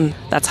Paris Hilton,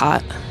 that's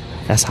hot.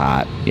 that's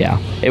hot. Yeah,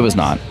 it was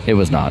not. It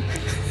was not.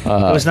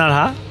 it was not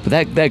hot.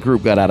 But that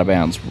group got out of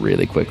bounds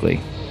really quickly.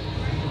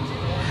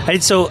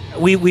 And so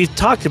we've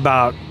talked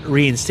about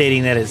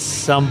reinstating that at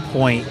some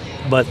point,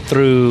 but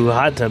through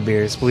hot tub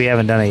beers, but we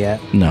haven't done it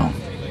yet. No.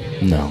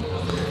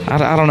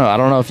 I don't know. I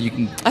don't know if you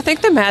can. I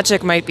think the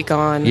magic might be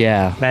gone.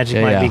 Yeah, Magic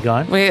yeah, might yeah. be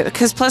gone.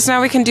 Because plus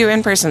now we can do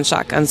in-person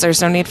shotguns.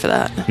 There's no need for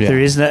that. Yeah. There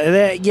is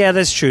no. Yeah,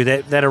 that's true.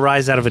 That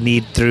arose out of a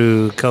need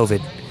through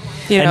COVID.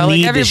 A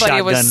need to Everybody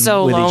shotgun was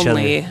so with each other.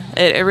 lonely.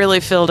 It really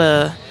filled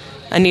a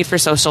need for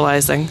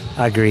socializing.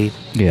 Agreed.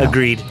 Yeah.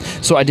 Agreed.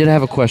 So I did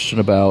have a question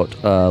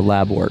about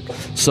lab work.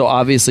 So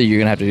obviously you're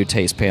gonna have to do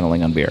taste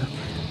paneling on beer.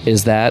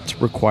 Is that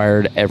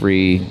required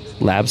every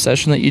lab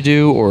session that you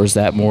do, or is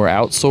that more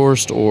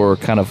outsourced, or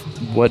kind of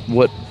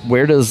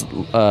where does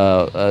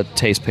a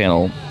taste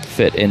panel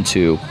fit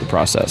into the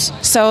process?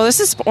 So this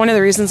is one of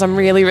the reasons I'm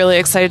really, really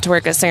excited to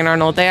work at St.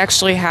 Arnold. They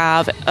actually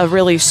have a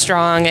really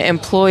strong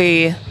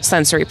employee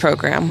sensory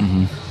program.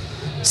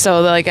 Mm-hmm.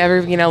 So I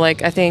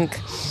think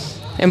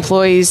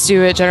employees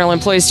do it, general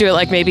employees do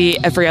it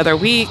maybe every other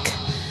week.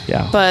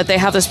 Yeah. But they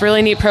have this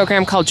really neat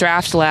program called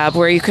Draft Lab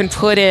where you can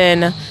put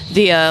in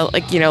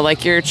the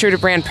your true to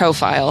brand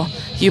profile.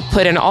 You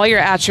put in all your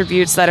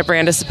attributes that a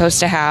brand is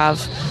supposed to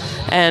have,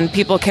 and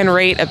people can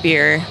rate a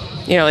beer.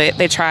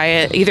 They try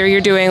it. Either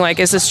you're doing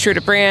is this true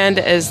to brand?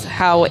 Is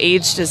how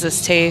aged does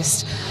this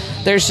taste?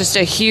 There's just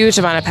a huge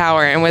amount of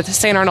power, and with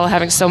St. Arnold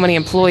having so many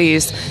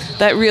employees,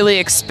 that really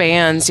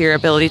expands your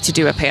ability to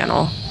do a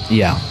panel.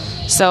 Yeah.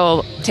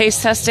 So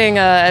taste testing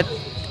at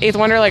Eighth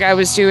Wonder, I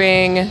was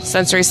doing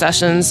sensory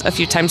sessions a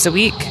few times a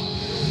week.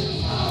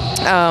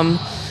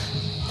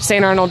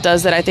 St. Arnold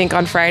does it, I think,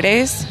 on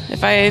Fridays.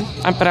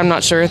 But I'm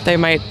not sure. They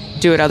might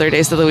do it other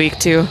days of the week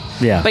too.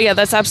 Yeah. But yeah,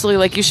 that's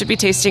absolutely you should be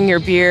tasting your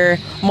beer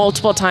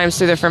multiple times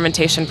through the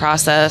fermentation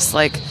process,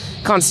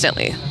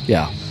 constantly.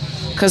 Yeah.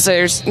 Because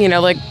there's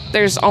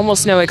there's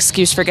almost no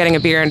excuse for getting a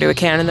beer into a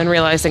can and then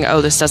realizing,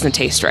 oh, this doesn't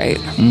taste right.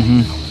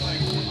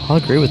 I'll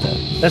agree with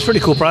that. That's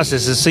pretty cool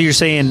process. So you're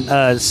saying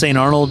St.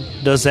 Arnold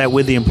does that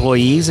with the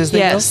employees as they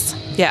Yes. go?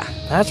 Yeah.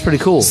 That's pretty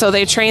cool. So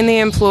they train the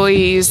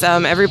employees.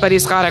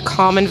 Everybody's got a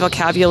common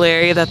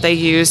vocabulary that they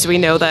use. We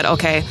know that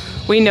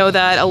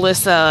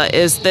Alyssa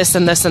is this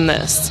and this and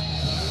this.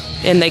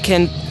 And they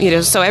can,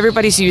 so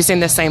everybody's using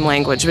the same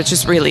language, which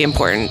is really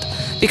important.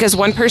 Because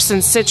one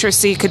person's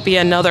citrusy could be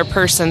another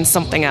person's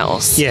something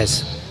else.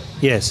 Yes.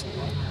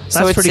 So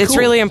That's pretty it's cool.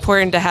 really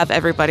important to have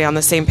everybody on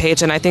the same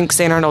page, and I think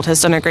St. Arnold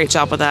has done a great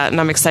job with that, and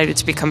I'm excited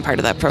to become part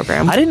of that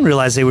program. I didn't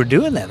realize they were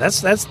doing that.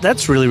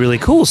 That's really, really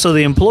cool. So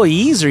the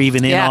employees are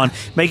even in Yeah. on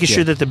making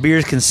sure that the beer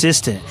is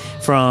consistent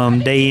from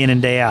day in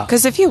and day out.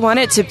 Because if you want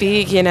it to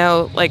be,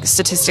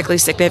 statistically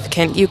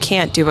significant, you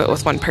can't do it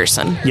with one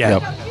person. Yeah.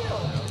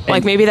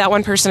 Yep. Maybe that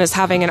one person is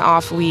having an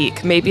off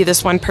week. Maybe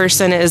this one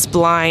person is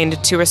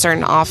blind to a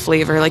certain off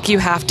flavor. You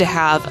have to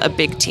have a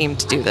big team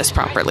to do this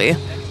properly.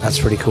 That's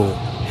pretty cool.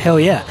 Hell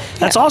yeah.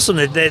 That's awesome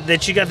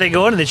that you got that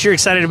going and that you're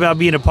excited about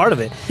being a part of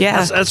it.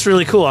 Yeah. That's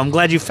really cool. I'm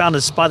glad you found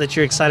a spot that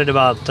you're excited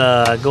about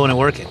going and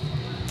working.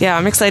 Yeah,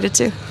 I'm excited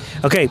too.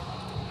 Okay,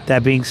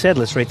 that being said,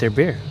 let's rate their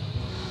beer.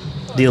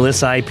 The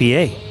Alyssa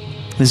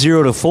IPA,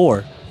 0 to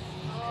 4.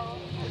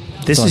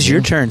 This is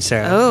your turn,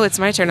 Sarah. Oh, it's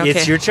my turn. Okay.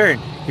 It's your turn.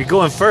 You're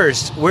going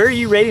first. Where are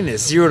you rating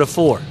this? 0 to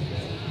 4.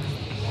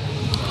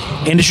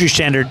 Industry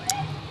standard,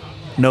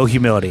 no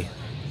humility.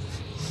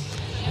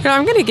 No,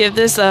 I'm going to give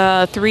this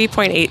a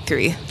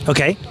 3.83.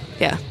 Okay.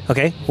 Yeah.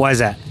 Okay. Why is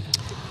that?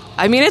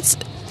 I mean, it's,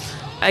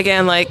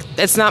 again, like,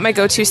 it's not my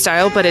go-to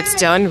style, but it's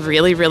done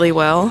really, really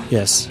well.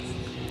 Yes.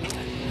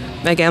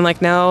 Again,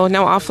 like, no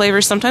off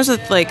flavors. Sometimes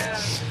with, like,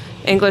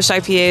 English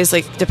IPAs,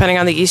 like, depending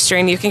on the yeast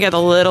strain, you can get a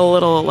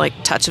little, like,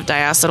 touch of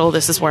diacetyl.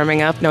 This is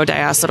warming up, no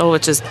diacetyl,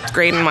 which is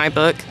great in my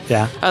book.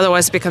 Yeah.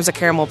 Otherwise, it becomes a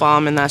caramel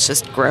bomb, and that's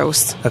just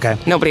gross. Okay.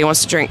 Nobody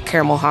wants to drink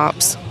caramel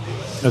hops.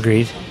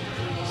 Agreed.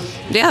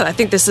 Yeah, I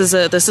think this is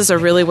a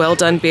really well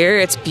done beer.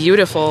 It's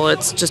beautiful.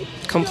 It's just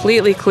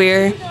completely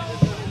clear.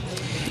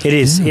 It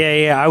is.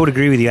 Yeah, I would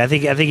agree with you. I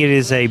think it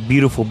is a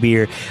beautiful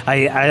beer.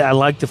 I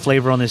like the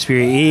flavor on this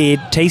beer. It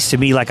tastes to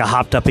me like a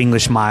hopped up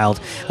English mild,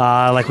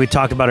 like we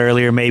talked about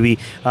earlier. Maybe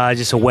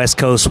just a West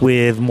Coast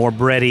with more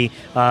bready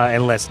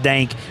and less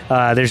dank.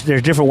 There's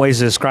different ways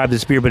to describe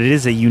this beer, but it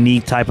is a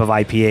unique type of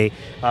IPA.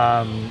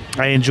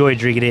 I enjoy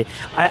drinking it.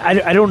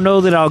 I don't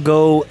know that I'll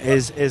go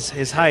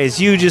as high as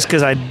you, just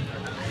because I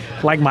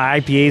like my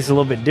IPAs a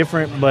little bit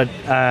different. But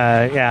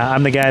yeah,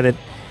 I'm the guy that.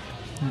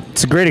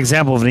 It's a great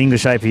example of an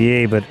English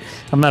IPA, but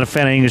I'm not a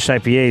fan of English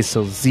IPAs,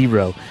 so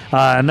 0.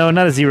 No,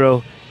 not a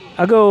 0.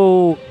 I'll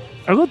go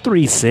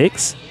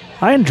 3.6.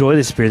 I enjoy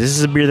this beer. This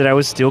is a beer that I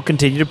would still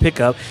continue to pick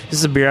up. This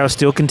is a beer I would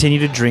still continue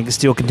to drink and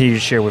still continue to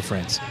share with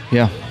friends.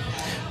 Yeah.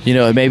 You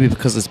know, it may be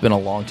because it's been a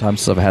long time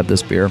since I've had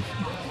this beer.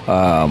 If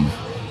I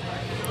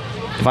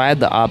had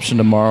the option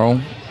tomorrow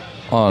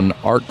on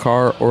Art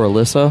Car or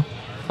Alyssa,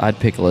 I'd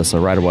pick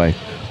Alyssa right away.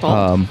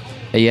 Oh.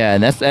 Yeah,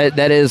 and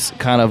that is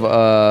kind of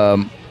a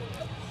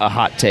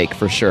hot take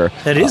for sure.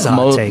 That is a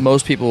hot take.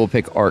 Most people will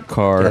pick Art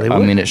Car. Yeah, they I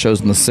would. mean, it shows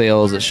in the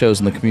sales, it shows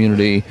in the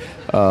community.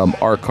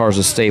 Art Car's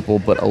a staple,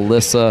 but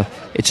Alyssa,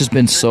 it's just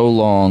been so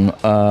long.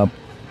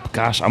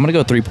 Gosh, I'm going to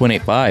go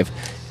 3.85.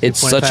 It's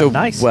such a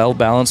nice.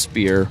 well-balanced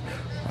beer.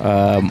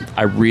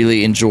 I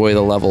really enjoy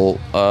the level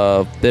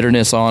of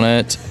bitterness on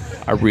it.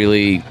 I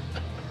don't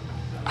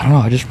know,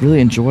 I just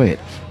really enjoy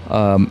it.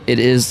 It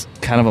is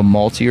kind of a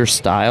maltier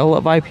style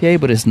of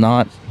IPA, but it's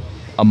not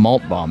a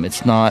malt bomb.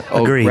 It's not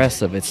Agreed.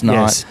 aggressive. It's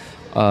not.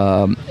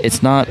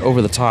 It's not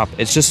over the top.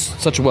 It's just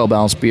such a well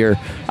balanced beer.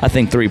 I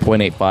think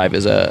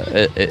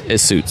 3.85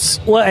 is suits.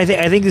 Well, I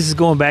think this is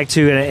going back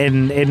to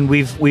and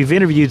we've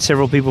interviewed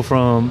several people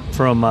from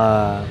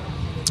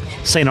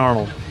St.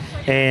 Arnold,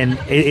 and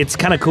it's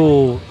kind of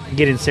cool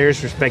getting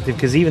Sarah's perspective,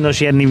 because even though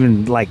she hadn't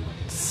even like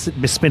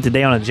spent the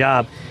day on a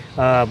job,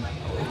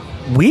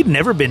 we'd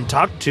never been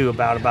talked to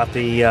about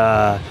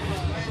the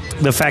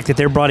fact that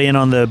they're brought in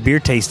on the beer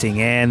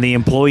tasting and the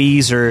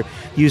employees are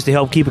used to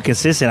help keep it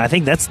consistent. I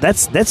think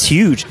that's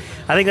huge.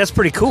 I think that's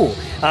pretty cool.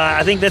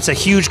 I think that's a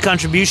huge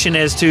contribution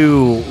as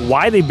to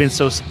why they've been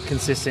so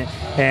consistent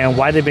and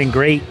why they've been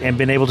great and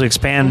been able to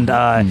expand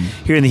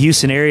here in the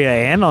Houston area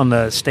and on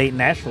the state and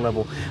national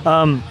level.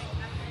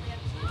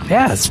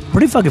 Yeah, it's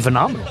pretty fucking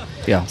phenomenal.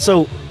 Yeah.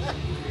 So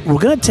we're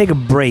going to take a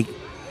break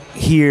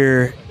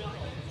here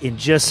in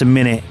just a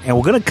minute, and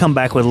we're going to come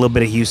back with a little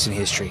bit of Houston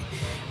history.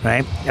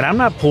 Right? And I'm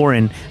not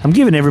pouring. I'm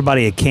giving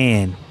everybody a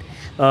can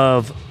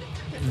of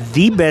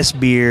the best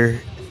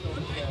beer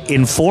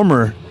in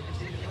former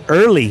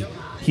early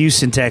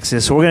Houston,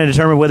 Texas. So we're going to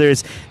determine whether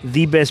it's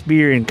the best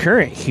beer in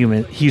current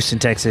Houston,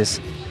 Texas,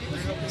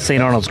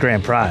 St. Arnold's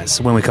Grand Prize,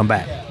 when we come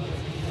back.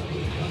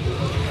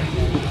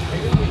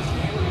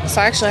 So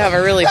I actually have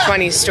a really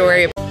funny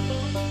story.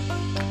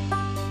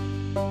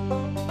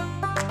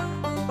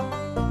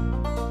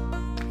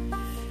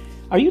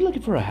 Are you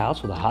looking for a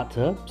house with a hot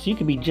tub so you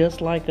can be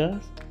just like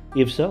us?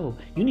 If so,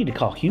 you need to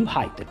call Hugh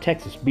Height, the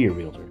Texas Beer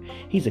Realtor.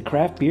 He's a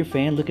craft beer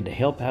fan looking to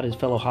help out his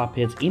fellow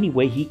hopheads any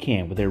way he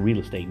can with their real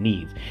estate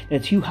needs.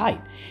 That's Hugh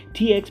Height,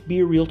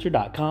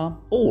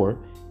 txbeerrealtor.com or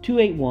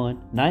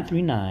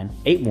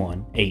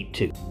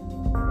 281-939-8182.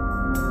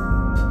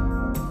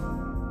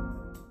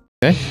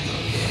 Okay.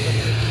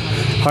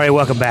 All right,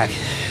 welcome back.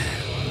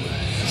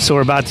 So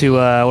we're about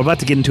to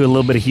get into a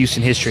little bit of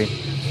Houston history.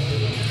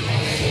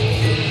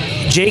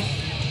 Jake,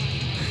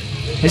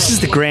 this is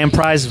the grand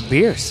prize of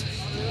beers.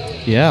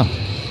 Yeah.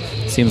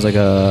 Seems like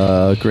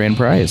a grand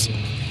prize.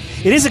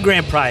 It is a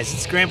grand prize.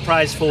 It's a grand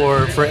prize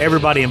for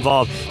everybody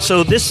involved.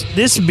 So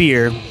this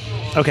beer,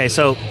 okay,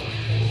 so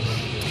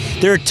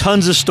there are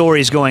tons of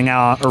stories going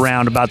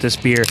around about this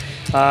beer.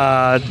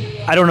 I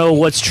don't know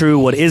what's true,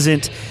 what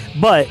isn't,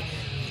 but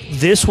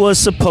this was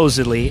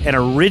supposedly an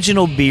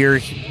original beer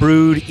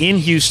brewed in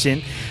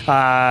Houston.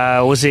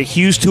 Was it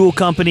Hughes Tool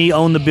Company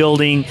owned the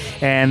building?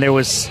 And there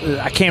was,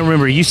 I can't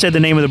remember. You said the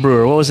name of the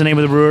brewer. What was the name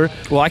of the brewer?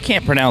 Well, I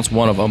can't pronounce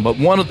one of them, but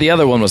the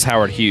other one was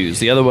Howard Hughes.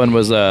 The other one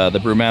was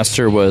the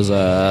brewmaster was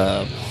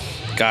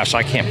gosh,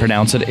 I can't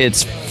pronounce it.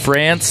 It's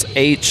France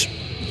H.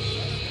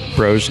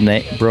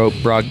 Brognage.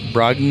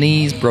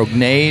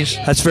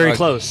 That's very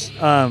close.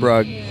 I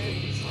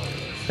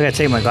gotta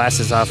take my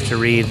glasses off to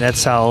read.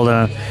 That's how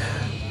old.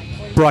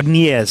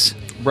 Brognez.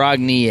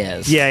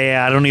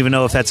 Yeah. I don't even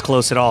know if that's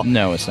close at all.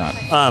 No, it's not.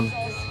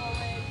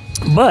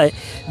 But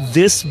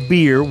this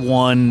beer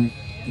won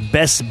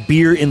Best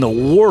Beer in the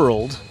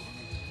World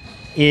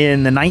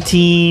in the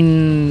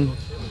 1930s,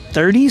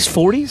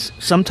 40s,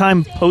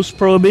 sometime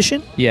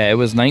post-Prohibition. Yeah, it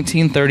was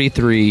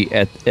 1933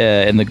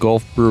 in the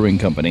Gulf Brewing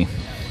Company.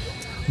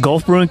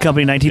 Gulf Brewing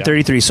Company,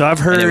 1933. So I've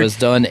heard... And it was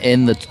done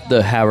in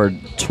the Howard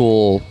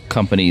Tool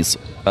Company's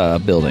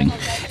building.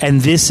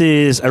 And this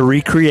is a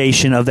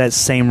recreation of that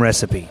same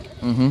recipe.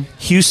 Mm-hmm.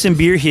 Houston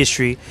beer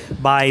history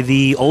by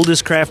the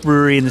oldest craft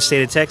brewery in the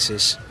state of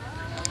Texas,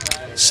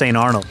 St.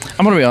 Arnold.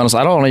 I'm going to be honest,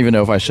 I don't even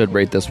know if I should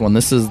rate this one.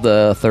 This is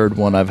the third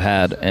one I've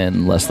had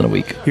in less than a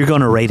week. You're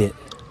going to rate it.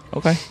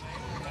 Okay.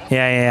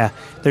 Yeah.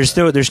 There's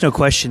no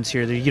questions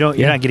here. You're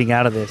not getting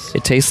out of this.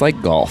 It tastes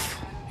like golf.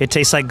 It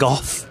tastes like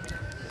golf.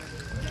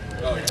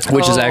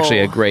 Which is actually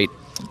a great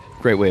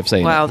way of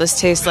saying it. Wow, this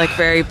tastes like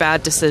very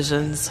bad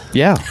decisions.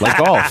 Yeah, like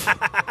golf.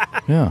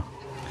 Yeah.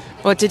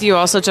 What, did you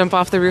also jump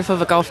off the roof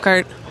of a golf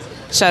cart?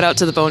 Shout out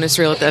to the bonus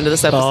reel at the end of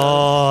this episode.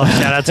 Oh,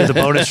 shout out to the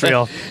bonus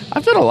reel.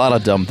 I've done a lot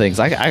of dumb things.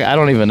 I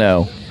don't even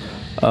know.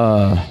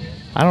 I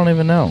don't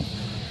even know.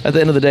 At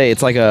the end of the day,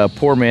 it's like a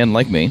poor man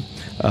like me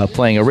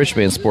playing a rich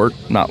man sport,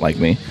 not like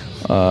me,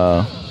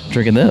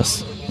 drinking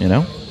this, you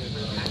know?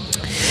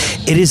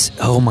 It is,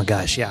 oh my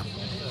gosh, yeah.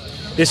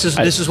 This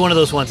is one of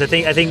those ones. I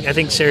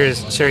think Sarah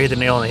hit the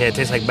nail on the head. It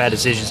tastes like bad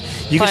decisions.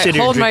 You can sit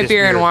here hold and drink my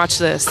beer and watch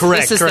this.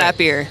 Correct. This is that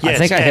beer. Yes,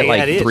 I think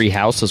I hit 3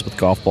 houses with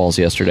golf balls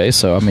yesterday.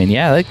 So I mean,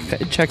 yeah,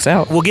 it checks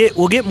out. We'll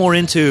get more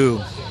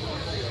into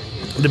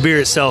the beer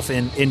itself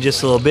in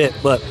just a little bit.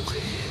 But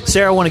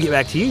Sarah, I want to get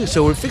back to you.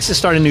 So we're fixing to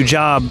start a new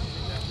job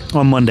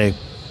on Monday.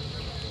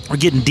 We're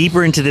getting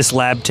deeper into this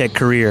lab tech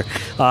career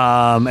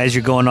as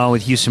you're going on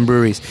with Houston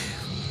Breweries.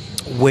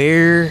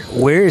 Where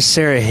is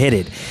Sarah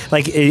headed?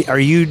 Like, do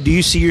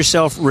you see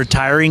yourself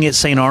retiring at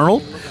St.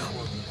 Arnold?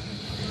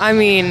 I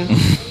mean,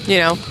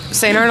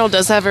 St. Arnold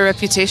does have a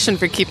reputation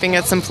for keeping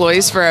its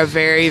employees for a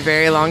very,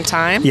 very long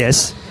time.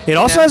 Yes. It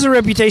also has a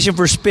reputation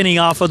for spinning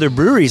off other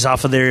breweries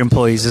off of their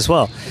employees as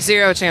well.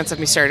 0 chance of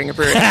me starting a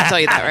brewery. I'll tell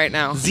you that right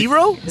now.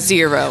 0?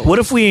 0. What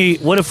if we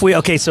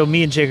okay, so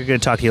me and Jake are going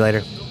to talk to you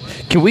later.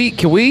 Can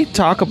we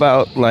talk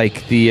about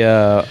like the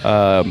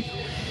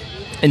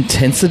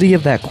intensity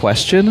of that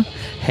question?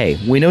 Hey,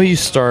 we know you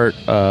start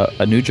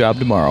a new job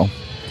tomorrow.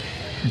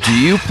 Do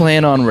you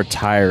plan on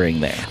retiring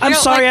there? I'm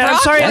sorry,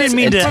 I didn't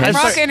mean to. When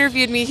Brock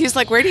interviewed me, he was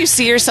like, "Where do you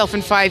see yourself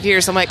in 5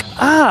 years?" I'm like,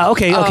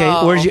 okay.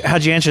 Oh.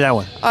 How'd you answer that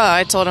one?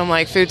 I told him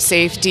like food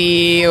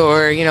safety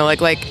or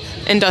like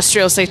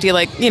industrial safety.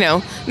 Like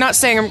not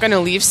saying I'm going to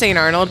leave St.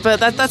 Arnold, but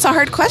that's a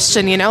hard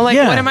question. What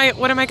am I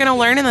going to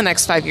learn in the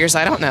next 5 years?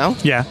 I don't know.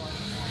 Yeah.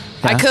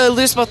 I could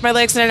lose both my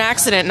legs in an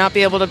accident and not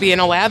be able to be in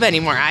a lab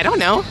anymore. I don't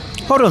know.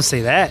 Oh, don't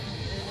say that.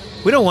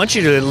 We don't want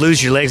you to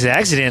lose your legs in an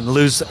accident and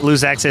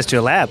lose access to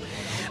a lab.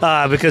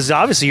 Because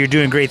obviously you're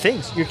doing great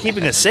things. You're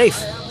keeping us safe.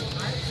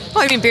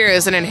 Well, I mean, beer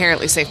is an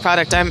inherently safe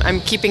product.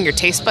 I'm keeping your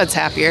taste buds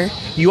happier.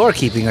 You are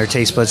keeping our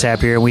taste buds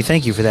happier, and we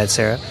thank you for that,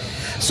 Sarah.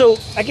 So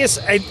I guess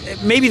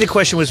maybe the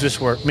question was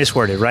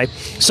misworded, right?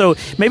 So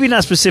maybe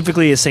not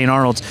specifically at St.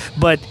 Arnold's,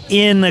 but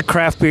in the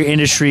craft beer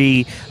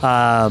industry,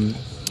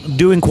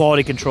 doing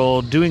quality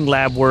control, doing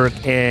lab work,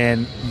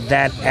 and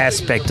that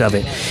aspect of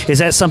it. Is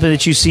that something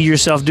that you see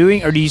yourself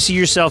doing, or do you see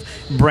yourself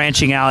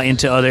branching out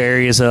into other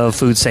areas of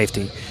food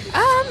safety?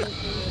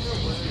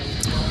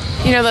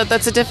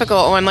 That's a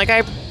difficult one. Like,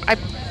 I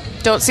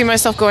don't see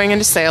myself going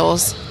into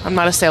sales. I'm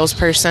not a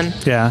salesperson.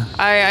 Yeah.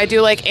 I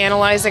do like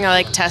analyzing. I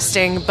like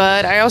testing,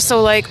 but I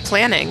also like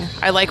planning.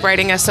 I like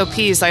writing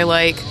SOPs. I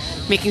like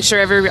making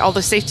sure all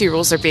the safety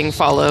rules are being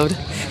followed.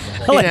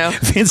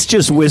 Vince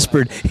just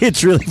whispered,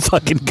 "It's really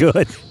fucking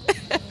good."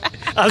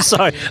 I'm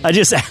sorry. I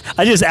just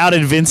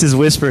outed Vince's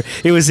whisper.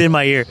 It was in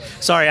my ear.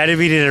 Sorry, I didn't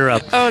mean to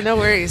interrupt. Oh, no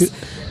worries.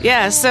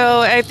 Yeah,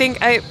 so I think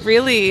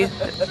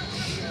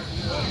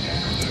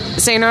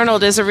St.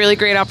 Arnold is a really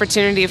great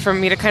opportunity for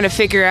me to kind of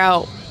figure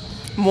out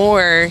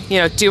more,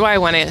 do I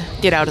want to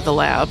get out of the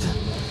lab?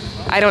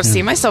 I don't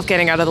see myself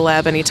getting out of the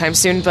lab anytime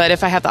soon, but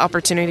if I have the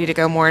opportunity to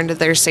go more into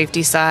their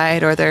safety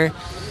side or their,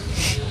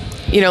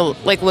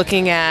 like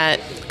looking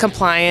at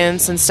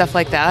compliance and stuff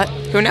like that,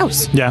 who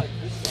knows? Yeah.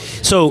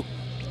 So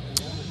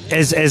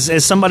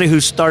as somebody who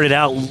started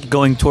out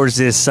going towards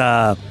this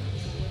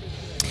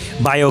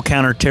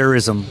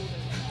bio-counterterrorism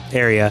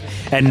area,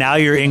 and now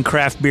you're in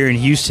craft beer in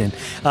Houston,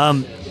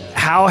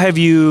 how have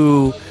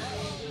you,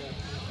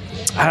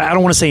 I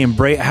don't want to say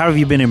how have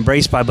you been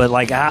embraced by, but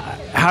like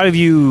how have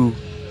you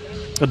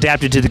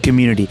adapted to the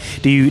community?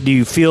 Do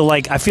you feel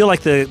like, I feel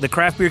like the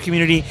craft beer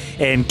community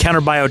and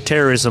counter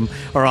bioterrorism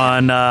are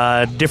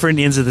on different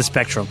ends of the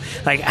spectrum.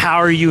 Like, how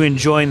are you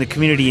enjoying the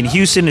community in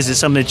Houston? Is it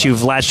something that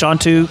you've latched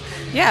onto?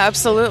 Yeah,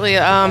 absolutely.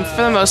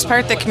 For the most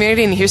part, the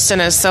community in Houston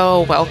is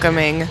so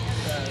welcoming.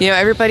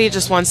 Everybody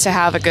just wants to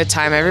have a good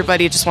time.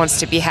 Everybody just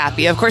wants to be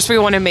happy. Of course, we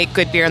want to make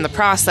good beer in the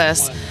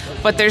process,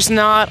 but there's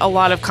not a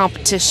lot of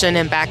competition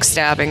and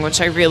backstabbing,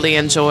 which I really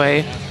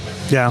enjoy.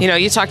 Yeah.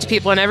 You talk to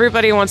people and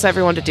everybody wants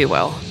everyone to do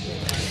well.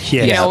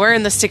 Yeah. You know, we're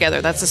in this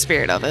together. That's the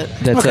spirit of it.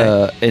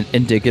 That's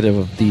indicative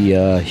of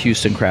the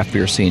Houston craft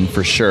beer scene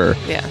for sure.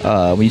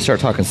 Yeah. When you start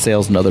talking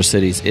sales in other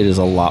cities, it is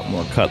a lot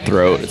more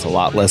cutthroat. It's a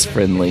lot less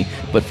friendly.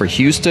 But for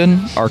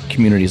Houston, our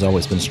community's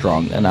always been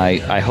strong, and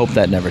I hope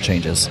that never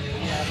changes.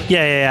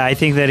 Yeah. I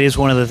think that is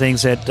one of the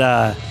things that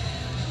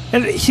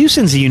and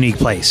Houston's a unique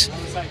place.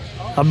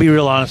 I'll be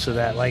real honest with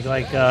that.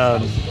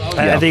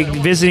 I think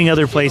visiting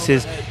other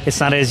places, it's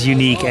not as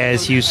unique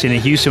as Houston.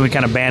 In Houston, we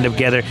kind of band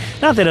together.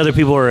 Not that other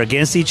people are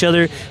against each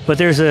other, but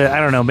there's I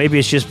don't know, maybe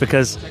it's just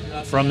because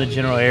from the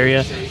general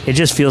area, it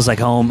just feels like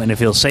home, and it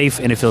feels safe,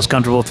 and it feels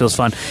comfortable, it feels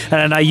fun.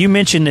 And now you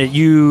mentioned that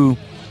you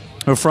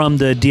are from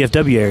the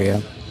DFW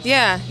area.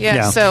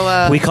 Yeah.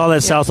 So we call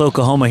that South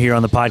Oklahoma here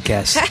on the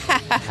podcast.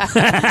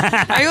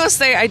 I will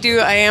say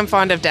I am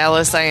fond of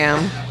Dallas. I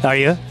am. Are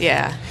you?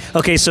 Yeah.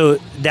 Okay, so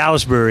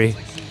Dallas Brewery.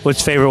 What's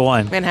your favorite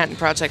one? Manhattan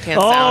Project,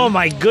 hands down. Oh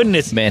my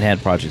goodness! Manhattan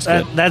Project's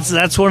good.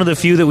 That's one of the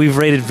few that we've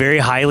rated very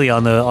highly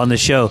on the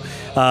show.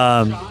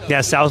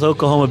 South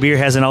Oklahoma beer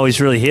hasn't always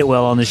really hit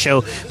well on the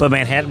show, but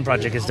Manhattan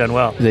Project has done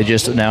well. They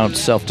just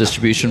announced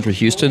self-distribution for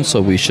Houston,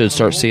 so we should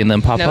start seeing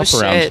them pop No up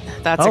shit. around.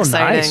 That's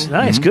exciting.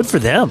 Nice. Good for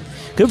them.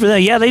 Good for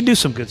them. Yeah, they do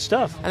some good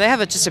stuff. And they have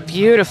just a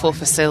beautiful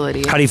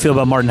facility. How do you feel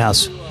about Martin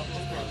House?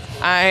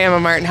 I am a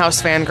Martin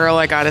House fangirl,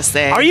 I gotta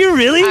say. Are you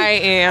really? I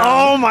am.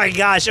 Oh my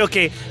gosh.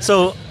 Okay,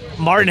 so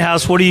Martin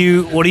House, what are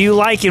you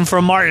liking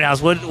from Martin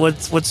House? What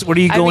are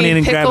you going in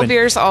and pickle grabbing?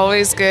 beer's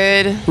always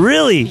good.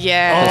 Really?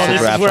 Yeah. Oh,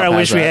 this is where I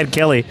wish we had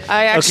Kelly.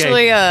 I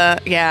actually, yeah,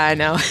 I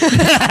know.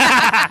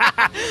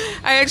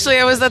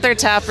 I was at their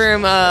tap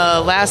room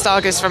last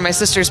August for my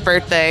sister's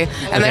birthday,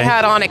 and they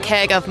had on a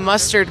keg of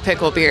mustard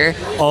pickle beer,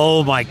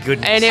 Oh my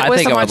goodness. and it I was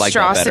think a I would like that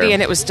monstrosity, better.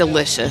 and it was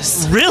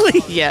delicious.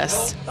 Really?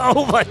 Yes.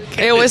 Oh my goodness.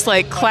 It was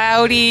like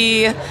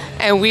cloudy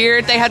and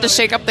weird. They had to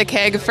shake up the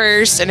keg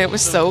first, and it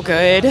was so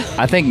good.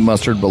 I think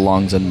mustard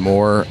belongs in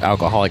more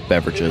alcoholic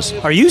beverages.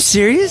 Are you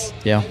serious?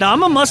 Yeah. Now,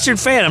 I'm a mustard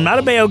fan. I'm not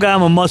a mayo guy.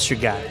 I'm a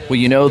mustard guy. Well,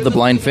 you know, the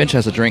Blind Finch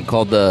has a drink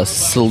called the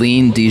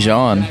Celine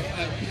Dijon.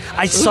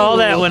 I saw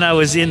that when I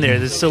was in there,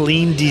 the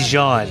Celine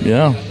Dijon.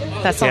 Yeah.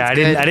 That sounds Yeah,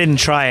 good. I didn't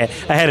try it.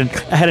 I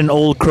had an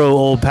Old Crow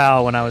Old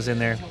Pal when I was in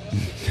there.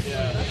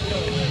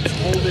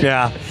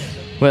 Yeah.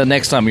 Well,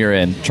 next time you're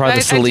in, try the I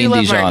do Celine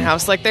love Dijon. Martin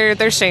House. Like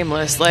they're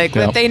shameless. Like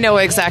Yeah. they know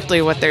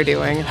exactly what they're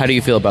doing. How do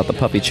you feel about the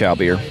Puppy Chow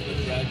beer?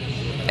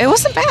 It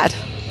wasn't bad.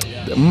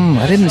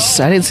 I didn't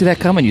see that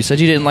coming. You said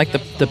you didn't like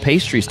the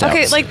pastry stouts.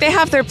 Okay, like they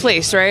have their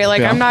place, right? Like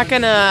Yeah. I'm not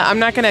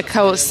gonna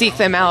go seek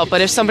them out.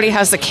 But if somebody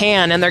has a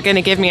can and they're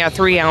gonna give me a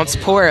 3-ounce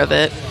pour of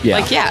it, Yeah.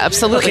 like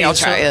absolutely, I'll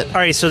try it. All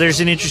right, so there's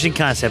an interesting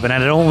concept, and I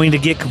don't mean to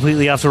get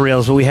completely off the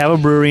rails, but we have a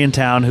brewery in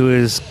town who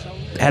has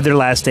had their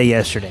last day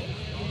yesterday.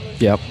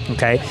 Yep.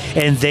 Okay,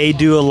 and they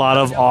do a lot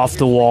of off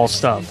the wall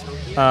stuff.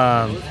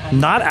 I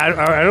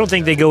don't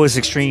think they go as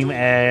extreme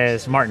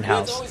as Martin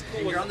House,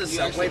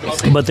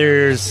 but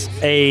there's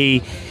a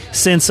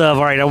sense of,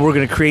 all right, we're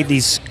going to create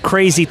these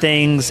crazy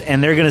things,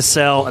 and they're going to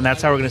sell, and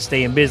that's how we're going to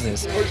stay in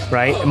business,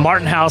 right? And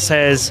Martin House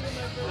has,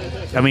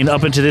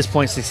 up until this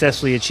point,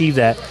 successfully achieved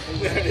that.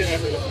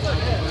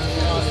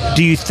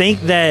 Do you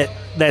think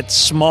that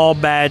small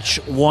batch,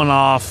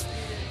 one-off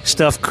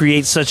stuff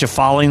creates such a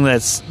following that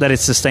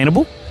it's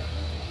sustainable?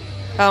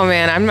 Oh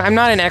man, I'm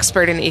not an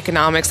expert in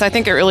economics. I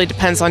think it really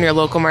depends on your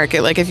local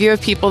market. Like if you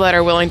have people that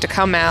are willing to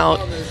come out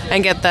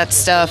and get that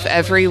stuff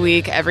every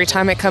week, every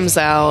time it comes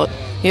out,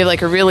 you have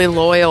like a really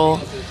loyal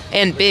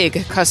and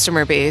big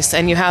customer base,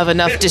 and you have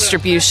enough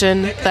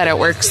distribution that it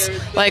works.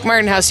 Like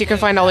Martin House, you can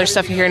find all their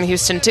stuff here in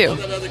Houston too.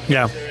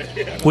 Yeah.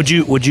 Would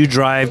you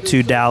drive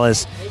to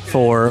Dallas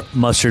for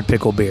mustard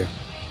pickle beer?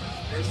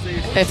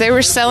 If they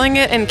were selling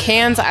it in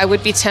cans, I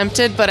would be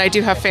tempted, but I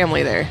do have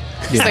family there.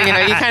 Yeah. So,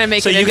 you kind of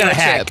make So it you into got a a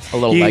hack. trip. A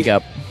little leg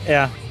up.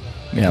 Yeah.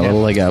 Yeah, a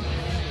little leg up.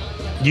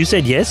 You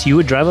said yes? You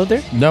would drive up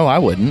there? No, I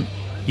wouldn't.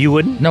 You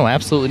wouldn't? No,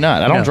 absolutely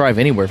not. I don't No. drive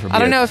anywhere for beer. I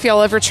don't know if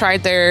y'all ever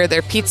tried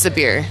their pizza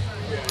beer.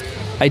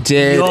 I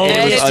did. Oh, It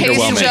And was it tastes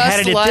underwhelming. Had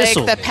just it at like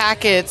Thistle. the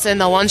packets in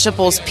the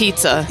Lunchables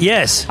pizza.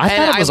 Yes. I and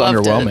thought it was I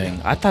loved it.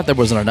 underwhelming. I thought there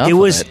wasn't enough. It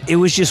was Of it. it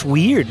was just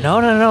weird. No.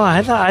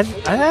 I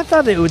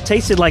thought it would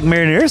tasted like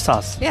marinara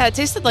sauce. Yeah, it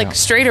tasted like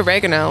straight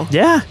oregano.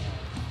 Yeah.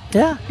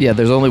 Yeah. Yeah,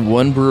 there's only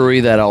one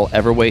brewery that I'll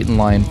ever wait in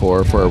line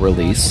for a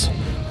release.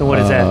 And what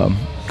is that?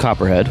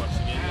 Copperhead.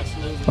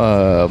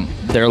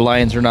 Their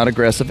lines are not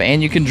aggressive,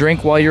 and you can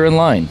drink while you're in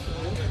line.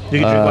 You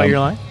can drink while you're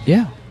in line?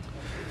 Yeah.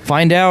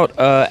 Find out.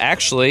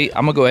 Actually,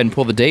 I'm gonna go ahead and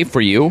pull the date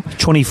for you.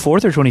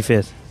 24th or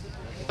 25th?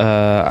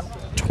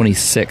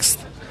 26th.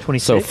 26th.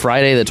 So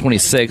Friday the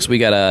 26th, we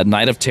got a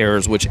Night of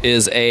Terrors, which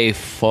is a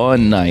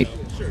fun night.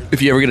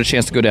 If you ever get a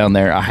chance to go down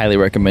there, I highly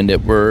recommend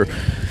it.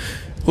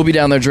 We'll be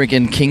down there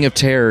drinking King of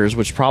Terrors,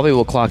 which probably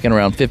will clock in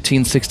around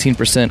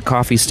 15-16%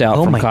 coffee stout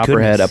Oh from my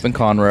Copperhead goodness. up in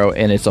Conroe,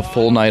 and it's a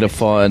full night of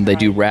fun. They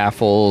do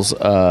raffles.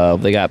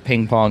 They got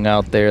ping pong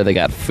out there. They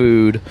got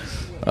food.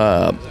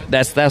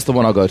 That's the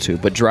one I'll go to.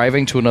 But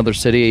driving to another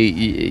city,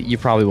 you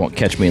probably won't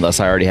catch me unless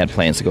I already had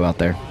plans to go out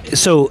there.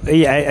 So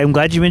yeah, I'm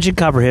glad you mentioned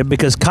Copperhead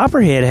because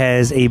Copperhead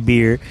has a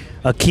beer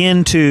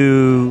akin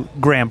to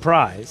Grand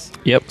Prize.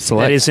 Yep,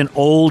 select. That is an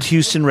old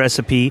Houston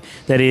recipe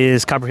that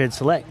is Copperhead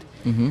Select.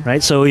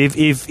 Right? So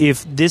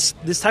if this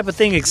type of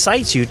thing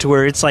excites you to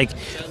where it's like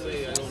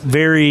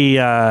very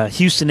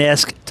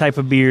Houston-esque type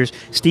of beers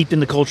steeped in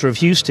the culture of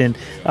Houston,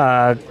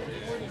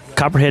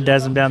 Copperhead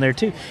does them down there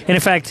too. And in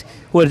fact,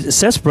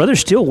 Seth's brother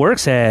still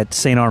works at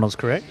St. Arnold's,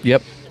 correct?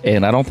 Yep,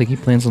 and I don't think he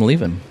plans on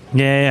leaving.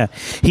 Yeah.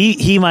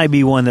 He might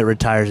be one that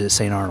retires at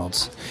St.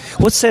 Arnold's.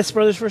 What's Seth's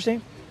brother's first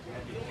name?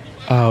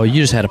 Oh,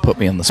 you just had to put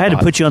me on the I spot. had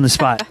to put you on the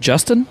spot.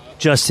 Justin?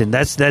 Justin.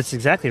 That's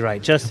exactly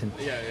right. Justin.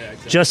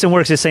 Justin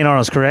works at St.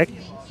 Arnold's, correct?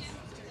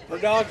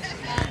 Bird Dog.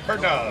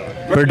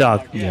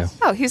 Yeah.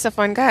 Oh, he's a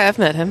fun guy. I've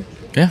met him.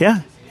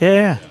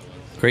 Yeah.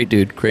 Great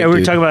dude. Great Yeah,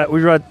 we dude.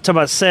 were talking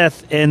about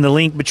Seth and the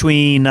link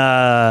between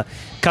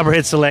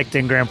Copperhead Select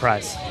and Grand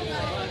Prize.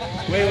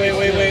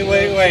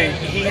 Wait.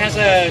 He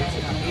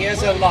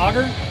has a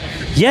lager?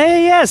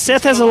 Yeah.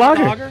 Seth has a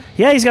lager. lager?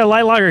 Yeah, he's got a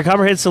light lager,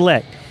 Copperhead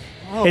Select.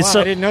 Oh, And wow,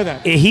 I didn't know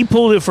that. He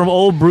pulled it from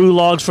old brew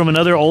logs from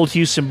another old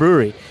Houston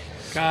brewery.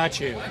 Got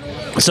you.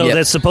 So Yep.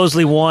 that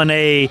supposedly won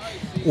a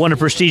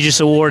prestigious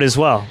award as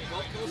well.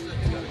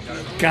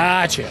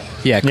 Gotcha.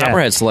 Yeah,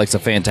 Copperhead Select's a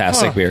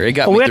fantastic beer. It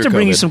got Well, me we have through to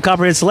bring you COVID. some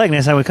Copperhead Select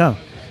next time we come.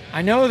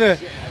 I know that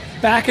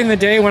back in the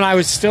day when I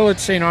was still at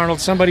St.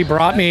 Arnold, somebody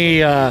brought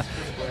me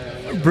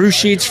brew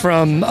sheets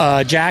from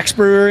Jack's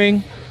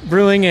Brewing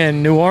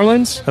in New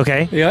Orleans.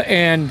 Okay. Yeah,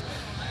 and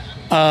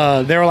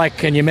they were like,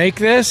 "Can you make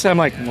this?" I'm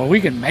like, "Well,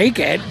 we can make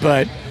it,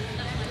 but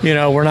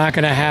we're not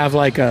going to have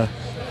like a.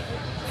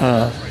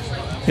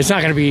 It's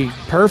not going to be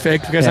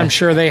perfect because Yeah. I'm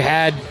sure they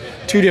had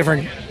two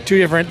different.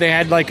 They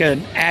had like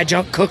an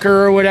adjunct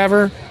cooker or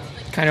whatever,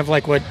 kind of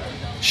like what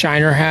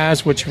Shiner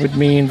has, which would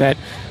mean that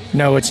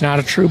no, it's not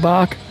a true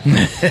Bock.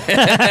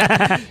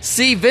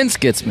 See, Vince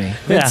gets me.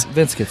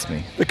 Vince gets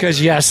me.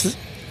 Because yes,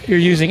 you're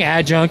using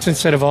adjuncts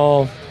instead of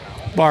all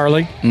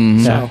barley.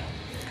 So,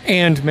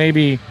 and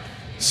maybe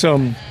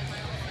some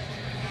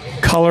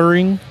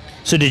coloring.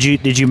 So did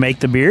you make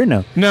the beer?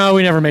 No. No,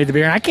 we never made the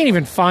beer. I can't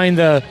even find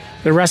the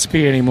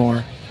recipe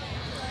anymore.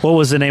 What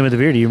was the name of the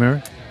beer? Do you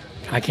remember?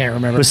 I can't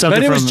remember. It was something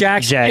but it was from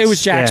Jack's. It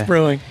was Jack's yeah.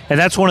 Brewing. And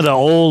that's one of the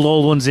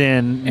old ones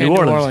in New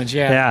Orleans.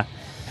 Yeah.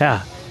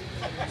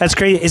 That's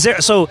crazy. Is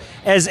there so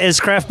as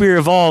craft beer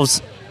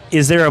evolves,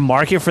 is there a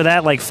market for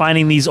that? Like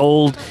finding these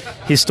old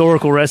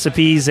historical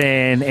recipes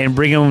and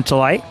bringing them to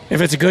light?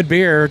 If it's a good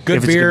beer, If it's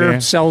a good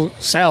beer.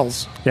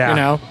 sells.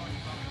 Yeah.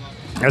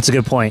 That's a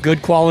good point.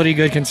 Good quality,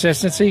 good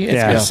consistency.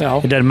 It's going to sell.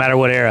 It doesn't matter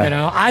what era.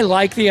 I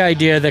like the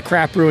idea that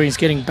craft brewing is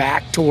getting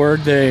back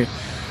toward the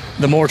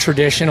more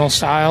traditional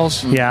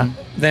styles. Yeah.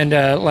 Than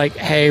to like,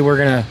 hey, we're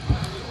gonna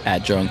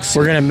Adjuncts.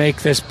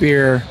 make this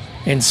beer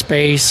in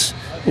space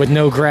with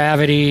no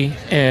gravity,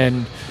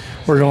 and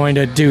we're going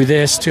to do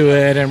this to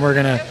it, and we're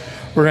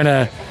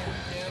gonna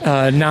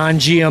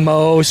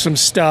non-GMO some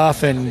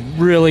stuff and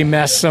really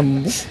mess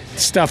some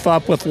stuff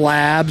up with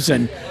labs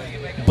and.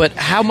 But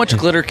how much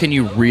glitter can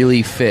you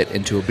really fit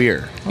into a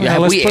beer?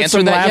 Have let's we put answered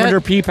some that lavender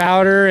yet? pea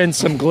powder and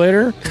some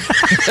glitter.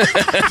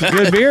 It's a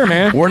good beer,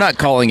 man. We're not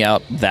calling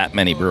out that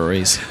many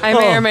breweries. I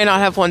may or may not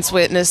have once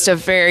witnessed a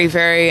very,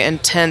 very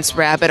intense,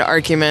 rabid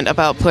argument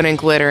about putting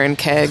glitter in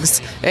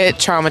kegs. It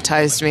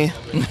traumatized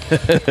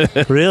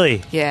me.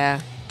 Really? Yeah.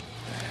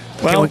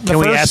 Well, Can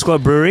we ask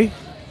what brewery?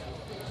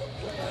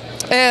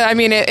 I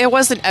mean, it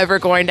wasn't ever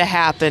going to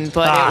happen,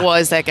 but it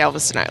was at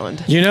Galveston Island.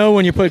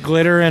 when you put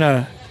glitter in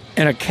a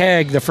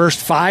keg, the first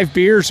 5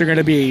 beers are going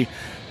to be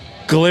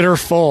glitter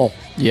full,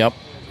 Yep.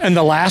 and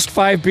the last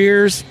 5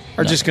 beers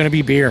are just going to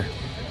be beer.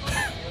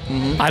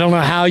 I don't know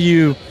how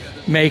you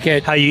make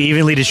it. How you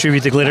evenly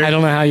distribute the glitter? I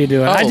don't know how you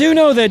do it. I do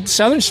know that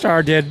Southern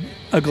Star did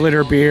a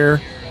glitter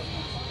beer.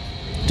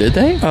 Did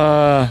they?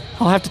 I'll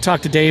have to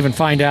talk to Dave and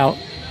find out.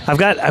 I've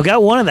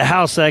got one in the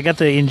house. I got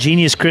the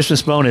ingenious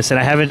Christmas bonus, and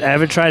I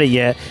haven't tried it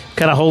yet.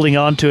 Kind of holding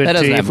on to it That to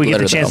doesn't if have we get the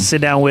glitter, chance though. to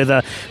sit down with.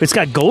 It's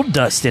got gold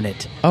dust in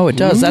it. Oh, it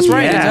does. That's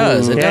right. It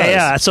does. It does.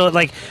 Yeah.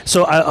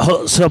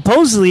 So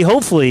supposedly,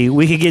 hopefully,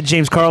 we could get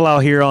James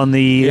Carlisle here on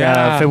the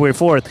February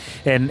 4th,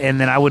 and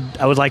then I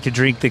would like to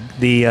drink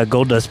the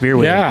gold dust beer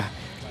with him.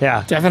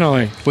 Yeah.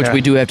 Definitely. Which Yeah.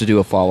 we do have to do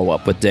a follow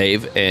up with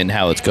Dave and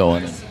how it's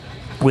going.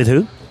 With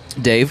who?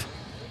 Dave,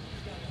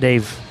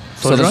 Dave.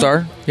 Southern Flogeron?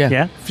 Star.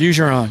 Yeah.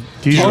 Fuseron.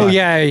 Fuseron. Oh,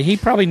 yeah. He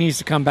probably needs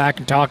to come back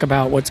and talk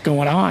about what's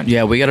going on.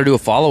 Yeah, we got to do a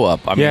follow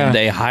up. I Yeah. mean,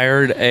 they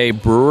hired a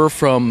brewer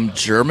from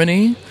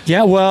Germany.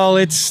 Yeah, well,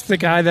 it's the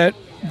guy that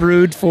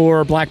brewed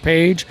for Black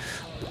Page.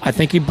 I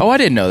think he. Oh, I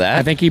didn't know that.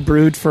 I think he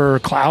brewed for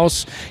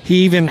Klaus.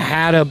 He even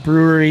had a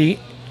brewery.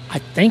 I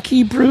think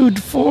he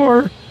brewed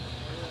for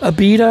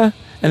Abita,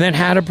 and then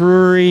had a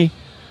brewery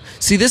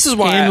See, this is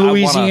why in I wanna-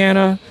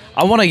 Louisiana.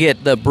 I want to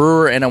get the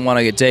brewer and I want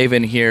to get Dave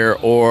in here,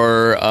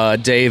 or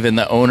Dave and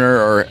the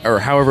owner, or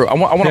however. I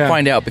want to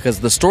find out, because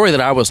the story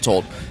that I was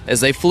told is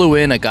they flew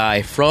in a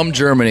guy from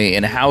Germany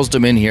and housed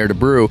him in here to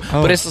brew.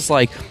 Oh. But it's just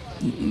like,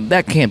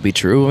 that can't be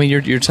true. I mean,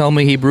 you're telling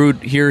me he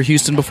brewed here in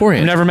Houston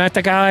beforehand. I've never met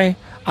the guy.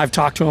 I've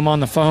talked to him on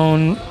the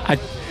phone.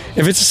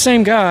 If it's the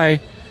same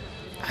guy,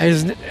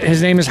 his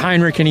name is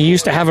Heinrich, and he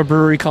used to have a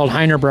brewery called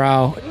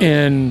Heinerbrau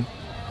in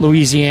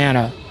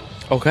Louisiana.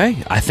 Okay,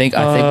 I think we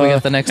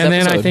got the next and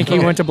episode. then I think he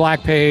went to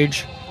Black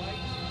Page.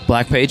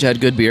 Black Page had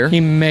good beer. He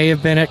may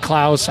have been at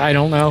Klaus. I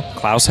don't know.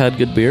 Klaus had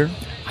good beer.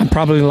 I'm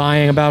probably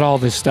lying about all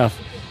this stuff.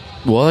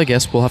 Well, I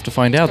guess we'll have to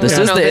find out. This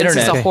No, is the Vince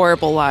internet. is a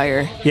horrible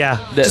liar.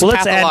 Yeah. Just So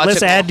let's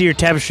pathological. add to your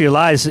tapestry of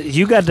lies.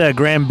 You got the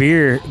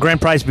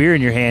Grand Price beer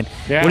in your hand.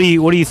 Yeah.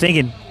 What are you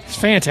thinking? It's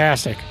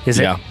fantastic. Is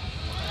Yeah.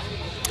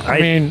 it? I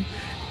mean,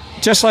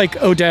 just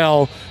like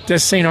Odell,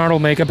 does St.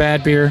 Arnold make a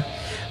bad beer?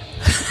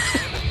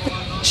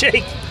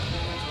 Jake.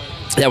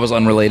 That was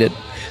unrelated.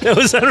 That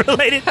was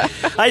unrelated.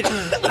 I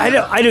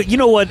don't. You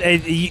know what?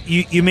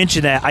 You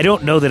mentioned that. I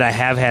don't know that I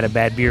have had a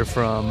bad beer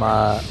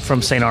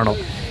from St. Arnold,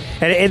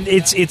 and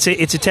it's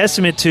a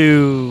testament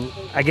to,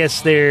 I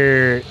guess,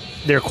 their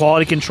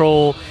quality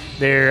control.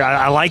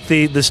 I like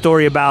the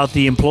story about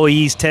the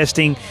employees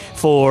testing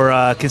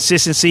for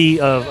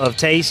consistency of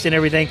taste and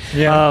everything.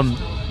 Yeah.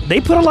 They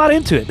put a lot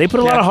into it. They put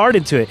a lot Yeah. of heart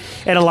into it.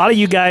 And a lot of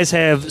you guys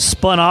have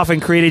spun off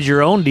and created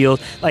your own deals.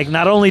 Like,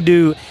 not only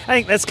I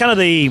think that's kind of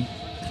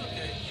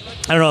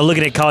I don't know,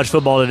 looking at college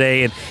football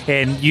today,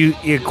 and you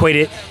equate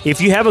it. If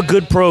you have a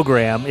good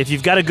program, if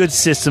you've got a good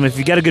system, if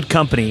you've got a good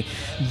company,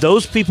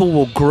 those people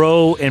will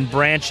grow and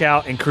branch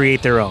out and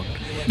create their own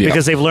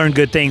because they've learned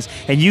good things.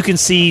 And you can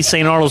see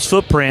St. Arnold's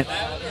footprint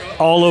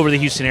all over the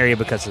Houston area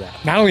because of that.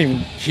 Not only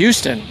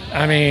Houston.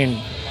 I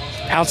mean,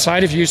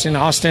 outside of Houston,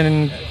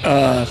 Austin,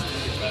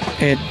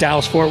 and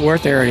Dallas-Fort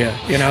Worth area.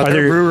 You know,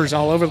 there are brewers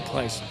all over the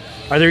place.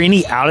 Are there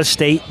any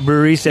out-of-state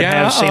breweries that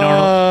have St.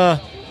 Arnold?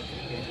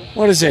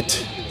 What is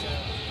it?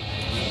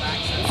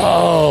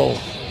 Oh.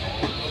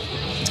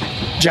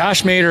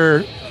 Josh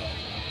Mader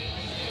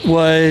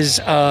was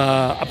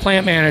a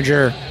plant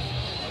manager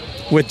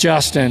with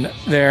Justin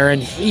there,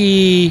 and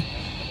he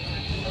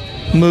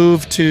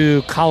moved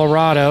to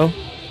Colorado,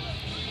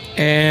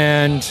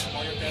 and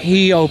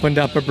he opened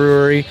up a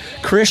brewery.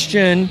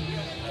 Christian,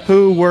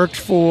 who worked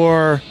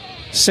for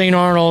St.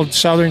 Arnold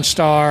Southern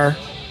Star,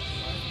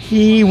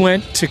 he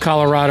went to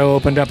Colorado,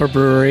 opened up a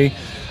brewery.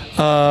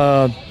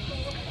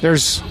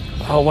 There's,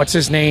 what's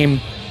his name?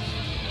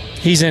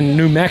 He's in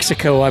New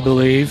Mexico, I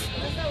believe.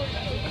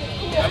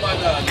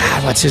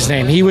 God, what's his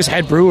name? He was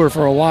head brewer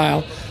for a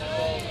while.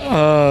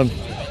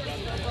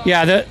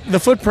 Yeah, the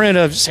footprint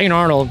of St.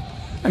 Arnold,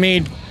 I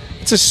mean,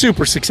 it's a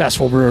super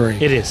successful brewery.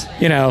 It is.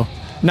 You know,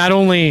 not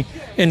only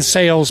in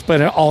sales,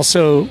 but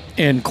also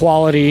in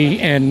quality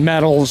and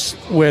medals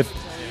with,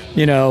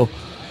 you know,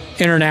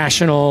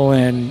 international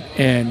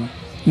and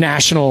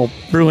national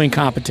brewing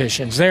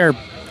competitions. They're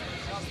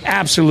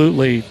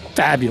absolutely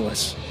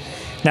fabulous.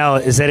 Now,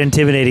 is that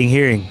intimidating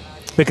hearing?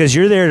 Because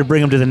you're there to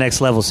bring them to the next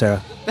level,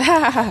 Sarah.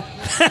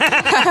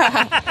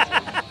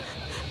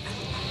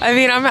 I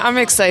mean, I'm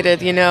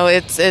excited. You know,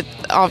 it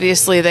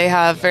obviously they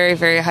have very,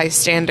 very high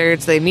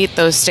standards. They meet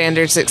those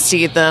standards,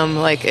 exceed them.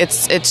 Like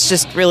it's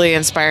just really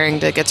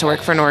inspiring to get to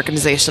work for an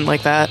organization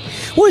like that.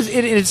 Well,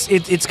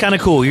 it's kind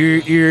of cool.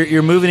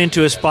 You're moving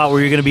into a spot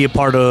where you're going to be a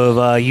part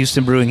of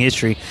Houston brewing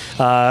history,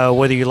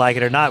 whether you like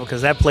it or not,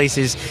 because that place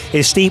is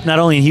steep not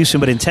only in Houston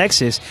but in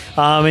Texas,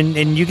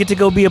 and you get to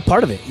go be a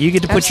part of it. You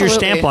get to put your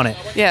stamp on it.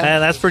 Yeah,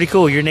 that's pretty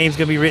cool. Your name's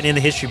going to be written in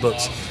the history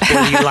books,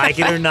 whether you like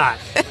it or not.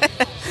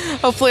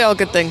 Hopefully all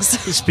good things.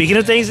 Speaking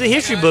of things in the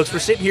history books, we're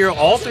sitting here,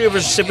 all three of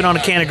us are sipping on a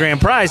can of Grand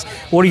Prize.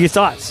 What are your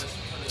thoughts?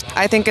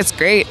 I think it's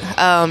great.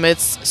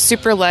 It's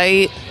super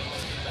light,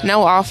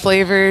 no off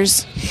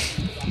flavors.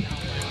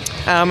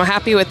 I'm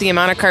happy with the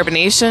amount of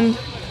carbonation.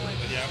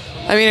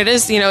 I mean, it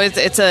is, you know,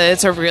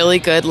 it's a really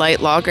good light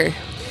lager.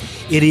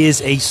 It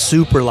is a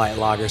super light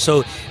lager.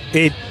 So,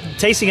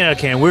 tasting it out of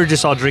a can, we're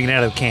just all drinking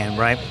out of a can,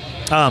 right?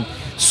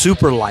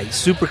 Super light,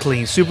 super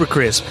clean, super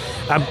crisp.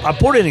 I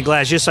poured it in a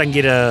glass just so I can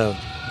get a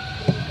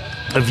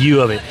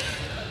view of it.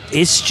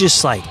 It's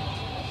just like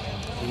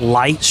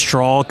light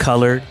straw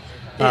colored.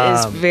 It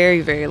is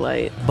very, very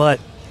light. But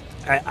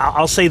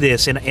I'll say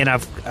this, and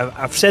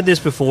I've said this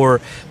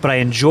before, but I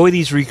enjoy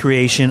these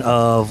recreation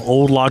of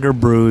old lager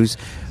brews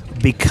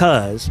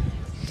because,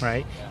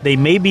 right, they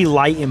may be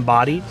light in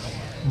body,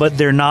 but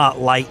they're not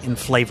light in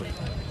flavor.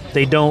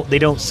 They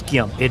don't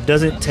skim. It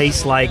doesn't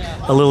taste like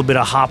a little bit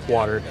of hop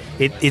water.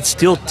 It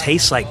still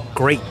tastes like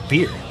great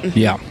beer.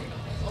 Yeah,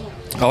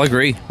 I'll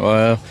agree.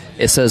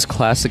 It says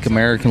classic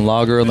American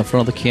lager on the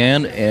front of the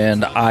can,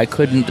 and I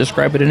couldn't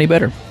describe it any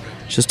better.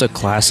 It's just a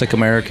classic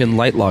American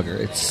light lager.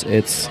 It's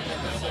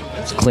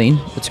clean.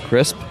 It's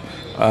crisp.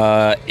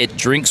 It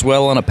drinks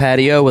well on a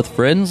patio with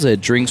friends. It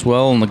drinks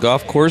well on the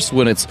golf course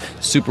when it's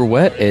super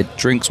wet. It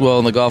drinks well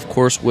on the golf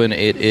course when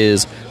it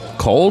is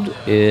cold.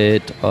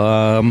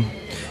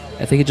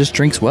 I think it just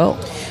drinks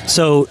well.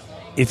 So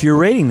if you're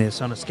rating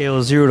this on a scale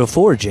of 0 to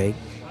 4, Jake,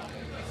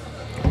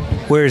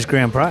 where is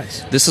grand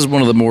prize? This is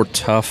one of the more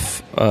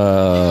tough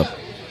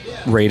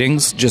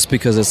ratings, just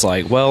because it's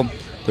like, well,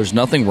 there's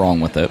nothing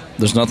wrong with it.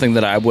 There's nothing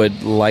that I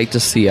would like to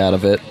see out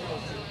of it.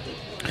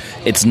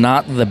 It's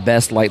not the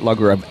best light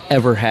lager I've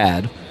ever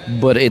had,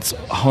 but it's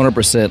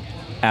 100%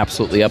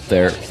 absolutely up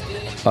there.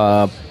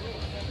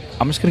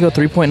 I'm just going to go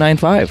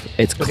 3.95.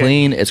 It's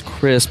clean, it's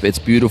crisp, it's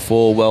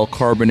beautiful, well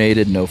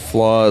carbonated, no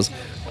flaws.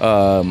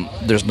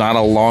 There's not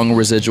a long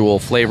residual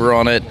flavor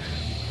on it.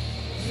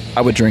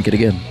 I would drink it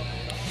again.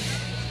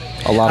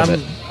 A lot of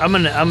it. I'm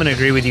gonna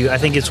agree with you. I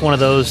think it's one of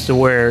those to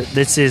where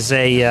this is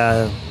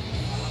an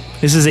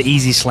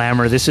easy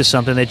slammer. This is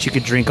something that you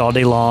could drink all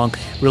day long,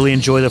 really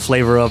enjoy the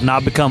flavor of,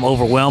 not become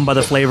overwhelmed by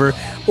the flavor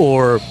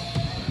or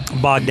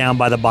bogged down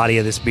by the body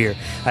of this beer.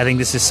 I think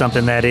this is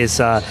something that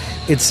is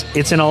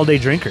it's an all day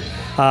drinker,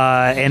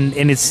 and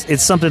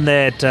it's something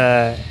that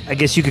I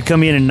guess you could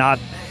come in and not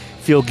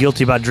feel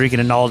guilty about drinking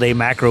an all day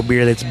macro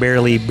beer that's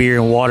barely beer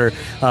and water.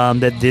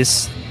 That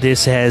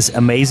this has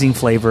amazing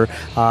flavor.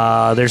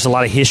 There's a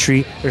lot of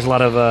history. There's a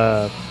lot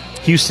of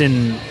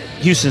Houston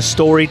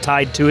story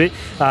tied to it.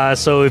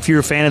 So if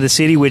you're a fan of the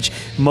city, which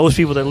most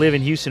people that live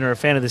in Houston are a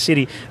fan of the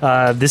city,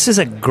 this is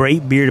a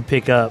great beer to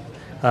pick up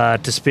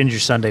to spend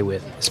your Sunday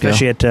with,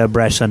 especially at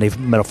Brash Sunday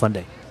Metal Fun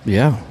Day.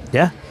 Yeah.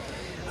 Yeah.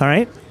 All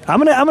right. I'm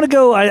gonna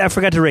go. I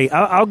forgot to rate.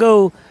 I'll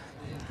go.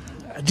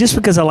 Just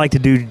because I like to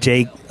do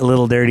Jake a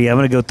little dirty, I'm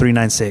going to go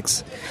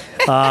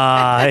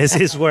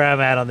 3.96. Is where I'm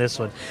at on this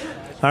one.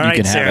 All right,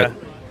 can have Sarah.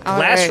 it.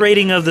 Last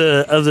rating of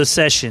the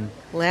session.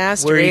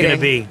 Last Where rating. are you going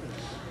to be?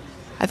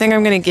 I think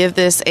I'm going to give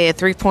this a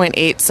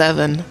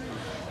 3.87.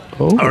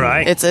 Oh. All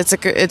right.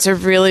 It's a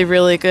really,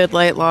 really good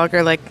light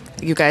lager, like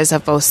you guys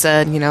have both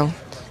said,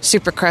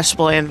 super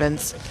crushable. And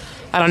Vince,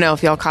 I don't know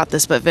if y'all caught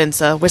this, but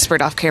Vince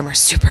whispered off camera,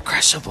 super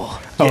crushable.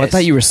 Oh, I Yes.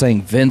 thought you were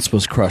saying Vince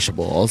was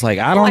crushable. I was like,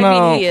 I don't Well,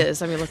 know. I mean, he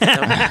is. I mean, look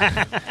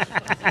at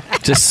him.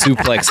 Just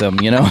suplex him,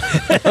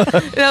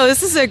 No,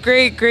 this is a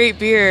great, great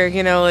beer.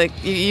 Like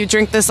you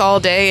drink this all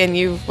day and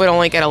you would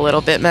only get a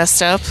little bit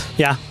messed up.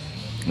 Yeah.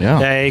 Yeah.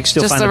 Yeah, you can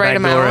still Just find the the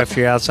right back door amount. if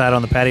you're outside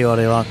on the patio all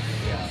day long.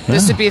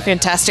 This would be a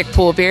fantastic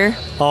pool beer,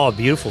 Oh,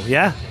 beautiful.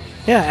 Yeah.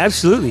 Yeah,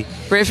 absolutely.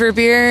 river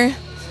beer,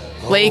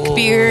 lake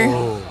beer,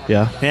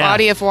 Yeah. Yeah.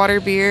 body of water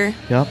beer,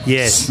 Yep.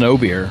 Yes. Snow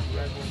beer.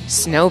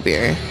 snow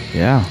beer.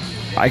 Yeah.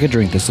 I could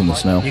drink this in the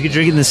snow. You could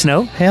drink it in the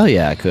snow? Hell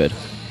yeah, I could.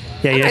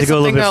 Yeah, you have I'd to go a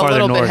little bit something farther a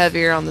little north. bit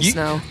heavier on the You-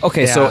 snow.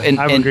 Okay, Yeah, so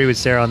I would agree with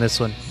Sarah on this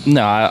one.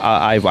 No,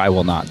 I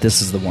will not.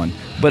 This is the one.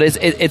 But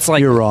it's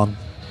like You're wrong.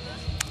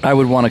 I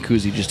would want a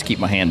koozie just to keep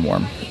my hand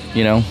warm.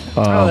 Oh,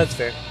 that's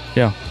fair.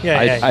 yeah. Yeah,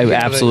 I yeah. You can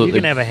absolutely. you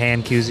can have a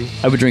hand koozie.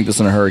 I would drink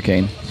this in a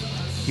hurricane.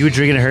 You would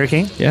drink it in a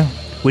hurricane? Yeah.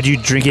 Would you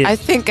drink it I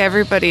think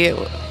everybody.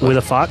 with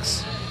a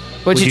fox?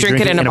 Would you drink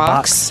it in a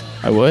box?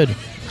 I would.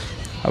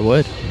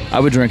 I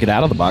would drink it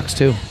out of the box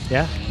too.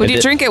 Yeah. Would I you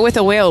did- drink it with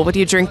a whale? Would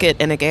you drink it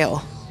in a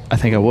gale? I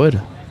think I would.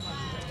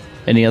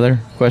 Any other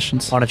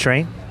questions? On a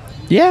train?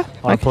 Yeah.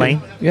 On I a plane?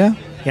 could. Yeah.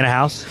 In a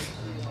house?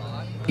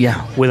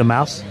 Yeah. With a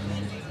mouse?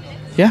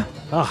 Yeah.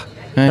 Oh,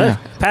 Yeah.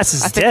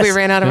 passes I the think test. we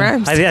ran out of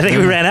rhymes. I think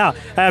we ran out.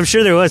 I'm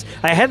sure there was.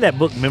 I had that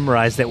book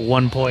memorized at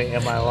one point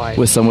in my life.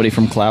 With somebody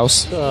from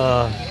Klaus.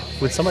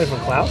 With somebody from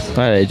Klaus?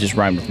 It just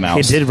rhymed with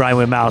mouse. It did rhyme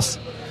with mouse.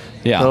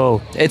 Yeah.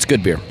 Oh. It's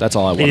good beer. That's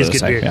all I wanted It is to good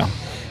say. beer. Yeah.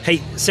 Hey,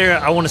 Sarah,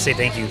 I want to say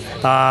thank you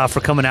for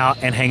coming out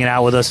and hanging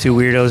out with us, two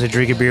weirdos, and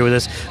drinking beer with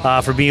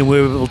us, for being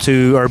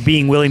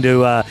willing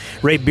to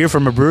rate beer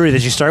from a brewery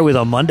that you started with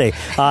on Monday.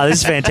 This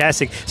is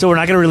fantastic. So we're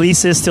not going to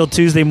release this till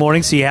Tuesday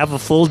morning, so you have a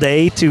full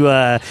day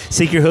to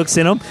sink your hooks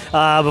in them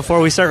before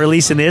we start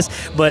releasing this.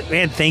 But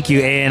man, thank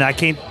you, and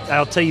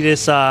I'll tell you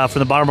this from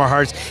the bottom of our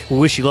hearts. We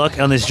wish you luck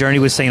on this journey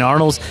with St.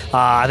 Arnold's.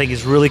 I think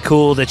it's really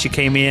cool that you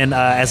came in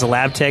as a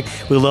lab tech.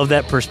 We love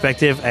that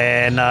perspective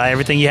and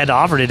everything you had to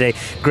offer today.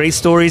 Great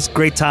stories,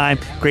 great time,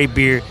 great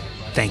beer.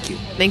 Thank you.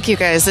 Thank you,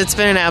 guys. It's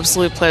been an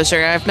absolute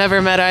pleasure. I've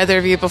never met either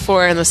of you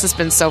before, and this has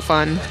been so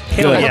fun.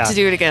 Hell I yeah. hope to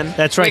do it again.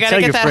 That's right. We got Tell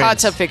to your get that hot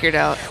friends. tub figured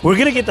out. We're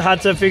going to get the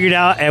hot tub figured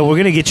out, and we're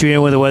going to get you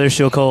in when the weather's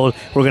still cold.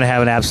 We're going to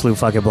have an absolute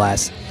fucking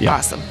blast. Yeah.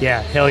 Awesome.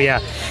 Yeah, hell yeah.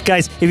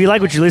 Guys, if you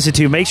like what you listen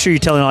to, make sure you're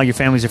telling all your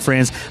families and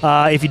friends.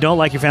 If you don't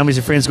like your families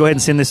and friends, go ahead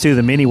and send this to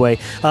them anyway.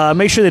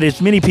 Make sure that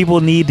as many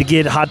people need to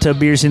get hot tub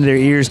beers into their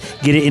ears,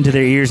 get it into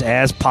their ears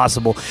as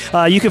possible.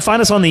 You can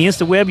find us on the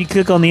InstaWeb. You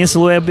click on the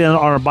InstaWeb on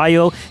our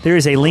bio. There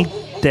is a link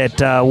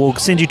that will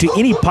send you to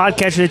any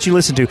podcatcher that you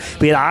listen to,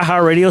 be it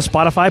iHeartRadio,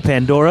 Spotify,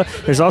 Pandora.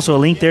 There's also a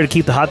link there to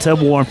keep the hot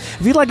tub warm.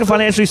 If you'd like to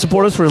financially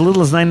support us for as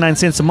little as 99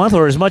 cents a month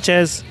or as much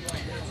as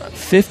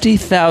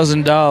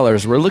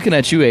 $50,000. We're looking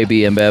at you,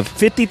 AB and Bev.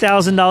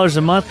 $50,000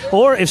 a month,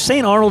 or if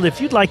St. Arnold,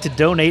 if you'd like to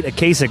donate a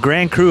case of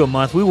Grand Cru a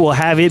month, we will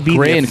have it be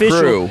Grand the official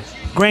Cru.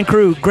 Grand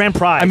Cru, Grand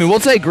Prize. I mean, we'll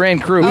take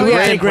Grand Cru. Oh, We'll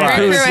yeah. take Grand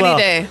Grand Cru Cru as any well.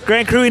 day.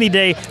 Grand Cru any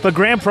day, but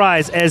Grand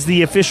Prize as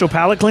the official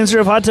palate cleanser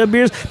of hot tub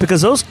beers,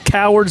 because those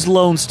cowards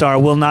Lone Star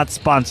will not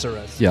sponsor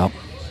us. Yeah.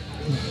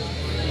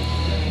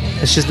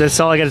 That's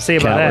all I got to say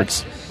about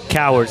Cowards. that.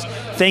 Cowards.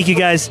 Thank you,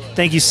 guys.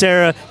 Thank you,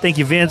 Sarah. Thank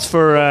you, Vince,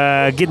 for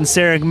getting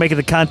Sarah, making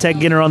the contact,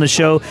 getting her on the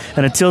show.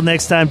 And until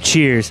next time,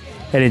 cheers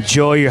and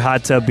enjoy your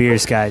hot tub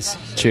beers, guys.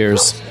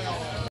 Cheers.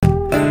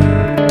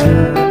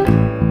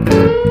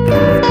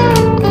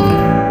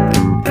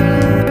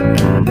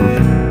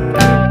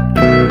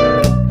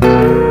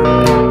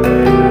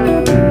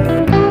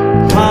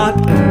 Hot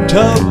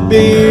tub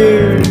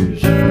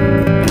beers,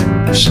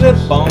 slip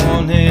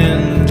on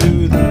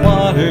into the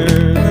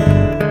water.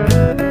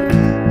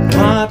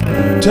 Hot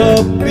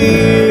tub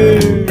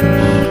beers,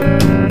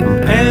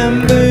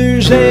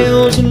 ambers,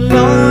 ales, and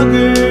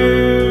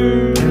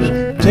lagers.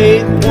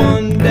 Take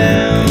one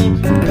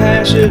down,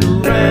 pass it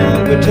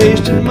around. We're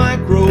tasting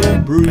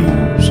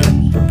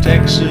microbrews from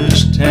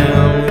Texas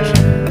towns.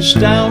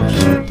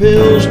 Stouts and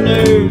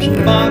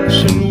pilsners,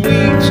 box and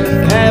wheats.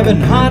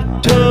 Having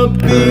hot tub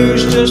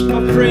beers, just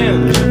my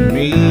friends and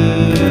me.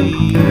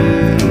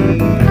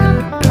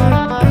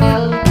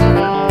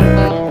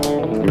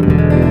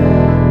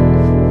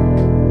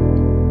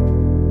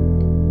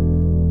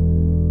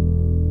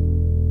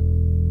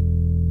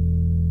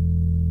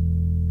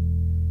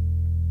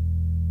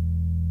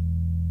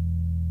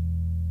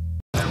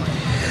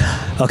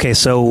 Okay,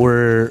 so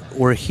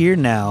we're here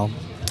now.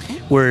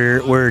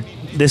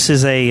 This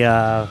is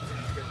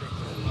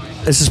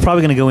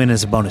probably going to go in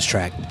as a bonus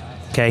track.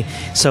 Okay,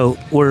 so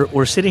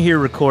we're sitting here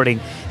recording.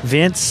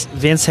 Vince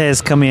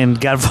has come in.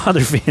 Godfather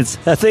Vince,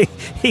 I think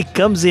he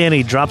comes in.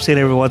 He drops in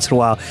every once in a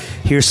while.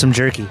 Here's some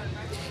jerky.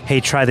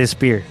 Hey, try this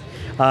beer.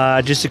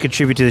 Just to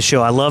contribute to the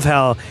show. I love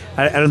how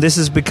this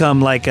has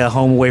become like a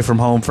home away from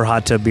home for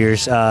hot tub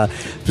beers,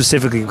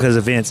 specifically because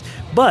of Vince.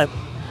 But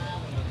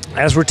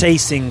as we're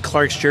tasting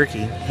Clark's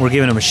jerky, we're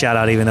giving him a shout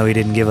out, even though he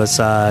didn't give us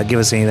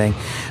anything.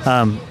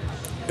 And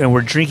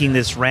we're drinking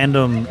this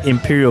random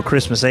Imperial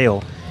Christmas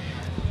Ale.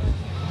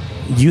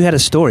 You had a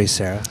story,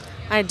 Sarah.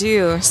 I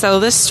do. So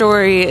this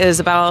story is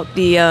about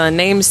the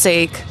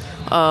namesake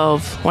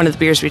of one of the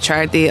beers we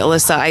tried, the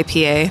Alyssa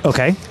IPA.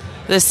 Okay.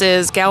 This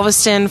is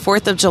Galveston,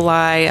 4th of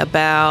July,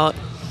 about,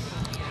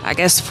 I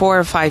guess, 4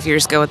 or 5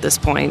 years ago at this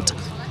point.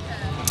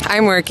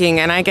 I'm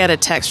working, and I get a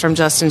text from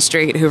Justin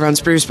Straight, who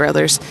runs Brews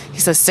Brothers. He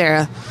says,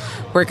 Sarah,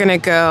 we're going to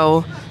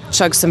go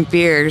chug some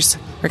beers.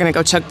 We're going to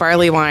go chug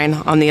barley wine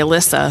on the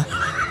Alyssa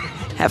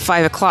at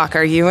 5 o'clock.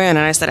 Are you in? And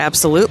I said,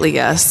 absolutely,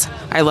 yes.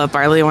 I love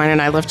barley wine, and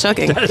I love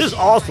chugging. That is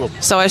awesome.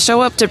 So I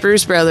show up to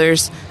Brews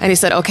Brothers, and he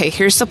said, okay,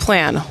 here's the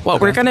plan.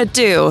 What we're going to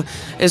do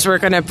is we're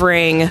going to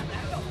bring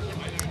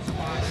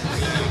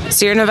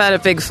Sierra Nevada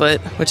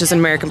Bigfoot, which is an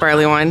American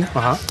barley wine,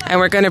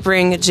 and we're going to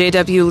bring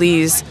J.W.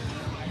 Lee's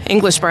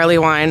English barley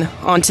wine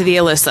onto the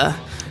Alyssa.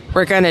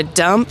 We're going to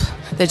dump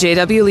the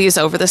J.W. Lee's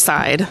over the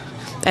side,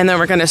 and then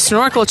we're going to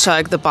snorkel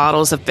chug the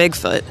bottles of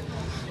Bigfoot.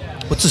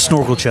 What's a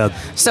snorkel chug?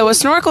 So a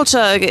snorkel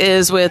chug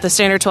is with a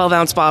standard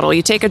 12-ounce bottle.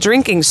 You take a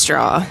drinking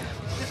straw,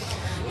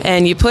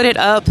 and you put it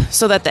up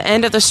so that the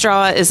end of the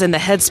straw is in the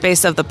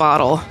headspace of the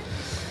bottle.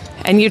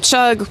 And you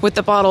chug with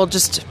the bottle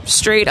just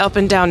straight up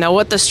and down. Now,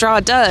 what the straw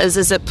does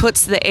is it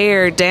puts the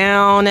air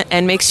down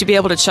and makes you be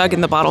able to chug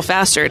in the bottle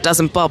faster. It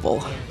doesn't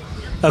bubble.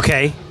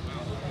 Okay.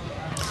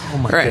 Oh,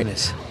 my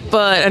goodness.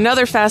 But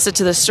another facet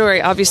to the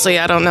story, obviously,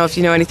 I don't know if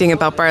you know anything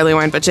about barley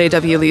wine, but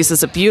J.W. Lee's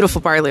is a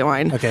beautiful barley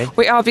wine. Okay.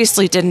 We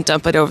obviously didn't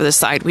dump it over the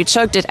side. We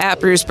chugged it at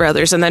Brews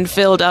Brothers and then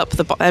filled up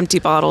the empty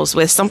bottles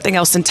with something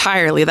else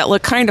entirely that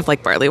looked kind of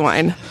like barley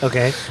wine.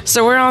 Okay.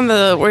 So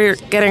we're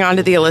getting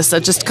onto the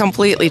Alyssa, just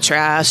completely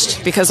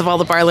trashed because of all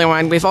the barley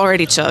wine we've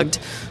already chugged.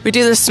 We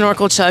do this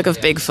snorkel chug of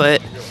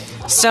Bigfoot,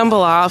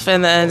 stumble off,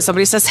 and then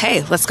somebody says,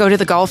 hey, let's go to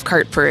the golf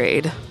cart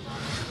parade.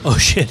 Oh,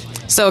 shit.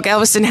 So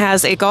Galveston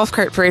has a golf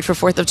cart parade for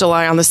 4th of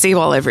July on the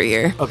seawall every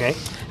year. Okay.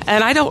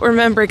 And I don't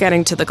remember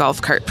getting to the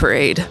golf cart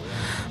parade.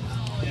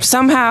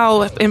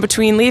 Somehow, in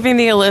between leaving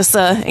the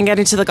Alyssa and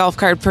getting to the golf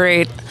cart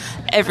parade,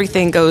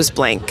 everything goes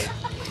blank.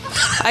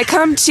 I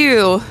come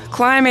to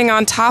climbing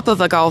on top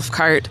of a golf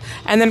cart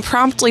and then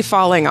promptly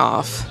falling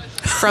off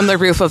from the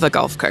roof of a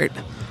golf cart.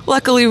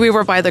 Luckily, we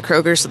were by the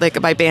Kroger so they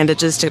could buy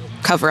bandages to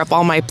cover up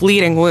all my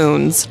bleeding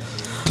wounds.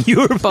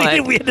 You were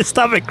bleeding? We had to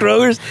stop at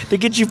Kroger's to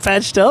get you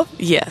patched up?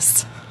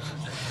 Yes.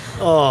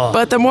 Oh.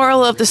 But the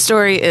moral of the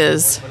story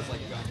is,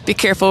 be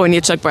careful when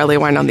you chug barley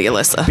wine on the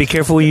Alyssa. Be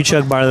careful when you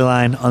chug barley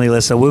wine on the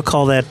Alyssa. We'll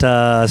call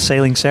that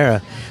Sailing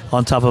Sarah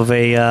on top of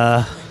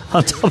a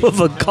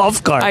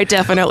golf cart. I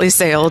definitely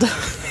sailed.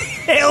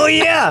 Hell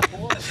yeah!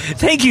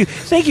 Thank you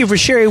for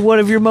sharing one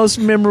of your most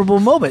memorable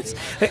moments.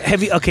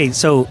 Have you? Okay,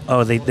 so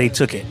they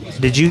took it.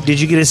 Did you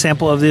get a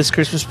sample of this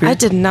Christmas beer? I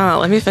did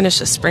not. Let me finish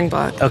the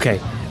Springbok. Okay,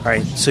 all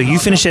right. So you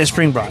finish that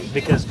Springbok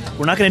because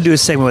we're not going to do a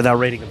segment without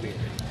rating a beer.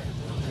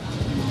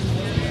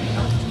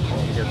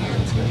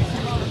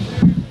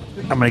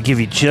 I'm going to give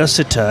you just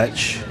a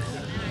touch.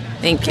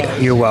 Thank you.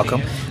 You're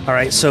welcome. All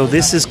right, so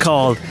this is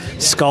called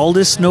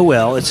Scaldus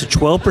Noel. It's a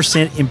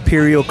 12%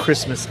 Imperial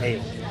Christmas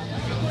Ale.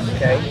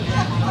 Okay.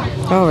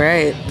 All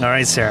right. All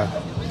right, Sarah.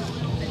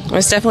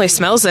 This definitely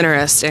smells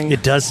interesting.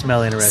 It does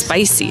smell interesting.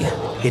 Spicy.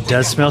 It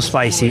does smell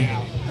spicy.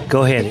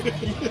 Go ahead.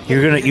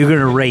 You're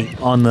gonna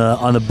rate on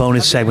the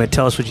bonus segment.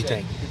 Tell us what you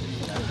think.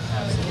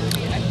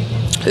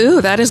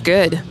 Ooh, that is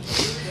good.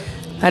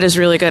 That is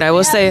really good. I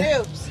will say.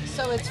 Groups,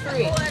 so it's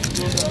free.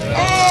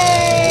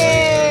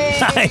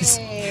 Nice.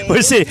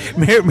 What's it?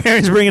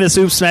 Marin's bringing us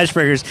Oops Smash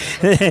Burgers.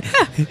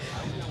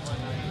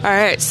 All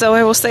right, so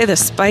I will say the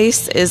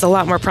spice is a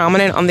lot more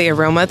prominent on the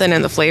aroma than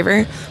in the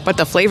flavor, but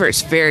the flavor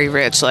is very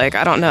rich. Like,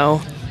 I don't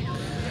know.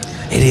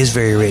 It is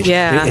very rich.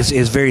 Yeah. It's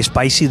very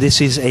spicy. This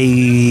is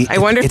a... I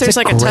wonder if there's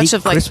like a great touch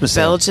of like Christmas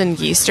ale. Belgian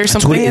yeast or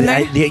something in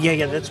there.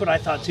 Yeah, that's what I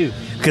thought too.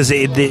 Because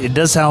it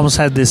does almost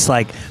have this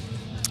like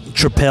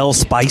Tripel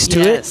spice to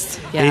Yes,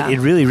 it. yeah. It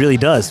really, really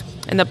does.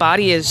 And the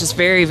body is just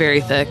very,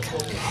 very thick.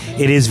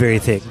 It is very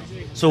thick.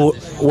 So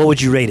what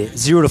would you rate it?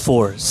 0 to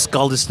 4.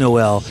 Scaldus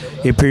Noel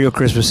Imperial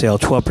Christmas Ale,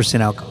 12%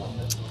 alcohol.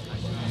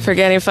 For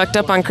getting fucked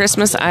up on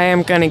Christmas, I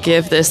am going to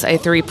give this a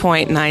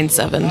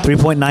 3.97.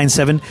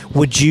 3.97.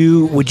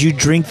 Would you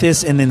drink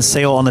this and then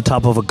sail on the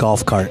top of a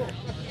golf cart?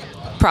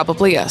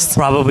 Probably yes.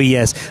 Probably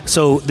yes.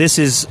 So this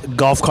is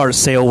golf cart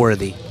sail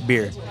worthy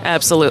beer.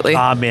 Absolutely.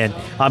 Amen.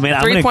 I'm gonna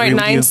agree with you.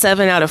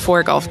 3.97 out of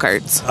 4 golf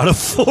carts. Out of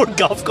 4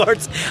 golf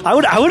carts, I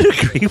would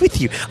agree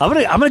with you. I'm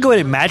gonna go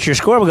ahead and match your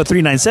score. I'm gonna go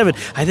 3.97.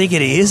 I think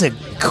it is a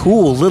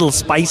cool little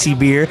spicy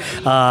beer.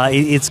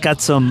 It's got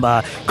some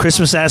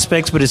Christmas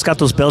aspects, but it's got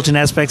those Belgian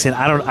aspects, and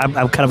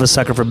I'm kind of a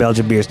sucker for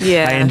Belgian beers.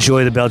 Yeah. I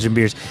enjoy the Belgian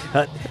beers.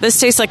 This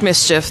tastes like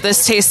mischief.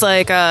 This tastes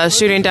like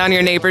shooting down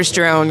your neighbor's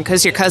drone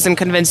because your cousin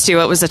convinced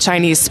you it was a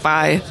Chinese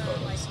spy.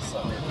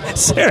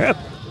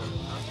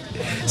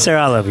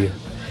 Sarah, I love you.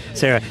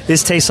 Sarah,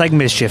 this tastes like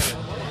mischief,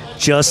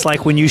 just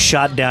like when you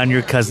shot down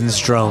your cousin's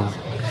drone.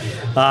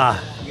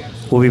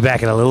 We'll be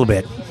back in a little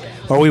bit,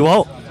 or we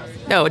won't,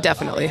 No,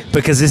 definitely.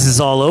 because this is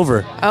all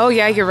over. Oh,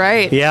 yeah, you're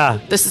right. Yeah.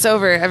 This is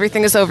over.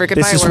 Everything is over.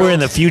 Goodbye, This is world. we're in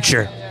the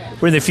future.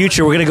 We're in the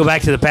future. We're going to go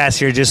back to the past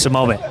here in just a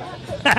moment.